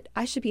sure that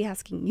I should be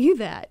asking you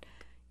that,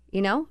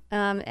 you know?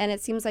 And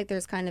it seems like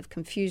there's kind of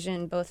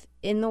confusion both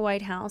in the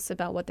White House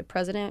about what the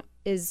president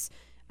is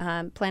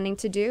planning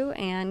to do,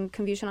 and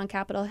confusion on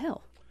Capitol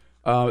Hill.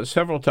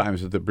 Several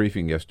times at the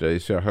briefing yesterday,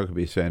 Sarah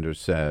Huckabee Sanders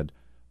said,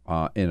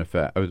 in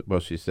effect,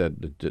 well, she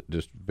said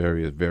just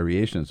various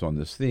variations on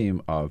this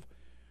theme of,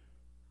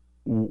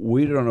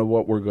 we don't know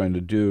what we're going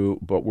to do,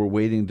 but we're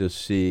waiting to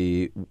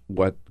see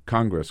what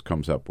Congress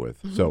comes up with.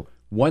 So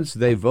once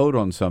they vote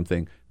on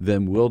something,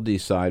 then we'll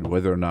decide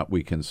whether or not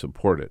we can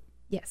support it.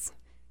 Yes.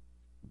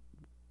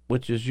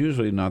 Which is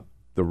usually not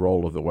the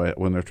role of the White House.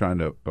 When they're trying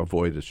to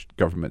avoid a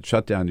government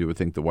shutdown, you would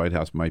think the White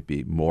House might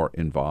be more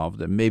involved,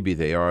 and maybe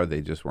they are.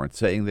 They just weren't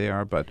saying they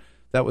are, but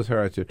that was her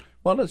attitude.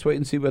 Well, let's wait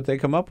and see what they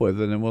come up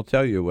with, and then we'll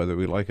tell you whether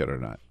we like it or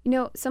not. You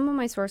know, some of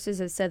my sources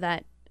have said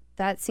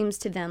that seems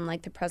to them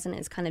like the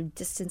president is kind of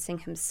distancing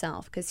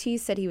himself, because he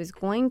said he was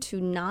going to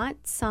not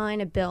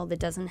sign a bill that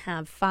doesn't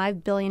have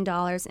 $5 billion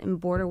in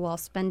border wall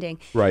spending.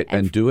 Right,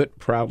 and do it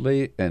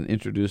proudly and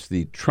introduce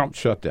the Trump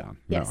shutdown.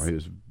 Yes. No, he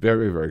was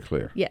very, very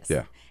clear. Yes.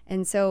 Yeah.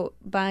 And so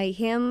by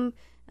him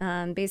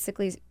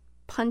basically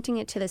punting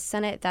it to the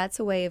Senate, that's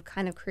a way of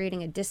kind of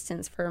creating a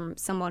distance from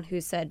someone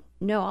who said,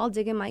 no, I'll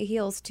dig in my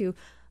heels to,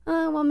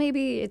 well,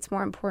 maybe it's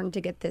more important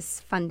to get this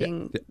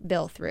funding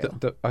bill through.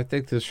 I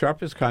think the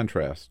sharpest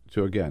contrast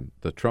to, again,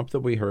 the Trump that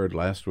we heard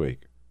last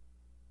week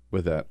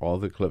with all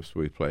the clips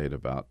we played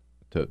about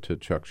to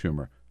Chuck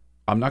Schumer.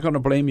 I'm not going to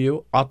blame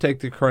you. I'll take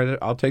the credit.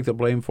 I'll take the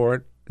blame for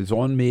it. It's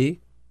on me.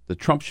 The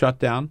Trump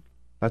shutdown,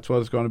 that's what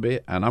it's going to be,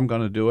 and I'm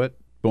going to do it.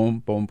 Boom,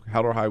 boom,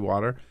 hell or high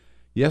water.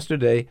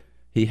 Yesterday,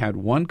 he had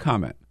one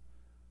comment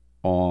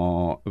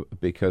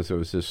because there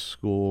was this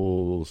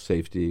school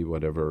safety,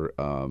 whatever,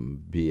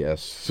 BS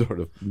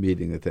sort of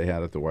meeting that they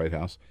had at the White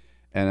House.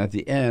 And at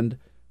the end,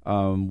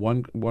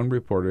 one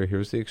reporter,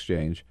 here's the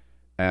exchange,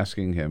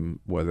 asking him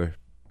whether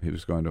what he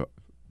was going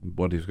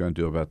to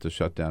do about the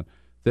shutdown.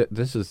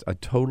 This is a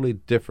totally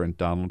different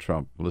Donald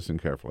Trump. Listen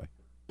carefully.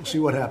 We'll see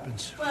what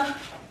happens. Well,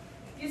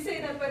 you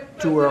say that, but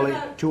too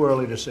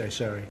early to say,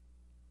 sorry.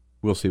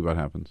 We'll see what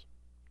happens.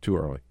 Too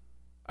early.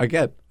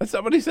 Again, that's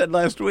somebody said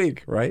last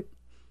week, right?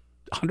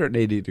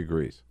 180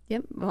 degrees.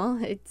 Yep. Well,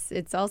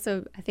 it's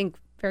also, I think,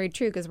 very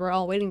true, because we're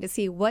all waiting to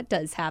see what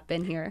does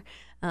happen here.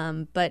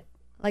 But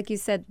Like you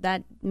said,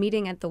 that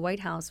meeting at the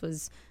White House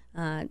was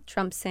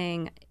Trump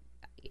saying,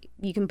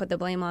 you can put the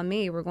blame on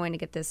me. We're going to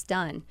get this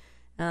done.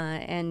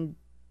 And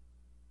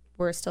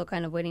we're still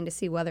kind of waiting to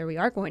see whether we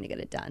are going to get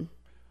it done.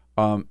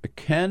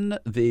 Can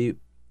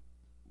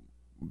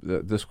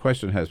this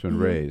question has been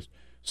raised.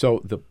 So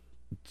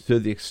to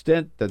the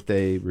extent that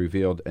they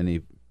revealed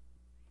anything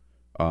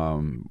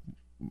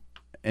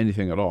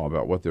at all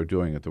about what they're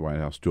doing at the White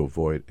House to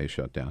avoid a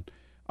shutdown,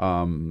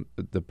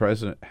 the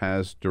president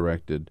has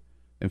directed.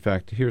 In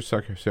fact, here's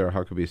Sarah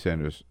Huckabee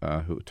Sanders,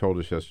 who told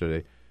us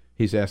yesterday,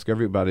 he's asked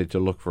everybody to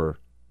look for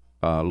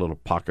little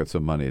pockets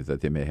of money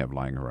that they may have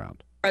lying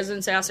around. The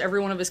president's asked every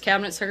one of his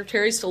cabinet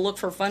secretaries to look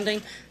for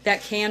funding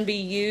that can be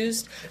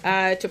used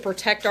to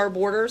protect our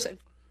borders.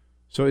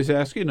 So he's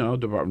asking,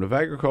 Department of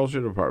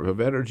Agriculture, Department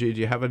of Energy, do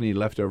you have any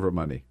leftover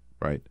money,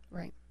 right?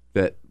 Right.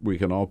 That we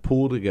can all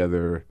pool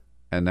together,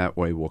 and that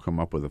way we'll come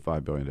up with a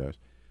 $5 billion.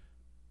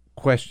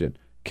 Question,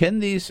 can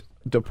these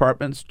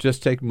departments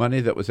just take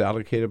money that was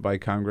allocated by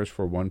Congress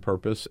for one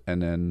purpose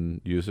and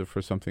then use it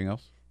for something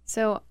else?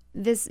 So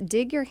this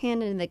dig your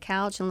hand into the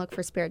couch and look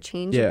for spare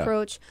change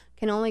approach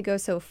can only go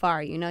so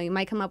far. You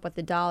might come up with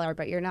 $1,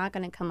 but you're not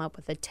going to come up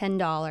with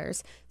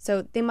 $10.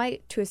 So they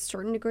might, to a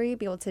certain degree,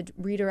 be able to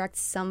redirect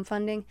some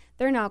funding.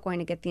 They're not going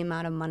to get the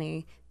amount of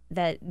money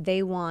that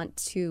they want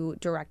to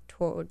direct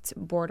towards the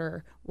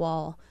border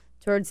wall.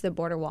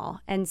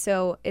 And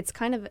so it's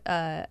kind of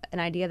an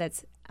idea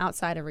that's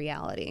outside of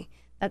reality.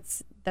 That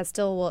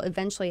still will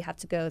eventually have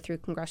to go through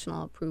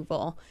congressional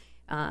approval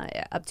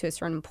up to a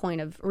certain point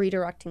of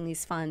redirecting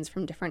these funds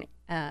from different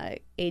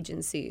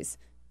agencies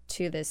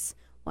to this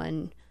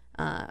one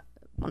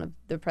of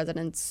the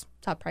president's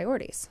top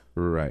priorities.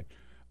 Right.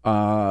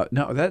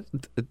 No,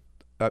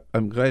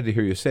 I'm glad to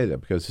hear you say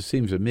that, because it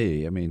seems to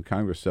me,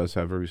 Congress does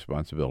have a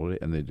responsibility,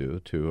 and they do,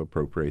 to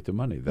appropriate the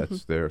money.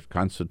 That's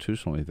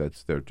constitutionally,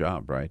 that's their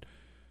job, right?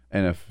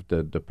 And if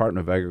the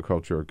Department of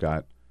Agriculture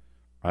got,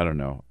 I don't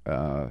know,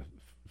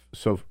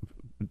 so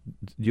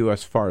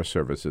U.S. Forest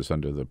Service is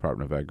under the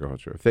Department of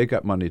Agriculture. If they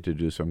got money to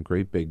do some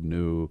great big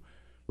new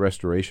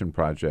restoration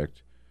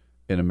project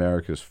in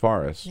America's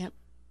forests,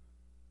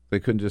 they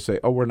couldn't just say,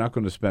 we're not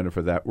going to spend it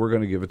for that. We're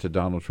going to give it to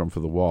Donald Trump for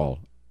the wall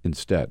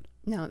instead.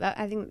 No,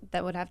 I think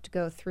that would have to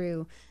go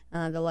through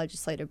the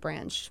legislative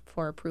branch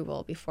for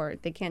approval before.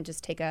 They can't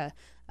just take a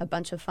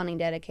bunch of funding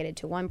dedicated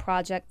to one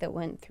project that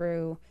went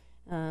through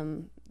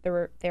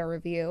their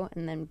review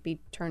and then be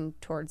turned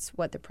towards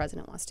what the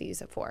president wants to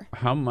use it for.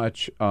 How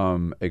much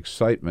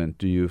excitement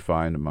do you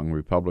find among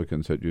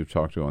Republicans that you've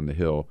talked to on the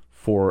Hill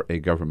for a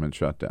government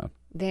shutdown?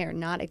 They're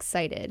not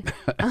excited.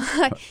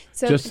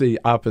 So just the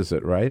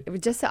opposite, right?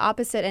 Just the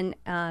opposite. And,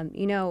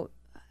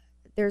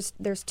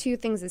 there's two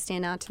things that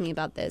stand out to me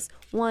about this.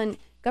 One,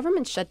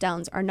 government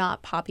shutdowns are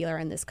not popular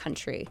in this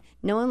country.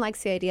 No one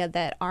likes the idea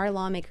that our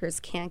lawmakers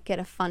can't get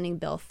a funding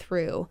bill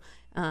through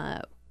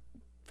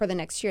for the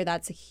next year.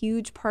 That's a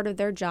huge part of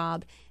their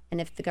job.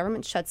 And if the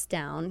government shuts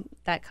down,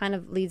 that kind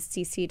of leads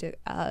DC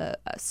to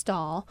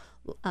stall.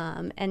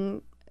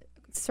 And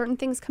certain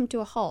things come to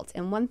a halt.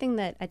 And one thing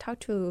that I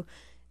talked to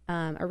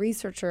a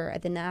researcher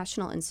at the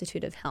National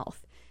Institute of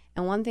Health,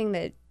 and one thing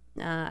that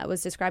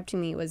was described to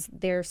me was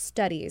their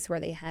studies where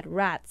they had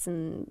rats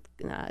and,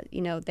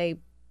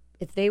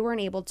 if they weren't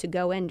able to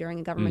go in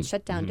during a government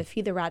shutdown to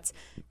feed the rats,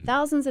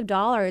 thousands of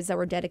dollars that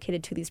were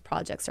dedicated to these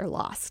projects are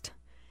lost.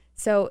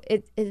 So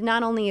it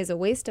not only is a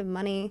waste of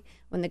money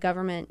when the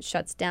government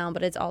shuts down,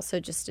 but it's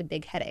also just a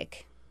big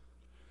headache.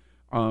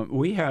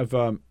 We have,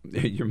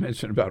 your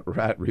mention about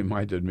rat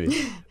reminded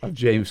me of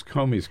James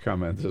Comey's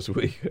comment this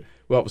week.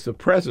 Well, it was the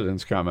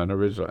president's comment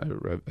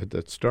originally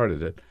that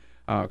started it,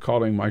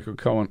 calling Michael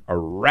Cohen a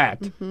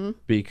rat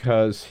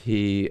because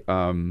he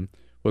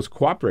was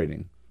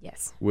cooperating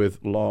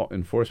with law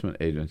enforcement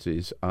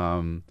agencies.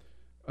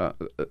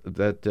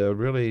 That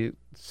really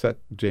set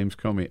James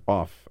Comey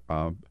off.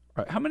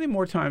 How many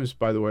more times,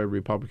 by the way, are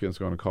Republicans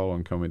going to call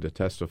on Comey to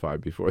testify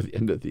before the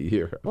end of the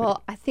year?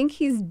 Well, I think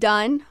he's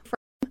done,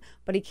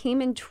 but he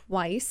came in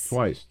twice.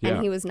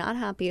 And he was not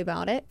happy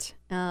about it.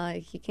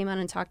 He came out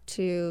and talked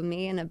to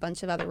me and a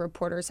bunch of other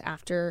reporters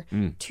after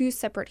two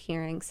separate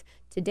hearings.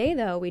 Today,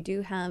 though, we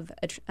do have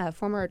a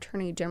former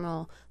Attorney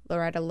General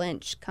Loretta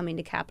Lynch coming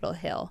to Capitol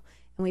Hill,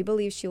 and we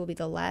believe she will be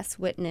the last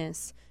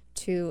witness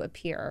to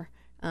appear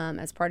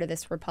as part of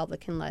this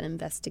Republican-led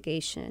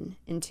investigation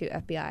into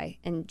FBI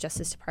and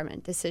Justice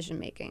Department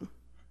decision-making.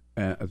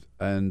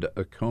 And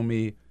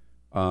Comey,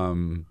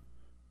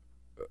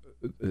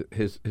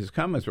 his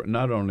comments were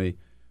not only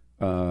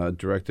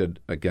directed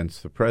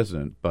against the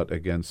president, but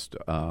against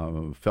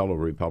fellow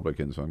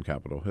Republicans on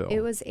Capitol Hill.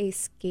 It was a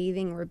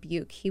scathing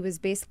rebuke. He was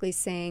basically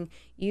saying,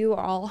 you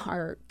all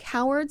are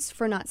cowards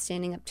for not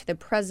standing up to the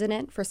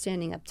president, for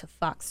standing up to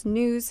Fox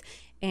News,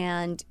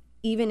 and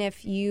even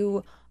if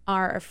you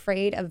are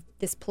afraid of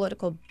this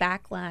political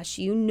backlash,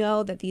 you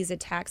know that these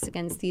attacks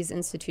against these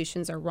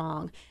institutions are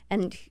wrong.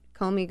 And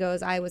Comey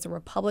goes, I was a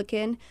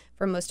Republican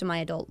for most of my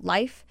adult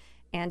life,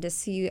 and to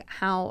see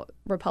how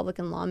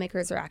Republican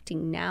lawmakers are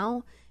acting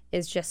now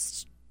is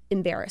just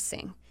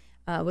embarrassing.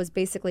 was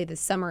basically the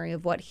summary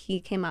of what he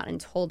came out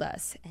and told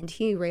us. And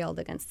he railed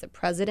against the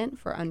president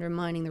for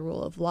undermining the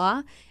rule of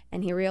law,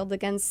 and he railed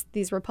against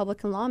these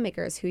Republican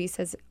lawmakers who he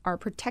says are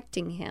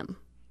protecting him.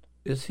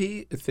 Is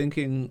he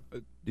thinking,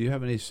 do you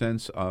have any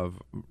sense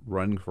of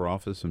running for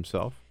office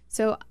himself?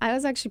 So I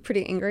was actually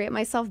pretty angry at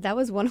myself. That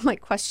was one of my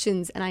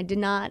questions, and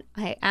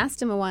I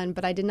asked him one,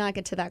 but I did not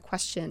get to that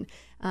question.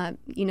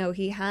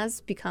 He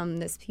has become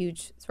this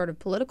huge sort of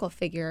political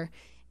figure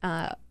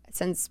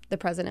since the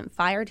president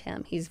fired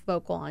him. He's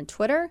vocal on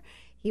Twitter.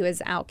 He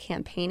was out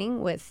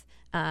campaigning with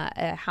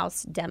a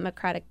House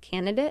Democratic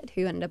candidate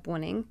who ended up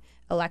winning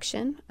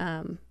election,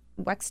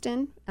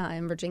 Wexton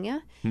in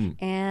Virginia.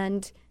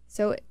 And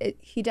so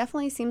he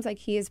definitely seems like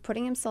he is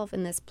putting himself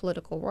in this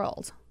political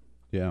world.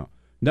 Yeah.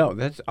 No,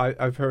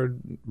 I've heard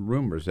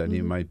rumors that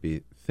he might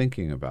be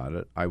thinking about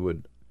it. I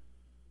would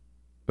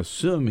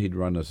assume he'd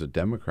run as a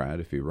Democrat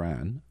if he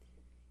ran.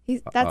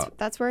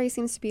 That's where he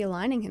seems to be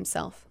aligning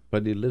himself.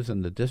 But he lives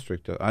in the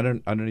district. I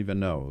don't even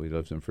know. He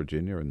lives in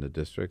Virginia in the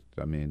district.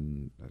 I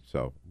mean,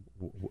 so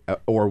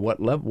or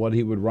what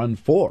he would run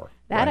for.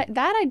 That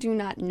I do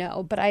not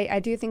know, but I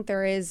do think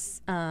there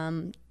is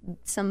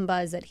some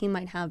buzz that he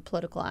might have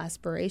political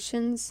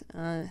aspirations,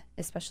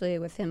 especially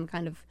with him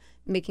kind of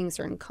making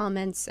certain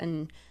comments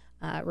and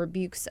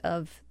rebukes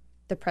of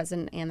the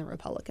president and the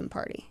Republican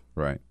Party.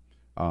 Right.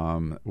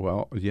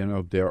 Well,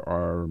 there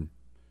are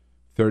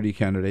 30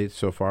 candidates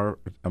so far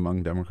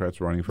among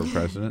Democrats running for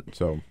president.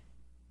 So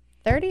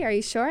 30? Are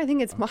you sure? I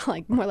think it's more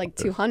like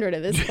 200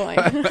 at this point.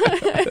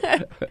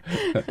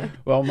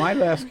 Well, my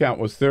last count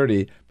was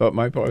 30, but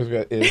my point is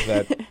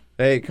that,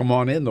 hey, come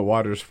on in. The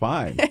water's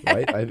fine,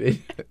 right? I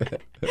mean,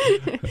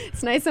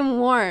 it's nice and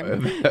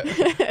warm.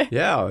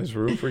 Yeah, there's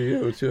room for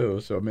you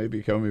too. So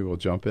maybe Comey will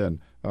jump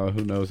in.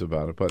 Who knows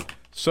about it? But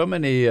so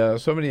many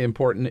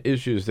important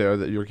issues there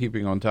that you're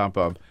keeping on top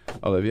of,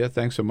 Olivia.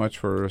 Thanks so much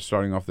for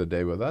starting off the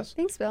day with us.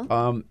 Thanks, Bill.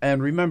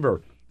 And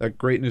remember, that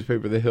great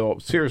newspaper, The Hill,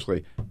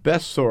 seriously,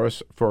 best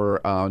source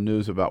for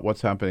news about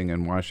what's happening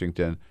in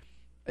Washington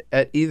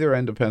at either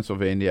end of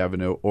Pennsylvania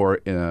Avenue or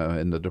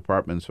in the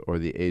departments or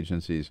the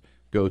agencies.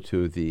 Go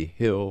to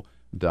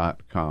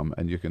thehill.com,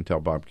 and you can tell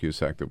Bob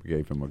Cusack that we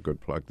gave him a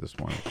good plug this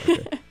morning.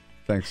 Okay.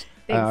 Thanks.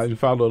 You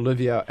follow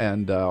Olivia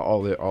and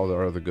all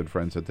our other good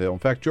friends at The Hill. In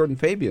fact, Jordan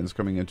Fabian's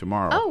coming in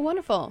tomorrow. Oh,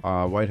 wonderful.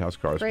 White House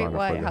correspondent. Great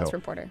White for The House Hill.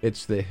 reporter.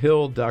 It's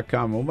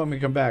thehill.com. Well, when we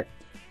come back,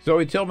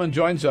 Zoe Tillman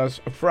joins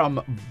us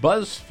from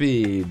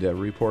Buzzfeed, a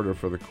reporter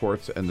for the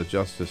courts and the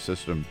justice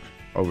system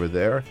over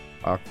there.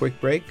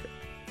 Quick break.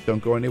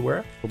 Don't go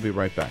anywhere. We'll be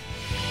right back.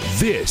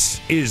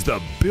 This is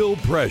the Bill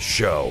Press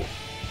Show.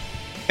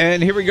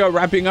 And here we go,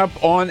 wrapping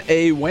up on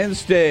a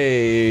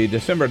Wednesday,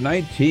 December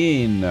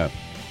 19. The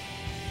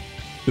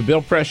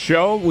Bill Press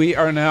Show. We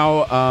are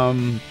now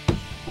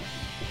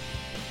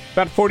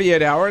about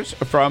 48 hours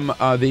from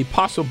the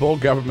possible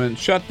government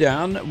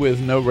shutdown with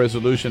no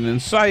resolution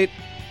in sight.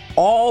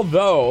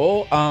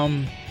 Although,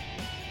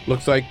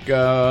 looks like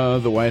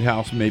the White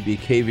House may be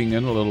caving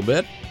in a little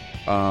bit,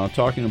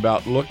 talking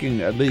about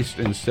looking, at least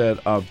instead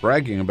of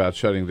bragging about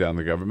shutting down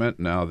the government,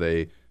 now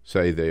they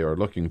say they are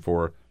looking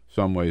for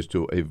some ways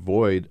to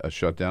avoid a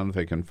shutdown if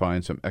they can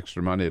find some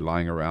extra money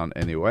lying around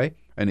anyway,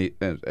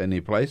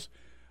 any place.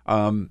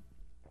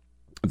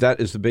 That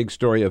is the big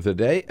story of the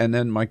day. And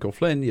then Michael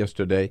Flynn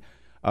yesterday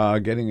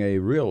getting a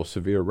real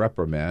severe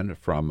reprimand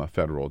from a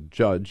federal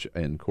judge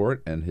in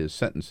court, and his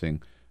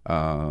sentencing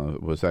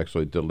was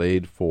actually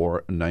delayed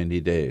for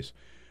 90 days.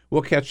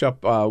 We'll catch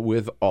up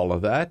with all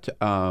of that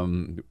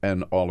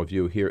and all of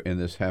you here in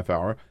this half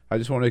hour. I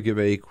just want to give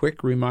a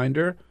quick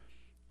reminder.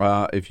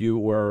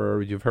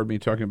 You've heard me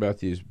talking about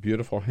these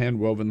beautiful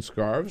hand-woven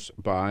scarves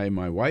by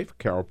my wife,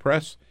 Carol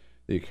Press,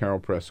 the Carol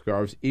Press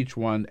scarves, each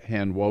one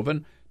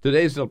hand-woven.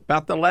 Today's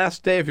about the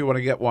last day if you want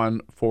to get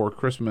one for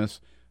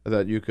Christmas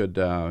that you could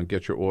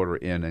get your order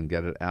in and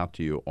get it out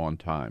to you on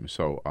time.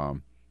 So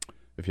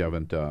if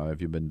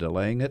you've been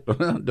delaying it,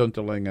 don't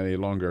delay it any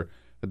longer.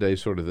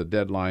 Today's sort of the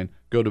deadline.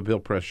 Go to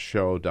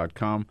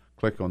BillPressShow.com,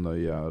 click on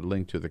the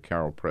link to the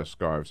Carol Press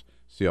scarves,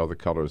 see all the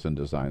colors and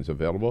designs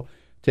available.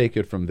 Take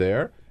it from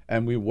there.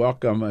 And we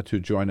welcome to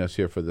join us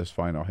here for this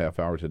final half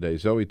hour today,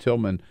 Zoe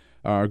Tillman,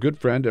 our good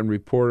friend and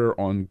reporter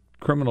on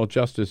criminal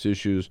justice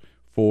issues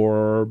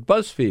for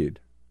Buzzfeed.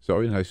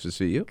 Zoe, nice to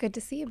see you. Good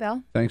to see you,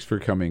 Bill. Thanks for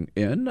coming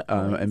in.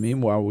 And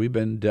meanwhile, we've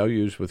been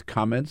deluged with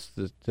comments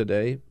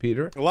today,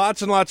 Peter.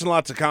 Lots and lots and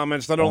lots of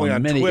comments, not only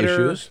on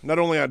Twitter, not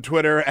only on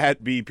Twitter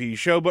at BP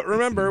Show, but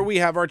remember, we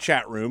have our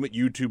chat room at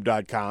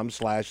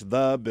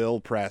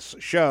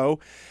youtube.com/TheBillPressShow.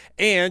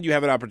 And you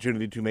have an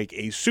opportunity to make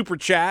a super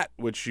chat,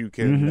 which you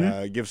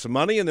can give some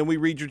money, and then we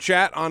read your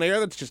chat on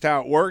air. That's just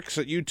how it works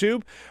at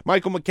YouTube.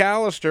 Michael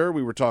McAllister,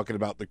 we were talking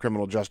about the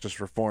criminal justice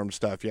reform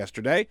stuff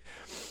yesterday.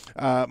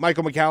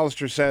 Michael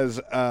McAllister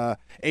says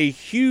a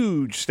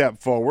huge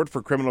step forward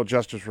for criminal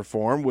justice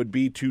reform would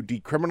be to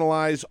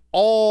decriminalize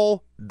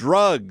all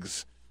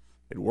drugs.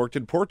 It worked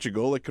in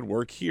Portugal. It could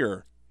work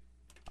here.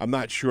 I'm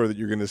not sure that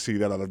you're going to see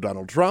that out of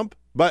Donald Trump,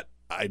 but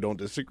I don't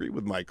disagree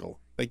with Michael.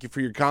 Thank you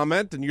for your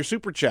comment and your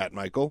super chat,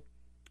 Michael.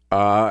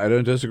 I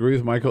don't disagree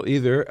with Michael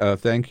either.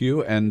 Thank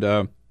you. And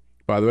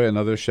by the way,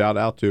 another shout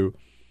out to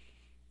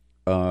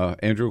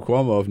Andrew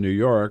Cuomo of New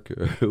York,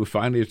 who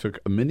finally took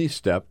a mini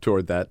step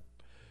toward that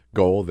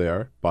goal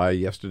there by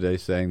yesterday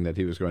saying that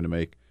he was going to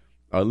make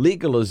a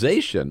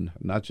legalization,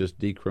 not just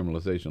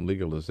decriminalization,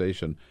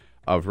 legalization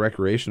of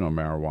recreational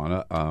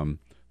marijuana,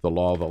 the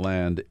law of the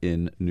land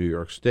in New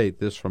York State.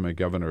 This from a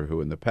governor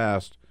who in the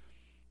past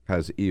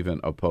has even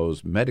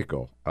opposed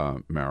medical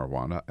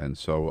marijuana. And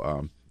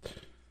so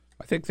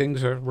I think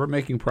we're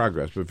making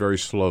progress, but very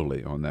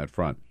slowly on that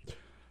front.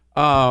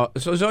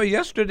 So Zoe,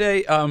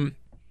 yesterday,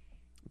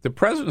 the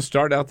president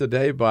started out the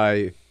day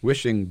by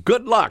wishing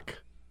good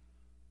luck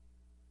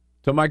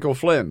to Michael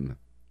Flynn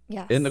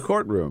in the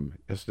courtroom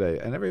yesterday.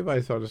 And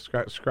everybody sort of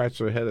scratched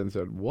their head and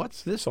said,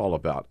 what's this all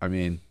about? I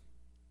mean,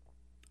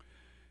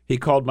 he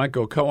called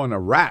Michael Cohen a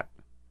rat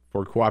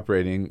for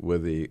cooperating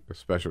with the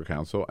special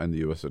counsel and the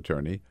U.S.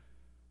 attorney.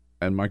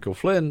 And Michael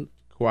Flynn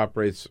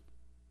cooperates,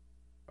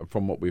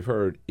 from what we've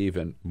heard,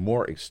 even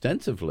more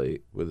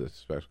extensively with the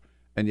special.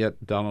 And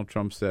yet Donald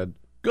Trump said,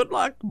 good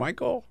luck,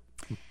 Michael,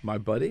 my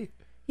buddy.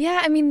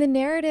 Yeah, I mean, the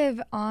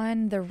narrative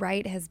on the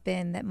right has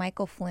been that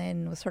Michael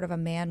Flynn was sort of a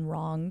man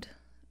wronged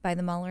by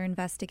the Mueller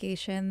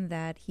investigation,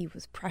 that he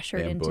was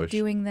pressured into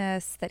doing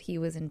this, that he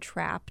was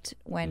entrapped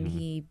when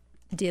he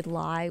did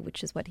lie,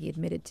 which is what he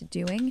admitted to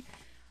doing.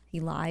 He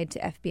lied to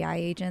FBI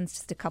agents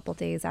just a couple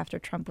days after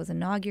Trump was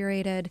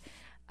inaugurated.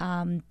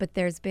 But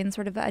there's been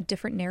sort of a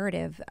different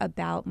narrative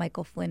about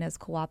Michael Flynn as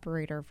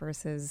cooperator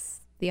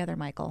versus the other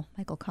Michael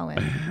Cohen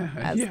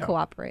as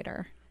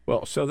cooperator.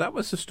 Well, so that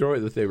was the story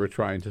that they were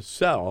trying to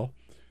sell.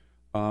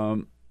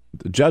 The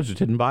judge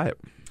didn't buy it.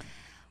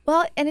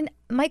 Well, and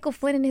Michael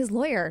Flynn and his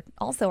lawyer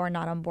also are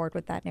not on board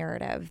with that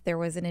narrative. There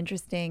was an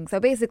interesting... So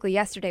basically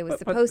yesterday was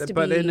supposed to be...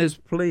 But in his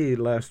plea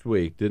last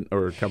week,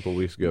 or a couple of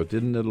weeks ago,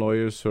 didn't the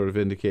lawyers sort of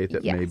indicate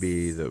that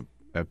maybe the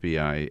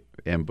FBI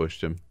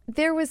ambushed him?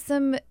 There was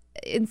some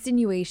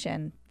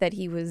insinuation that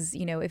he was,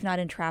 if not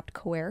entrapped,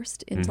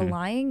 coerced into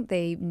lying.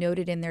 They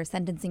noted in their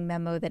sentencing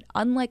memo that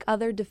unlike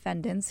other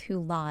defendants who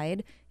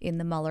lied in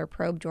the Mueller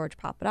probe, George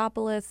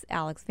Papadopoulos,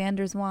 Alex van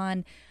der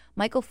Zwaan,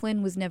 Michael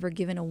Flynn was never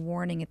given a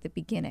warning at the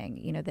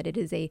beginning, that it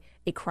is a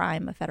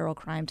crime, a federal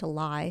crime to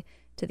lie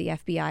to the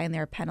FBI, and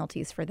there are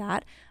penalties for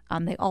that.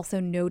 They also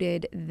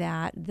noted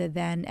that the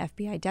then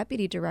FBI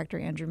Deputy Director,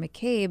 Andrew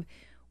McCabe,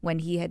 when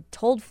he had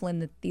told Flynn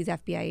that these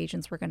FBI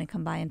agents were going to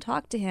come by and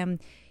talk to him,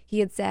 he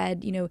had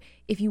said,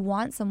 if you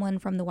want someone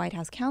from the White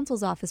House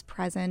counsel's office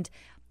present,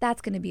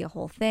 that's going to be a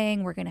whole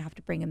thing. We're going to have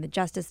to bring in the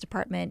Justice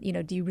Department.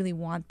 Do you really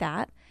want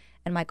that?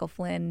 And Michael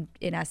Flynn,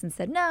 in essence,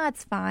 said, no,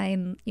 it's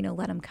fine.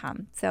 Let him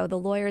come. So the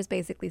lawyers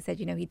basically said,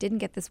 he didn't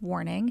get this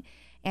warning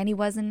and he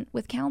wasn't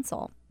with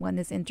counsel when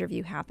this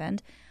interview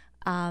happened.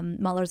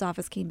 Mueller's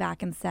office came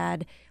back and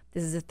said,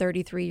 this is a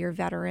 33-year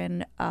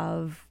veteran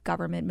of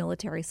government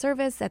military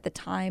service. At the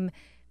time,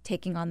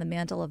 taking on the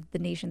mantle of the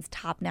nation's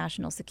top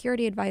national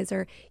security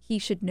advisor, he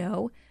should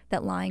know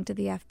that lying to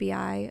the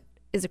FBI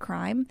is a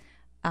crime.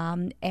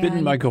 And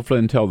didn't Michael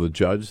Flynn tell the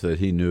judge that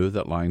he knew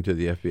that lying to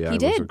the FBI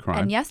was a crime?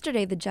 And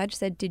yesterday the judge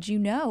said, did you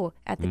know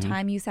at the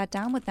time you sat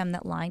down with them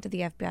that lying to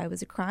the FBI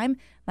was a crime?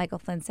 Michael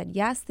Flynn said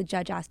yes. The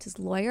judge asked his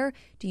lawyer,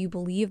 do you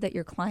believe that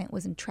your client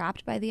was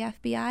entrapped by the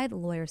FBI? The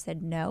lawyer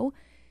said no.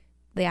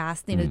 They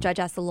asked, the judge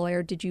asked the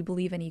lawyer, did you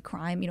believe any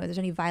crime, there's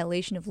any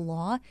violation of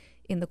law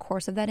in the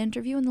course of that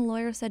interview? And the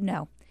lawyer said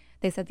no.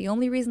 They said the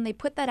only reason they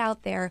put that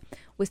out there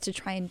was to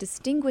try and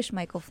distinguish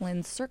Michael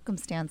Flynn's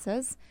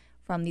circumstances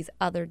from these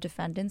other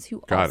defendants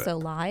who also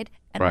lied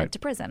and went to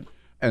prison.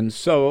 And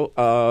so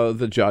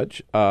the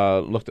judge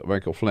looked at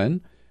Michael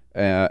Flynn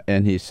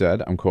and he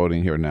said, I'm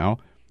quoting here now,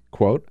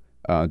 quote,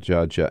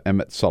 Judge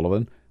Emmett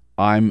Sullivan,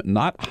 I'm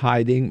not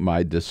hiding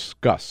my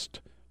disgust,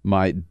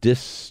 my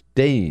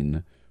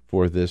disdain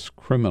for this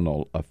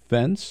criminal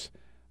offense,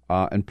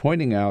 and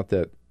pointing out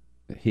that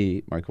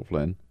he, Michael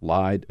Flynn,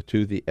 lied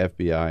to the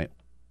FBI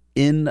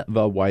in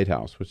the White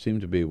House, which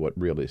seemed to be what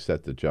really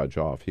set the judge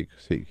off. He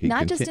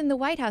not just in the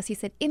White House. He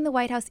said in the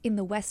White House, in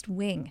the West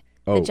Wing.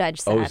 The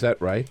judge said. Oh, is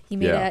that right? He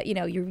made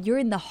you're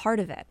in the heart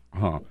of it.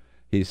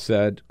 He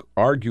said,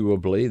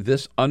 arguably,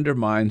 this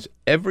undermines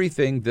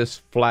everything this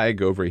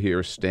flag over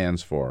here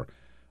stands for.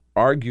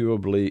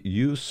 Arguably,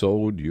 you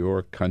sold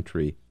your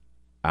country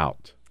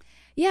out.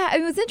 Yeah,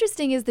 what's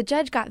interesting is the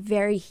judge got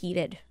very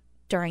heated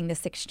during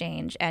this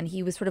exchange, and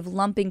he was sort of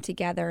lumping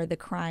together the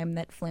crime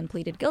that Flynn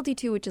pleaded guilty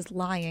to, which is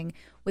lying,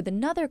 with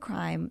another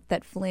crime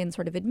that Flynn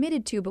sort of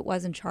admitted to but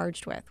wasn't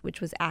charged with,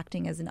 which was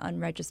acting as an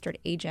unregistered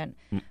agent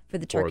for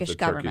the Turkish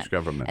government.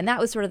 And that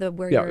was sort of the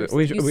where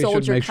we you should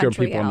sold your make sure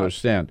country people out.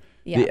 Understand.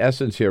 Yeah. The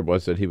essence here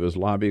was that he was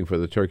lobbying for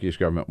the Turkish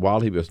government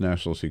while he was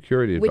national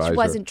security advisor. Which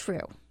wasn't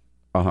true.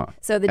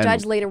 So the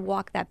judge later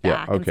walked that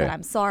back and said,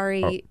 I'm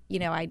sorry,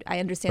 I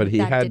understand but he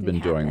that had didn't been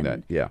doing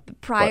happen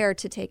that, prior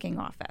to taking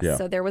office. Yeah.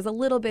 So there was a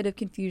little bit of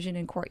confusion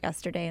in court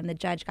yesterday, and the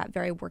judge got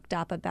very worked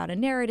up about a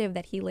narrative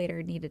that he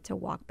later needed to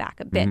walk back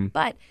a bit.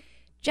 But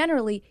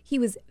generally, he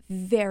was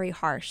very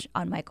harsh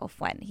on Michael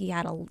Flynn. He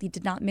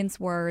did not mince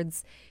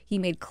words. He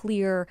made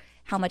clear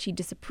how much he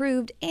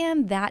disapproved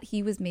and that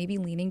he was maybe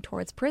leaning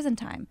towards prison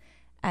time.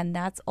 And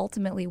that's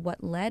ultimately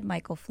what led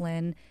Michael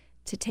Flynn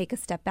to take a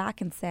step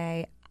back and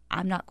say,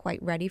 I'm not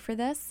quite ready for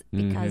this,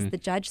 because the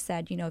judge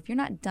said, if you're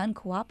not done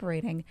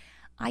cooperating,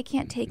 I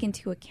can't take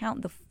into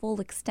account the full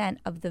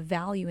extent of the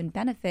value and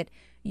benefit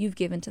you've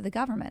given to the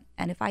government.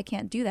 And if I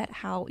can't do that,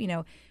 how,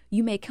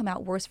 you may come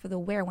out worse for the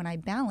wear when I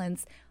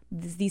balance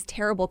these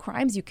terrible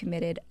crimes you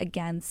committed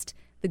against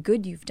the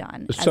good you've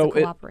done as a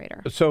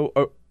cooperator.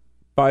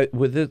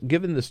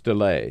 Given this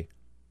delay,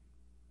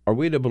 are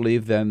we to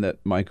believe then that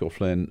Michael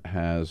Flynn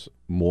has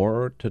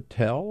more to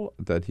tell,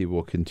 that he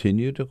will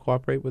continue to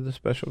cooperate with the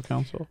special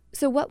counsel?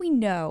 So what we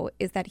know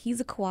is that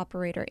he's a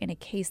cooperator in a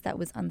case that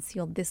was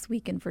unsealed this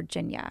week in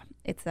Virginia.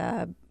 It's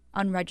a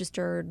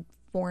unregistered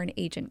foreign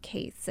agent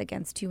case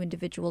against two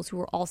individuals who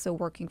were also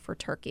working for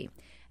Turkey.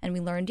 And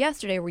we learned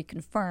yesterday, we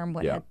confirmed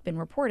what had been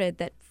reported,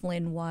 that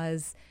Flynn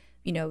was,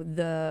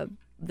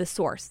 the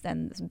source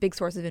and big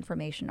source of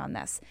information on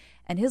this.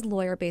 And his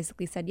lawyer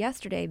basically said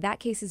yesterday that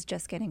case is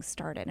just getting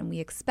started, and we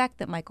expect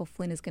that Michael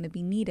Flynn is going to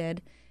be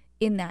needed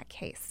in that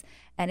case.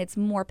 And it's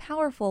more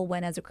powerful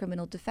when, as a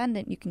criminal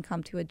defendant, you can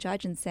come to a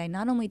judge and say,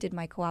 not only did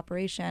my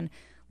cooperation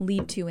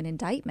lead to an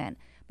indictment,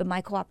 but my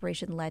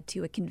cooperation led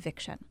to a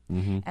conviction.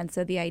 And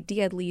so the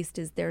idea, at least,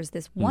 is there's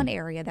this one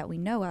area that we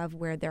know of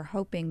where they're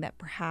hoping that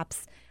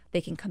perhaps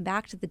they can come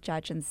back to the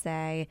judge and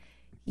say,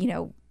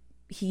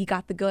 he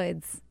got the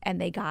goods and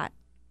they got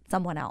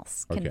someone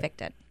else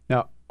convicted.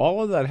 Now,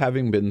 all of that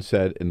having been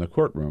said in the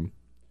courtroom,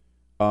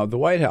 the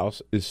White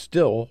House is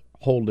still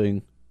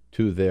holding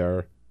to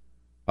their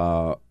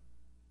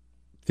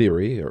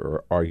theory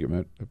or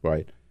argument,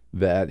 right,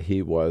 that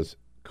he was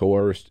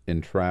coerced,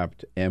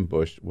 entrapped,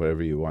 ambushed,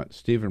 whatever you want.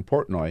 Stephen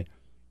Portnoy,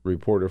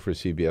 reporter for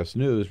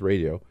CBS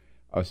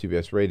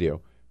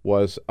Radio,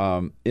 was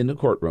in the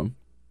courtroom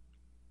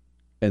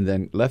and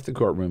then left the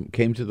courtroom,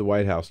 came to the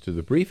White House to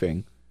the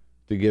briefing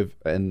to give,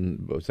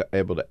 and was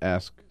able to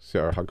ask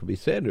Sarah Huckabee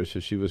Sanders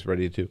if she was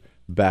ready to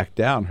back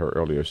down her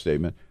earlier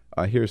statement.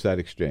 Here's that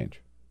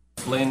exchange.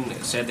 Flynn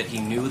said that he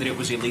knew that it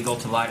was illegal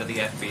to lie to the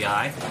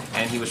FBI,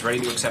 and he was ready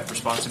to accept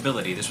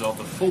responsibility. This was all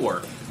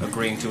before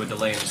agreeing to a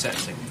delay in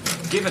sentencing.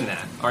 Given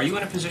that, are you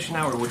in a position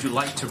now, or would you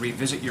like to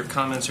revisit your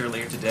comments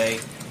earlier today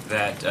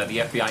that the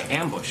FBI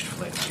ambushed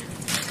Flynn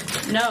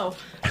here? No.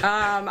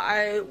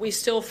 We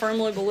still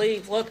firmly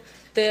believe, look,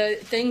 the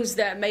things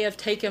that may have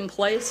taken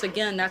place,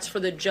 again, that's for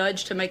the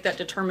judge to make that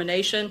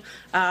determination,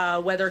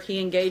 whether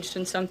he engaged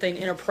in something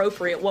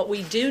inappropriate. What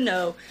we do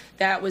know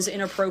that was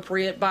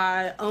inappropriate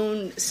by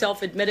own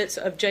self-admittance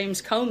of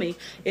James Comey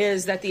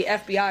is that the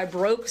FBI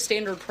broke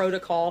standard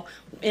protocol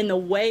in the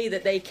way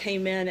that they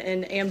came in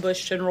and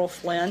ambushed General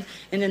Flynn,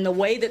 and in the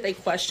way that they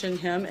questioned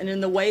him, and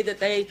in the way that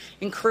they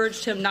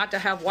encouraged him not to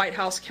have White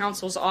House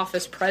counsel's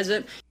office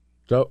present.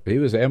 So he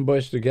was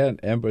ambushed again.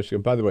 And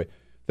by the way,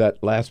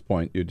 that last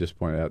point you just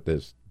pointed out,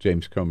 is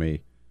James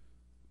Comey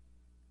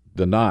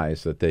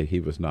denies that he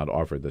was not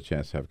offered the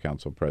chance to have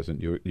counsel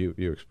present. You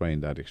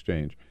explained that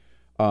exchange,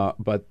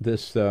 but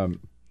this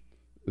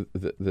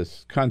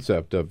this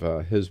concept of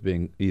his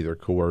being either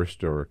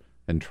coerced or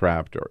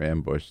entrapped or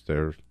ambushed,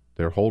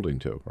 they're holding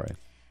to, right?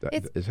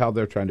 That is how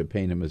they're trying to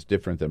paint him as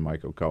different than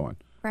Michael Cohen.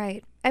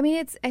 Right. I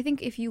mean, I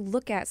think if you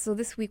look at, so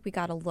this week we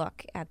got a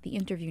look at the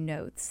interview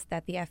notes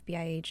that the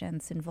FBI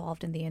agents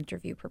involved in the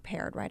interview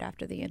prepared right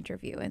after the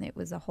interview, and it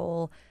was a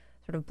whole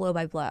sort of blow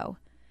by blow.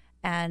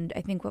 And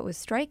I think what was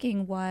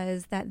striking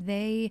was that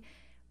they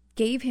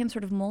gave him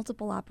sort of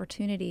multiple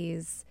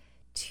opportunities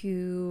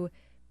to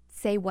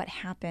say what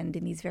happened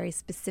in these very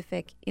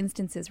specific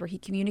instances where he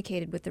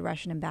communicated with the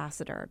Russian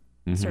ambassador,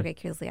 Sergei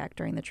Kislyak,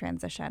 during the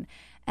transition.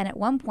 And at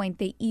one point,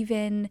 they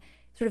even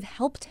sort of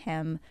helped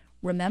him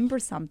remember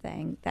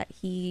something that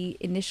he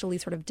initially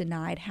sort of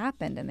denied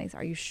happened. And they said,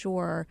 "Are you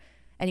sure?"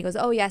 And he goes,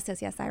 "Oh, yes,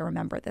 I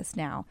remember this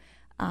now."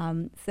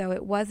 So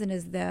it wasn't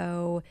as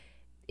though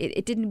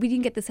we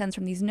didn't get the sense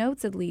from these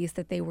notes, at least,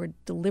 that they were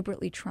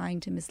deliberately trying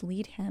to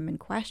mislead him in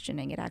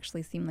questioning. It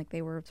actually seemed like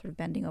they were sort of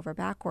bending over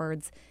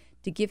backwards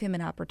to give him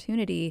an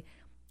opportunity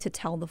to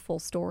tell the full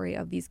story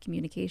of these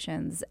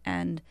communications.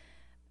 And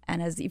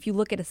as if you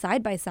look at a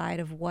side-by-side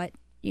of what,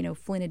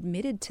 Flynn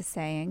admitted to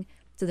saying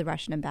to the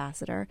Russian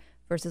ambassador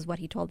versus what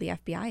he told the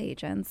FBI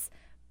agents,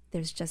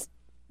 there's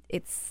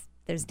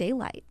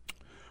daylight.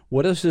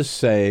 What does this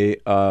say,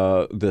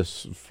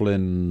 this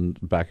Flynn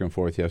back and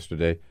forth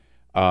yesterday?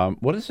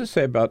 What does this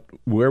say about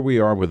where we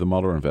are with the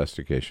Mueller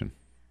investigation?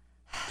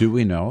 Do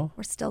we know?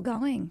 We're still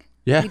going.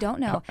 Yeah. We don't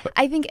know.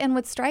 I think, and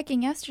what's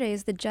striking yesterday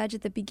is the judge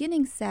at the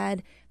beginning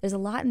said there's a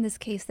lot in this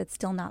case that's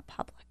still not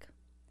public.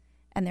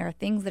 And there are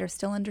things that are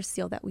still under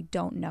seal that we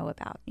don't know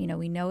about.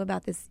 We know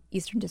about this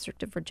Eastern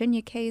District of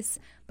Virginia case,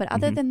 but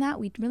other than that,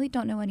 we really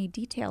don't know any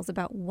details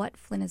about what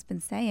Flynn has been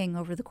saying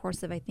over the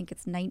course of, I think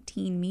it's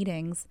 19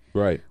 meetings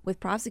with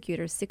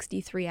prosecutors,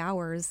 63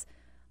 hours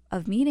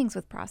of meetings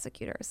with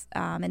prosecutors,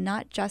 and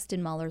not just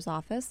in Mueller's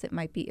office.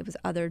 It was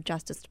other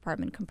Justice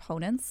Department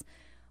components.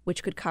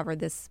 which could cover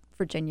this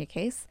Virginia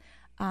case.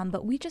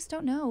 But we just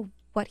don't know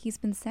what he's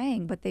been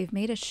saying. But they've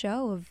made a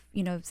show of,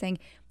 saying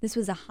this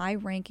was a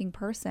high-ranking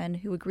person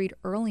who agreed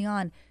early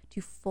on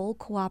to full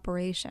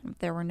cooperation.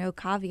 There were no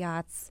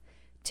caveats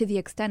to the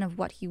extent of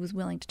what he was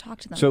willing to talk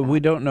to them So about. we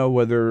don't know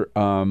whether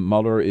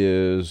Mueller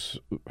is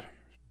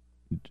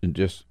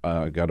just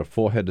got a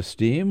full head of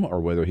steam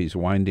or whether he's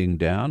winding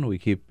down. We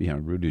keep,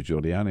 Rudy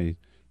Giuliani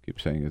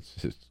keeps saying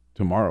it's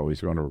tomorrow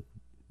he's going to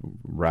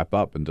wrap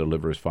up and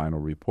deliver his final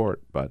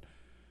report. But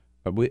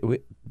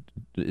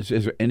is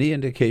there any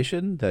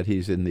indication that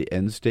he's in the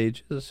end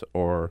stages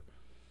or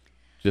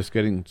just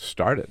getting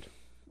started?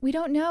 We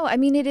don't know. I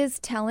mean, it is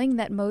telling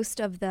that most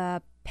of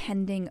the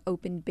pending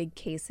open big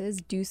cases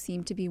do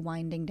seem to be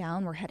winding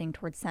down. We're heading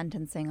towards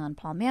sentencing on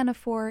Paul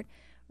Manafort.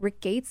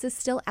 Rick Gates is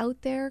still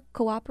out there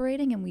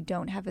cooperating, and we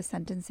don't have a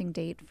sentencing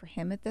date for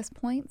him at this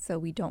point, so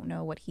we don't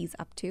know what he's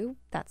up to.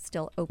 That's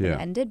still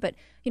open-ended. But,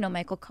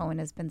 Michael Cohen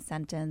has been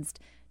sentenced.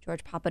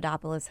 George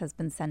Papadopoulos has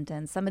been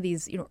sentenced. Some of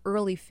these,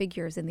 early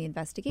figures in the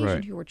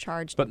investigation who were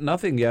charged. But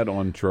nothing yet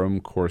on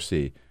Jerome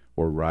Corsi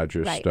or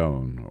Roger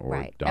Stone or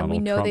Donald Trump And we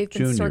know they've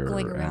been Jr.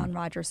 circling around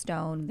Roger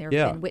Stone. There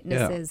have been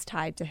witnesses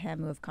tied to him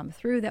who have come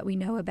through that we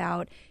know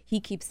about. He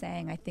keeps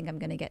saying, I think I'm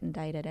going to get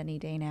indicted any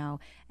day now,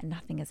 and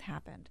nothing has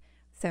happened.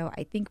 So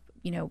I think,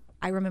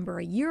 I remember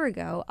a year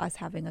ago us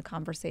having a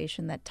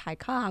conversation that Ty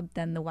Cobb,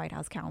 then the White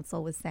House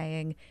counsel, was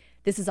saying,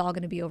 this is all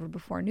going to be over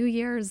before New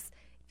Year's.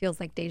 It feels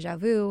like deja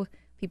vu.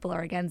 People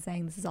are again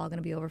saying this is all going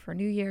to be over for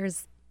New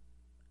Year's.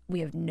 We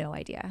have no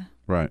idea.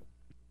 Right.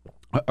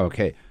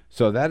 Okay.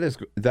 So that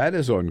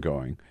is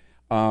ongoing.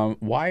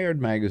 Wired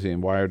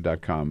magazine,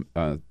 Wired.com,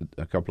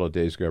 a couple of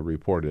days ago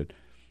reported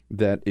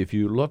that if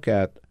you look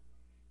at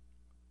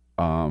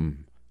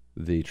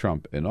the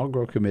Trump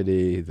Inaugural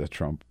Committee, the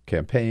Trump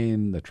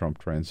campaign, the Trump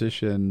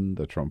transition,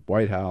 the Trump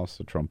White House,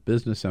 the Trump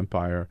business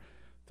empire,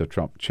 the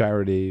Trump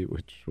charity,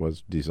 which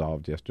was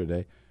dissolved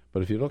yesterday.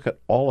 But if you look at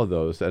all of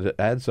those, that it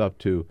adds up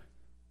to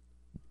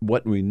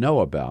what we know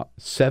about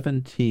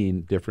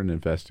 17 different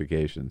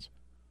investigations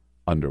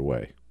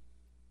underway.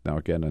 Now,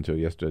 again, until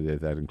yesterday,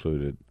 that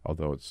included,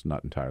 although it's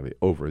not entirely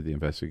over, the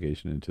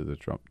investigation into the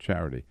Trump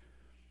charity.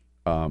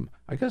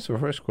 I guess the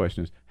first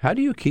question is, how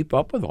do you keep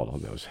up with all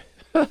of those?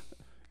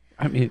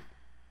 I mean,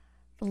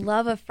 the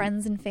love of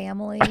friends and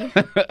family,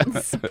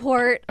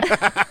 support,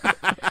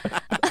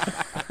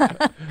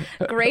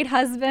 great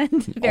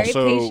husband, very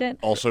patient.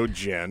 Also,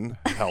 Jen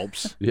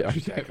helps.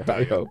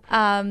 I hope.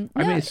 I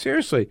mean,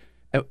 seriously,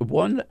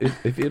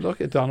 if you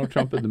look at Donald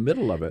Trump in the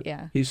middle of it,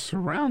 he's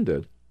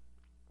surrounded.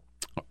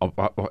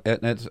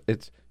 And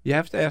it's you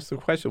have to ask the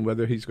question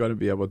whether he's going to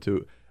be able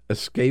to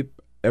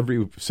escape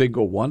every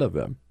single one of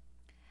them.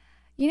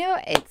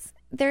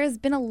 There has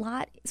been a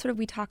lot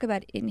we talk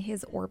about in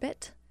his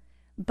orbit,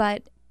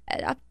 but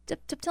up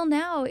till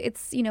now,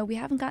 we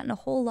haven't gotten a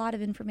whole lot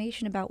of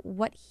information about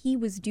what he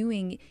was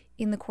doing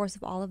in the course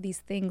of all of these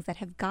things that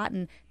have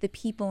gotten the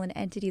people and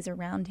entities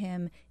around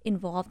him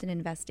involved in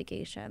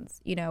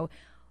investigations.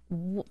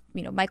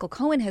 Michael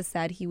Cohen has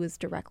said he was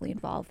directly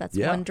involved. That's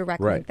one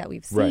direct link that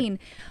we've seen.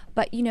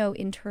 But,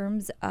 in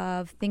terms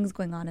of things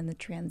going on in the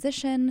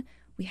transition,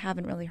 we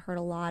haven't really heard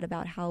a lot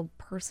about how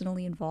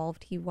personally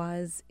involved he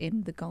was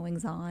in the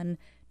goings-on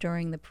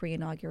during the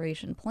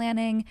pre-inauguration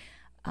planning.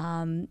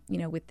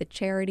 With the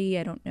charity,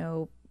 I don't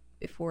know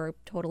if we're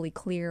totally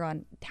clear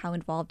on how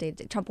involved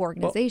Trump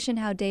Organization,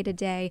 how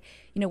day-to-day,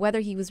 whether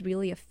he was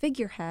really a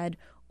figurehead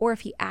or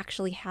if he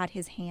actually had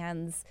his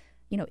hands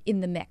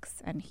in the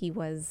mix, and he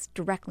was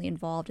directly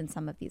involved in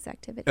some of these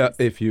activities.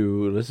 If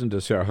you listen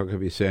to Sarah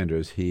Huckabee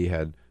Sanders, he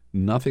had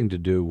nothing to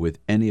do with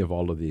any of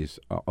all of these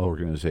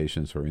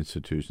organizations or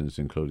institutions,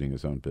 including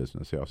his own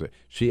business.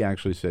 She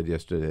actually said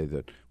yesterday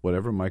that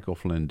whatever Michael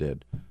Flynn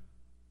did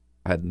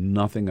had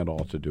nothing at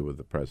all to do with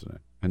the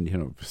president.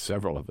 And,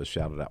 several of us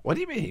shouted out, what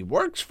do you mean he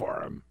works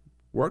for him?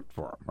 Worked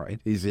for him, right?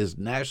 He's his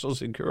national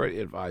security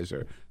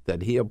advisor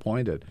that he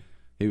appointed.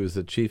 He was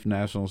the chief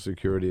national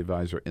security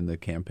advisor in the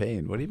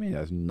campaign. What do you mean it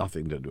has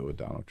nothing to do with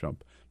Donald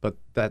Trump? But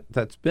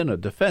that's been a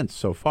defense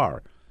so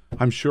far.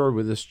 I'm sure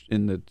with this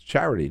in the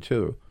charity,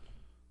 too.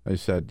 They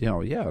said,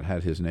 it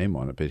had his name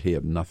on it, but he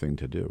had nothing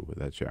to do with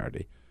that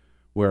charity.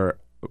 Where,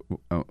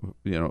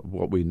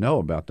 what we know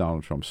about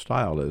Donald Trump's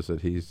style is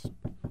that he's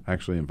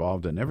actually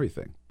involved in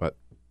everything. But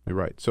you're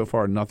right. So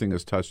far, nothing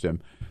has touched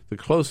him. The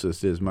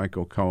closest is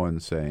Michael Cohen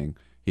saying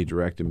he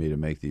directed me to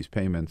make these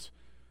payments,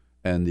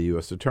 and the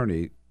U.S.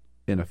 attorney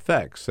in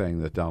effect saying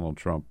that Donald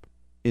Trump,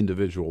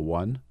 individual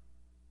won.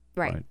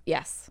 Right.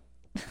 Yes.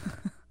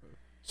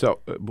 So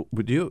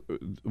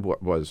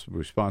what was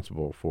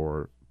responsible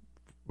for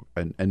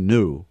and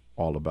knew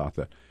all about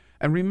that.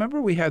 And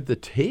remember we had the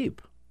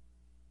tape.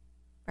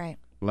 Right.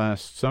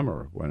 Last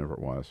summer, whenever it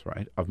was,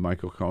 right, of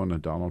Michael Cohen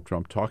and Donald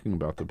Trump talking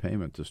about the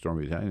payment to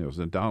Stormy Daniels.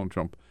 And Donald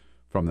Trump,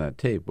 from that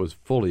tape, was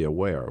fully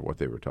aware of what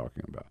they were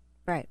talking about.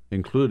 Right.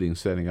 Including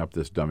setting up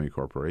this dummy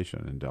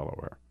corporation in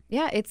Delaware.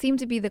 Yeah, it seemed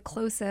to be the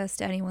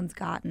closest anyone's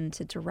gotten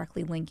to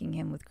directly linking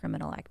him with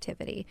criminal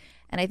activity.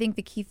 And I think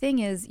the key thing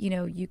is, you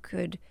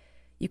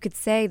You could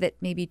say that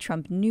maybe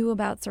Trump knew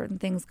about certain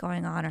things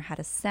going on or had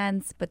a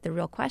sense, but the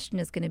real question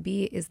is going to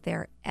be, is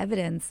there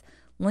evidence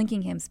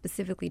linking him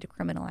specifically to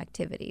criminal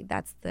activity?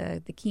 That's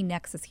the key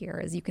nexus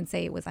here. Is you can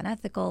say it was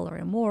unethical or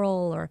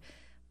immoral or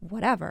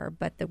whatever,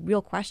 but the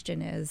real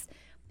question is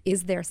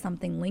there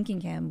something linking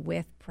him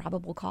with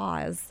probable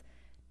cause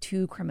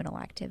to criminal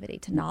activity,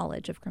 to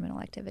knowledge of criminal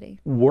activity?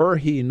 Were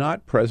he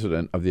not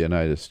president of the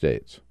United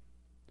States,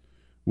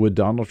 would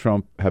Donald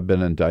Trump have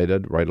been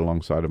indicted right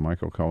alongside of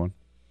Michael Cohen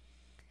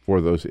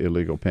for those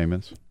illegal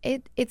payments?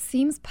 It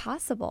seems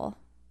possible.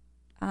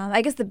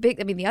 I guess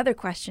the other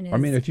question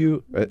is, if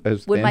you,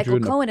 as would Andrew Michael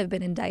Cohen have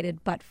been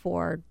indicted but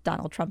for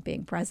Donald Trump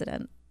being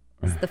president?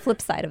 It's the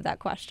flip side of that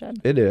question.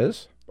 It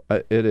is.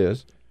 But,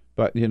 Judge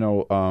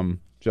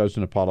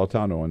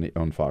Napolitano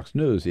on Fox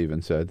News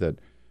even said that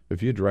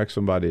if you direct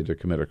somebody to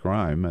commit a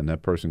crime and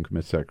that person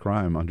commits that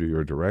crime under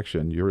your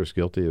direction, you're as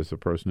guilty as the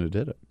person who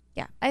did it.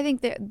 Yeah, I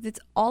think that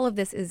all of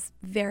this is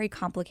very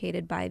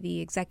complicated by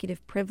the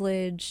executive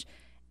privilege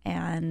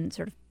and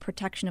sort of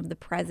protection of the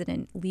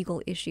president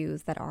legal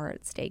issues that are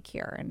at stake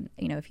here. And,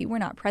 if he were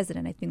not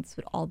president, I think this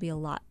would all be a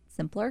lot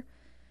simpler.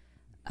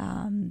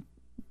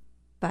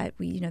 But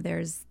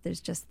there's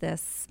just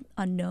this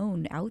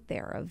unknown out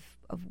there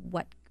of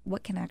what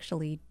can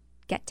actually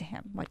get to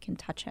him, what can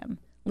touch him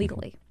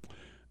legally.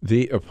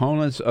 The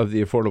opponents of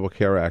the Affordable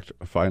Care Act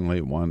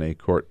finally won a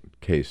court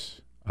case.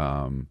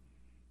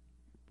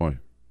 Boy,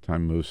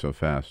 time moves so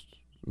fast.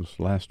 It was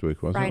last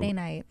week, wasn't Friday it?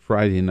 night.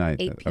 Friday night.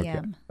 8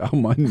 p.m. Okay. Oh,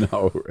 my,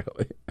 no,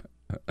 really.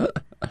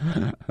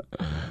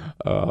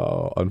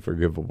 Oh,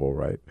 unforgivable,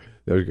 right?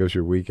 There goes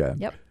your weekend.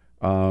 Yep.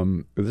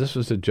 This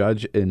was a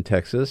judge in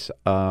Texas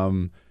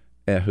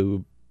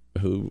who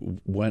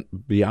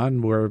went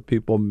beyond where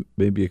people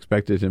maybe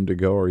expected him to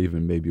go or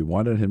even maybe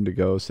wanted him to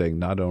go, saying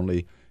not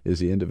only is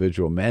the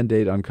individual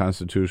mandate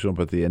unconstitutional,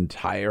 but the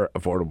entire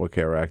Affordable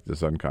Care Act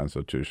is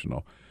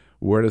unconstitutional.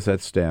 Where does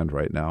that stand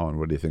right now, and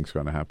what do you think is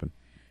going to happen?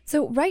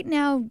 So right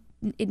now,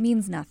 it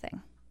means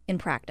nothing in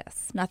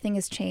practice. Nothing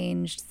has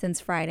changed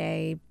since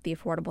Friday. The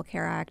Affordable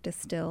Care Act is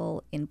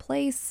still in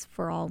place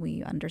for all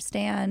we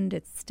understand.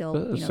 It's still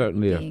There's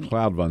certainly a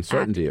cloud of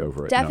uncertainty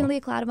over it. Definitely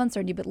a cloud of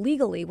uncertainty. But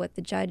legally, what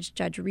the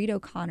Judge Reed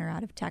O'Connor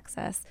out of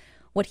Texas,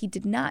 what he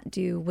did not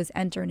do was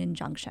enter an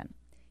injunction.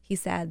 He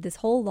said this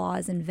whole law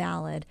is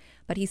invalid,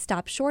 but he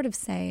stopped short of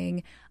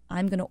saying,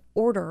 I'm going to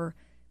order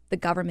the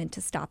government to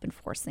stop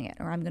enforcing it,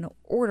 or I'm going to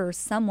order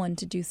someone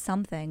to do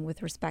something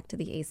with respect to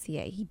the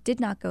ACA. He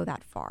did not go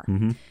that far.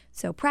 Mm-hmm.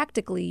 So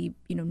practically,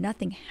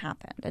 nothing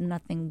happened, and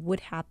nothing would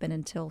happen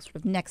until sort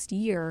of next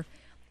year,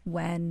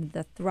 when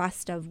the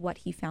thrust of what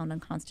he found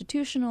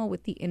unconstitutional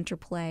with the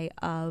interplay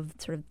of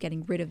sort of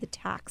getting rid of the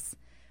tax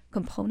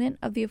component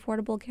of the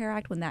Affordable Care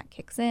Act, when that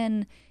kicks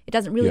in, it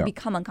doesn't really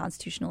become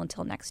unconstitutional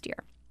until next year.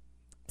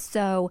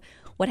 So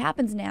what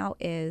happens now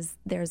is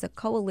there's a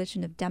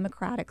coalition of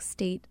Democratic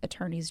state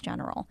attorneys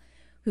general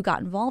who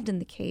got involved in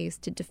the case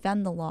to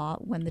defend the law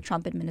when the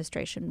Trump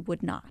administration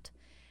would not.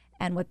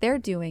 And what they're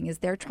doing is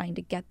they're trying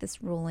to get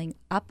this ruling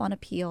up on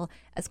appeal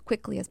as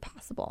quickly as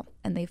possible.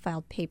 And they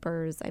filed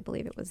papers, I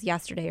believe it was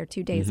yesterday or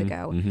 2 days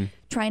ago,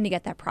 trying to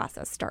get that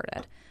process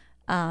started.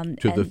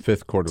 To the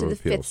Fifth Court of Appeals.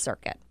 To the Fifth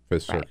Circuit.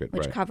 Fifth Circuit,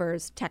 which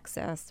covers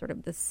Texas, sort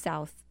of the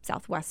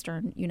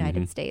southwestern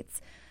United States.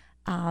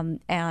 And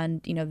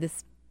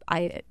this,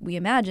 we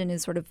imagine,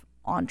 is sort of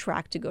on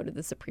track to go to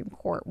the Supreme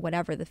Court,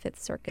 whatever the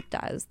Fifth Circuit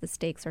does. The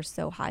stakes are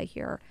so high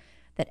here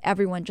that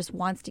everyone just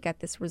wants to get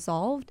this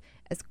resolved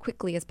as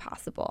quickly as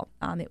possible.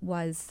 It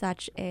was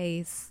such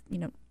a,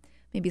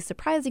 maybe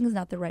surprising is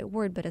not the right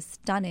word, but a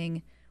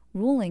stunning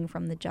ruling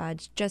from the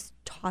judge, just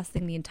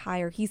tossing the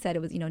entire, he said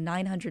it was,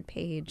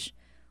 900-page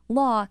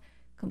law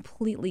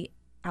completely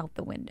out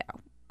the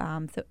window.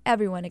 So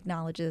everyone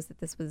acknowledges that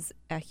this was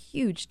a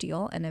huge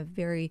deal and a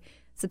very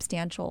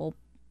substantial,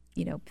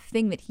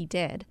 thing that he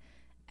did.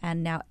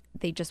 And now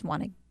they just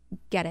want to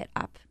get it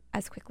up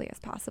as quickly as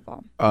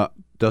possible.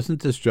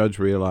 Doesn't this judge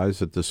realize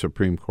that the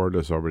Supreme Court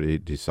has already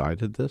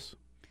decided this?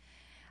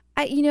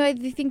 I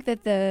think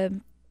that the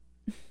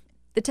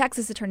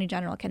Texas Attorney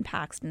General, Ken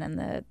Paxton, and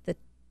the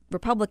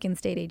Republican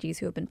state AGs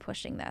who have been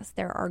pushing this,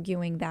 they're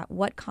arguing that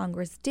what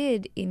Congress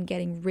did in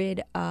getting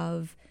rid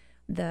of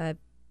the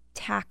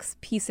tax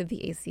piece of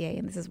the ACA,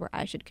 and this is where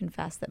I should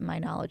confess that my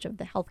knowledge of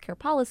the healthcare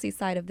policy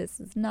side of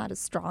this is not as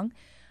strong.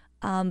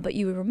 But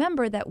you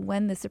remember that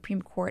when the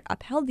Supreme Court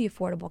upheld the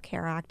Affordable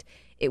Care Act,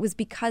 it was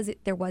because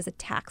there was a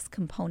tax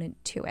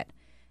component to it.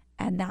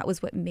 And that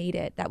was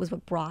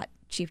what brought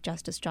Chief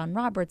Justice John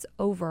Roberts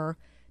over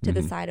to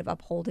the side of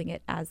upholding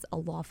it as a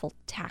lawful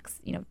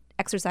tax,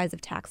 exercise of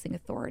taxing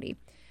authority.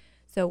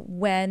 So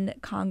when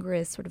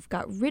Congress sort of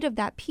got rid of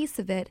that piece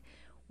of it,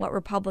 what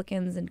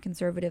Republicans and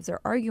conservatives are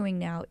arguing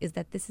now is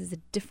that this is a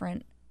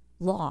different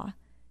law,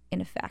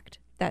 in effect,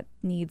 that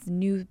needs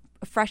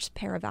a fresh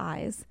pair of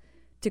eyes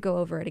to go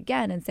over it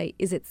again and say,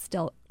 is it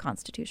still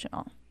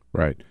constitutional?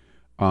 Right.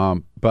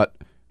 But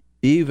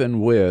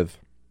even with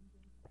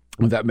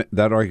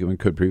that argument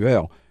could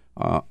prevail.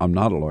 I'm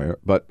not a lawyer,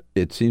 but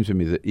it seems to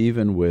me that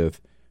even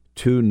with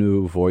two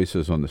new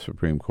voices on the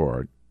Supreme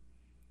Court,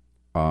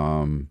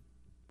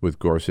 with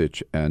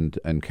Gorsuch and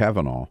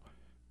Kavanaugh,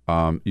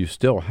 you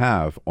still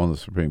have on the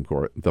Supreme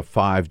Court the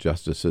 5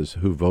 justices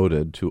who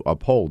voted to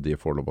uphold the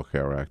Affordable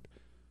Care Act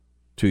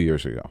 2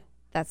 years ago.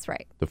 That's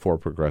right. The 4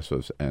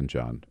 progressives and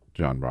John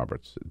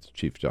Roberts, it's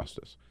Chief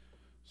Justice.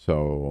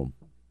 So,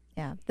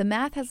 yeah, the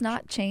math has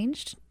not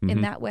changed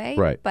in that way,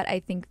 right? But I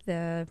think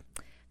the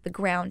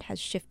ground has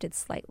shifted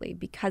slightly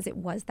because it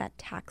was that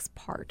tax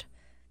part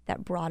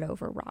that brought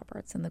over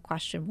Roberts, and the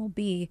question will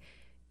be: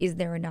 is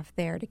there enough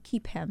there to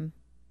keep him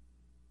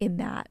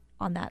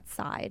on that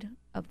side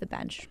of the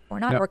bench or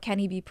not, or can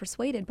he be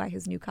persuaded by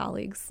his new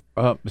colleagues?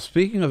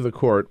 Speaking of the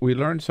court, we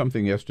learned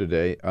something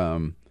yesterday,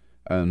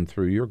 and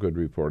through your good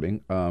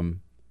reporting,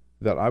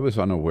 that I was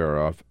unaware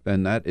of,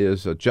 and that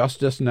is a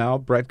justice now,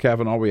 Brett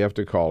Kavanaugh, we have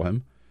to call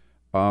him,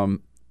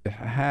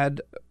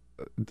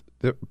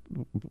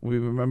 we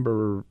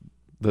remember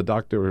the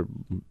Dr.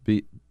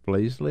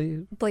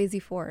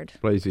 Blasey Ford.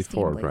 Right.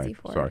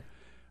 Sorry.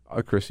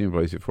 Christine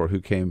Blasey Ford,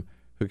 who came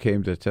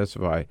to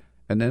testify.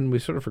 And then we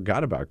sort of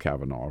forgot about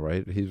Kavanaugh,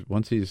 right?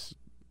 Once he was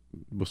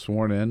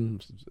sworn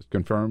in,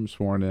 confirmed,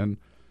 sworn in,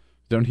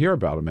 don't hear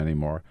about him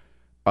anymore.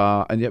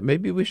 And yet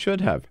maybe we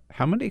should have.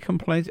 How many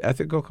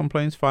ethical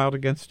complaints filed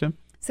against him?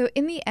 So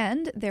in the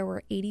end, there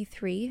were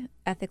 83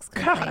 ethics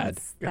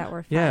complaints that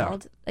were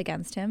filed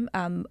against him,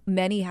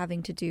 many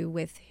having to do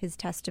with his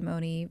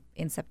testimony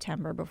in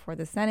September before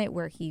the Senate,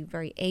 where he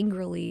very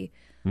angrily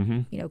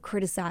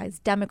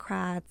criticized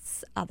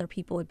Democrats. Other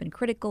people had been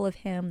critical of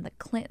him, the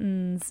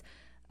Clintons,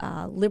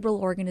 liberal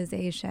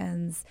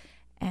organizations,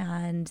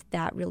 and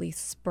that really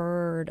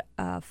spurred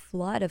a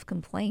flood of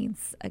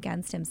complaints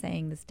against him,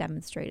 saying this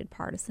demonstrated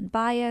partisan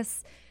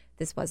bias,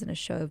 this wasn't a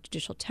show of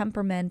judicial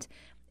temperament,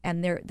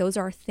 and those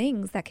are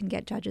things that can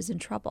get judges in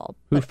trouble.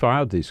 Who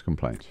filed these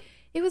complaints?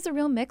 It was a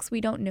real mix.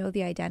 We don't know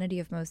the identity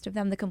of most of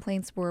them. The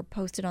complaints were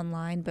posted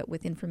online, but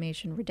with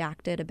information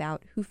redacted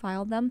about who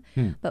filed them.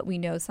 But we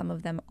know some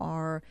of them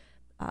are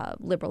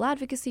liberal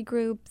advocacy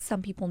groups.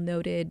 Some people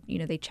noted,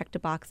 they checked a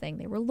box saying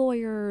they were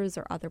lawyers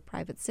or other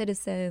private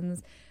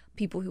citizens,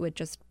 people who had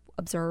just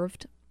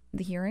observed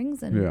the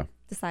hearings and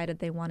decided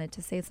they wanted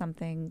to say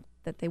something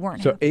that they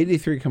weren't. So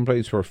 83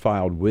 complaints were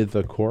filed with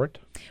the court?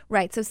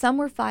 Right. So some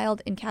were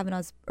filed in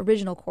Kavanaugh's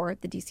original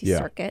court, the D.C.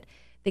 Circuit.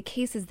 The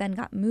cases then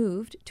got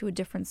moved to a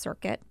different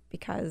circuit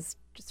because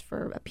just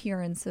for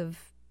appearance of,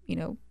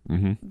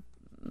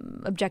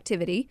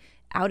 objectivity,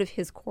 out of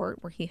his court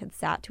where he had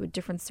sat, to a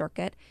different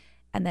circuit.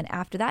 And then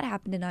after that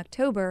happened in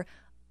October,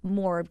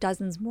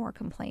 dozens more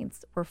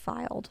complaints were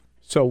filed.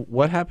 So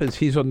what happens?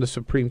 He's on the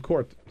Supreme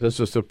Court. Does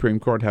the Supreme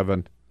Court have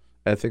an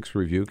ethics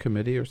review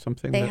committee or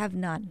something? They have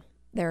none.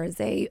 There is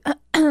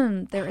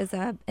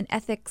an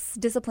ethics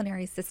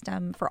disciplinary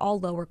system for all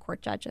lower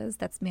court judges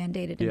that's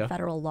mandated in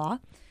federal law.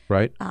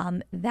 Right.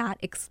 That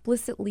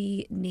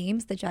explicitly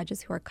names the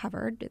judges who are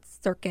covered. It's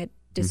circuit,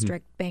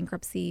 district,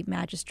 bankruptcy,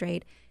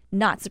 magistrate,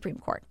 not Supreme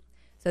Court.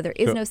 So there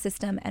is no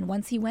system. And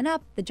once he went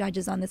up, the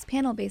judges on this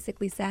panel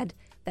basically said,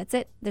 that's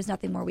it. There's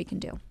nothing more we can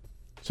do.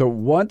 So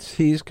once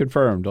he's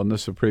confirmed on the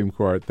Supreme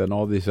Court, then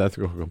all these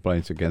ethical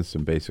complaints against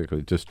him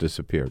basically just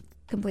disappeared.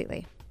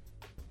 Completely.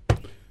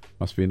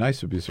 Must be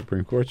nice to be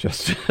Supreme Court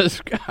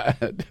Justice.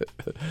 God,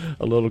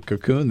 a little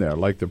cocoon there,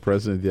 like the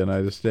President of the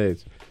United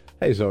States.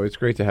 Hey, Zoe, it's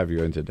great to have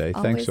you in today.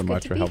 Always Thanks so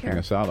much for helping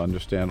us out,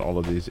 understand all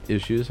of these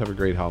issues. Have a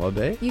great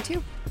holiday. You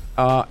too.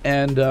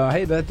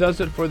 Hey, that does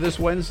it for this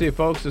Wednesday,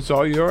 folks. It's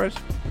all yours.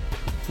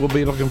 We'll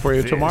be looking for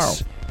you tomorrow.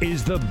 This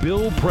is the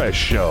Bill Press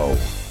Show.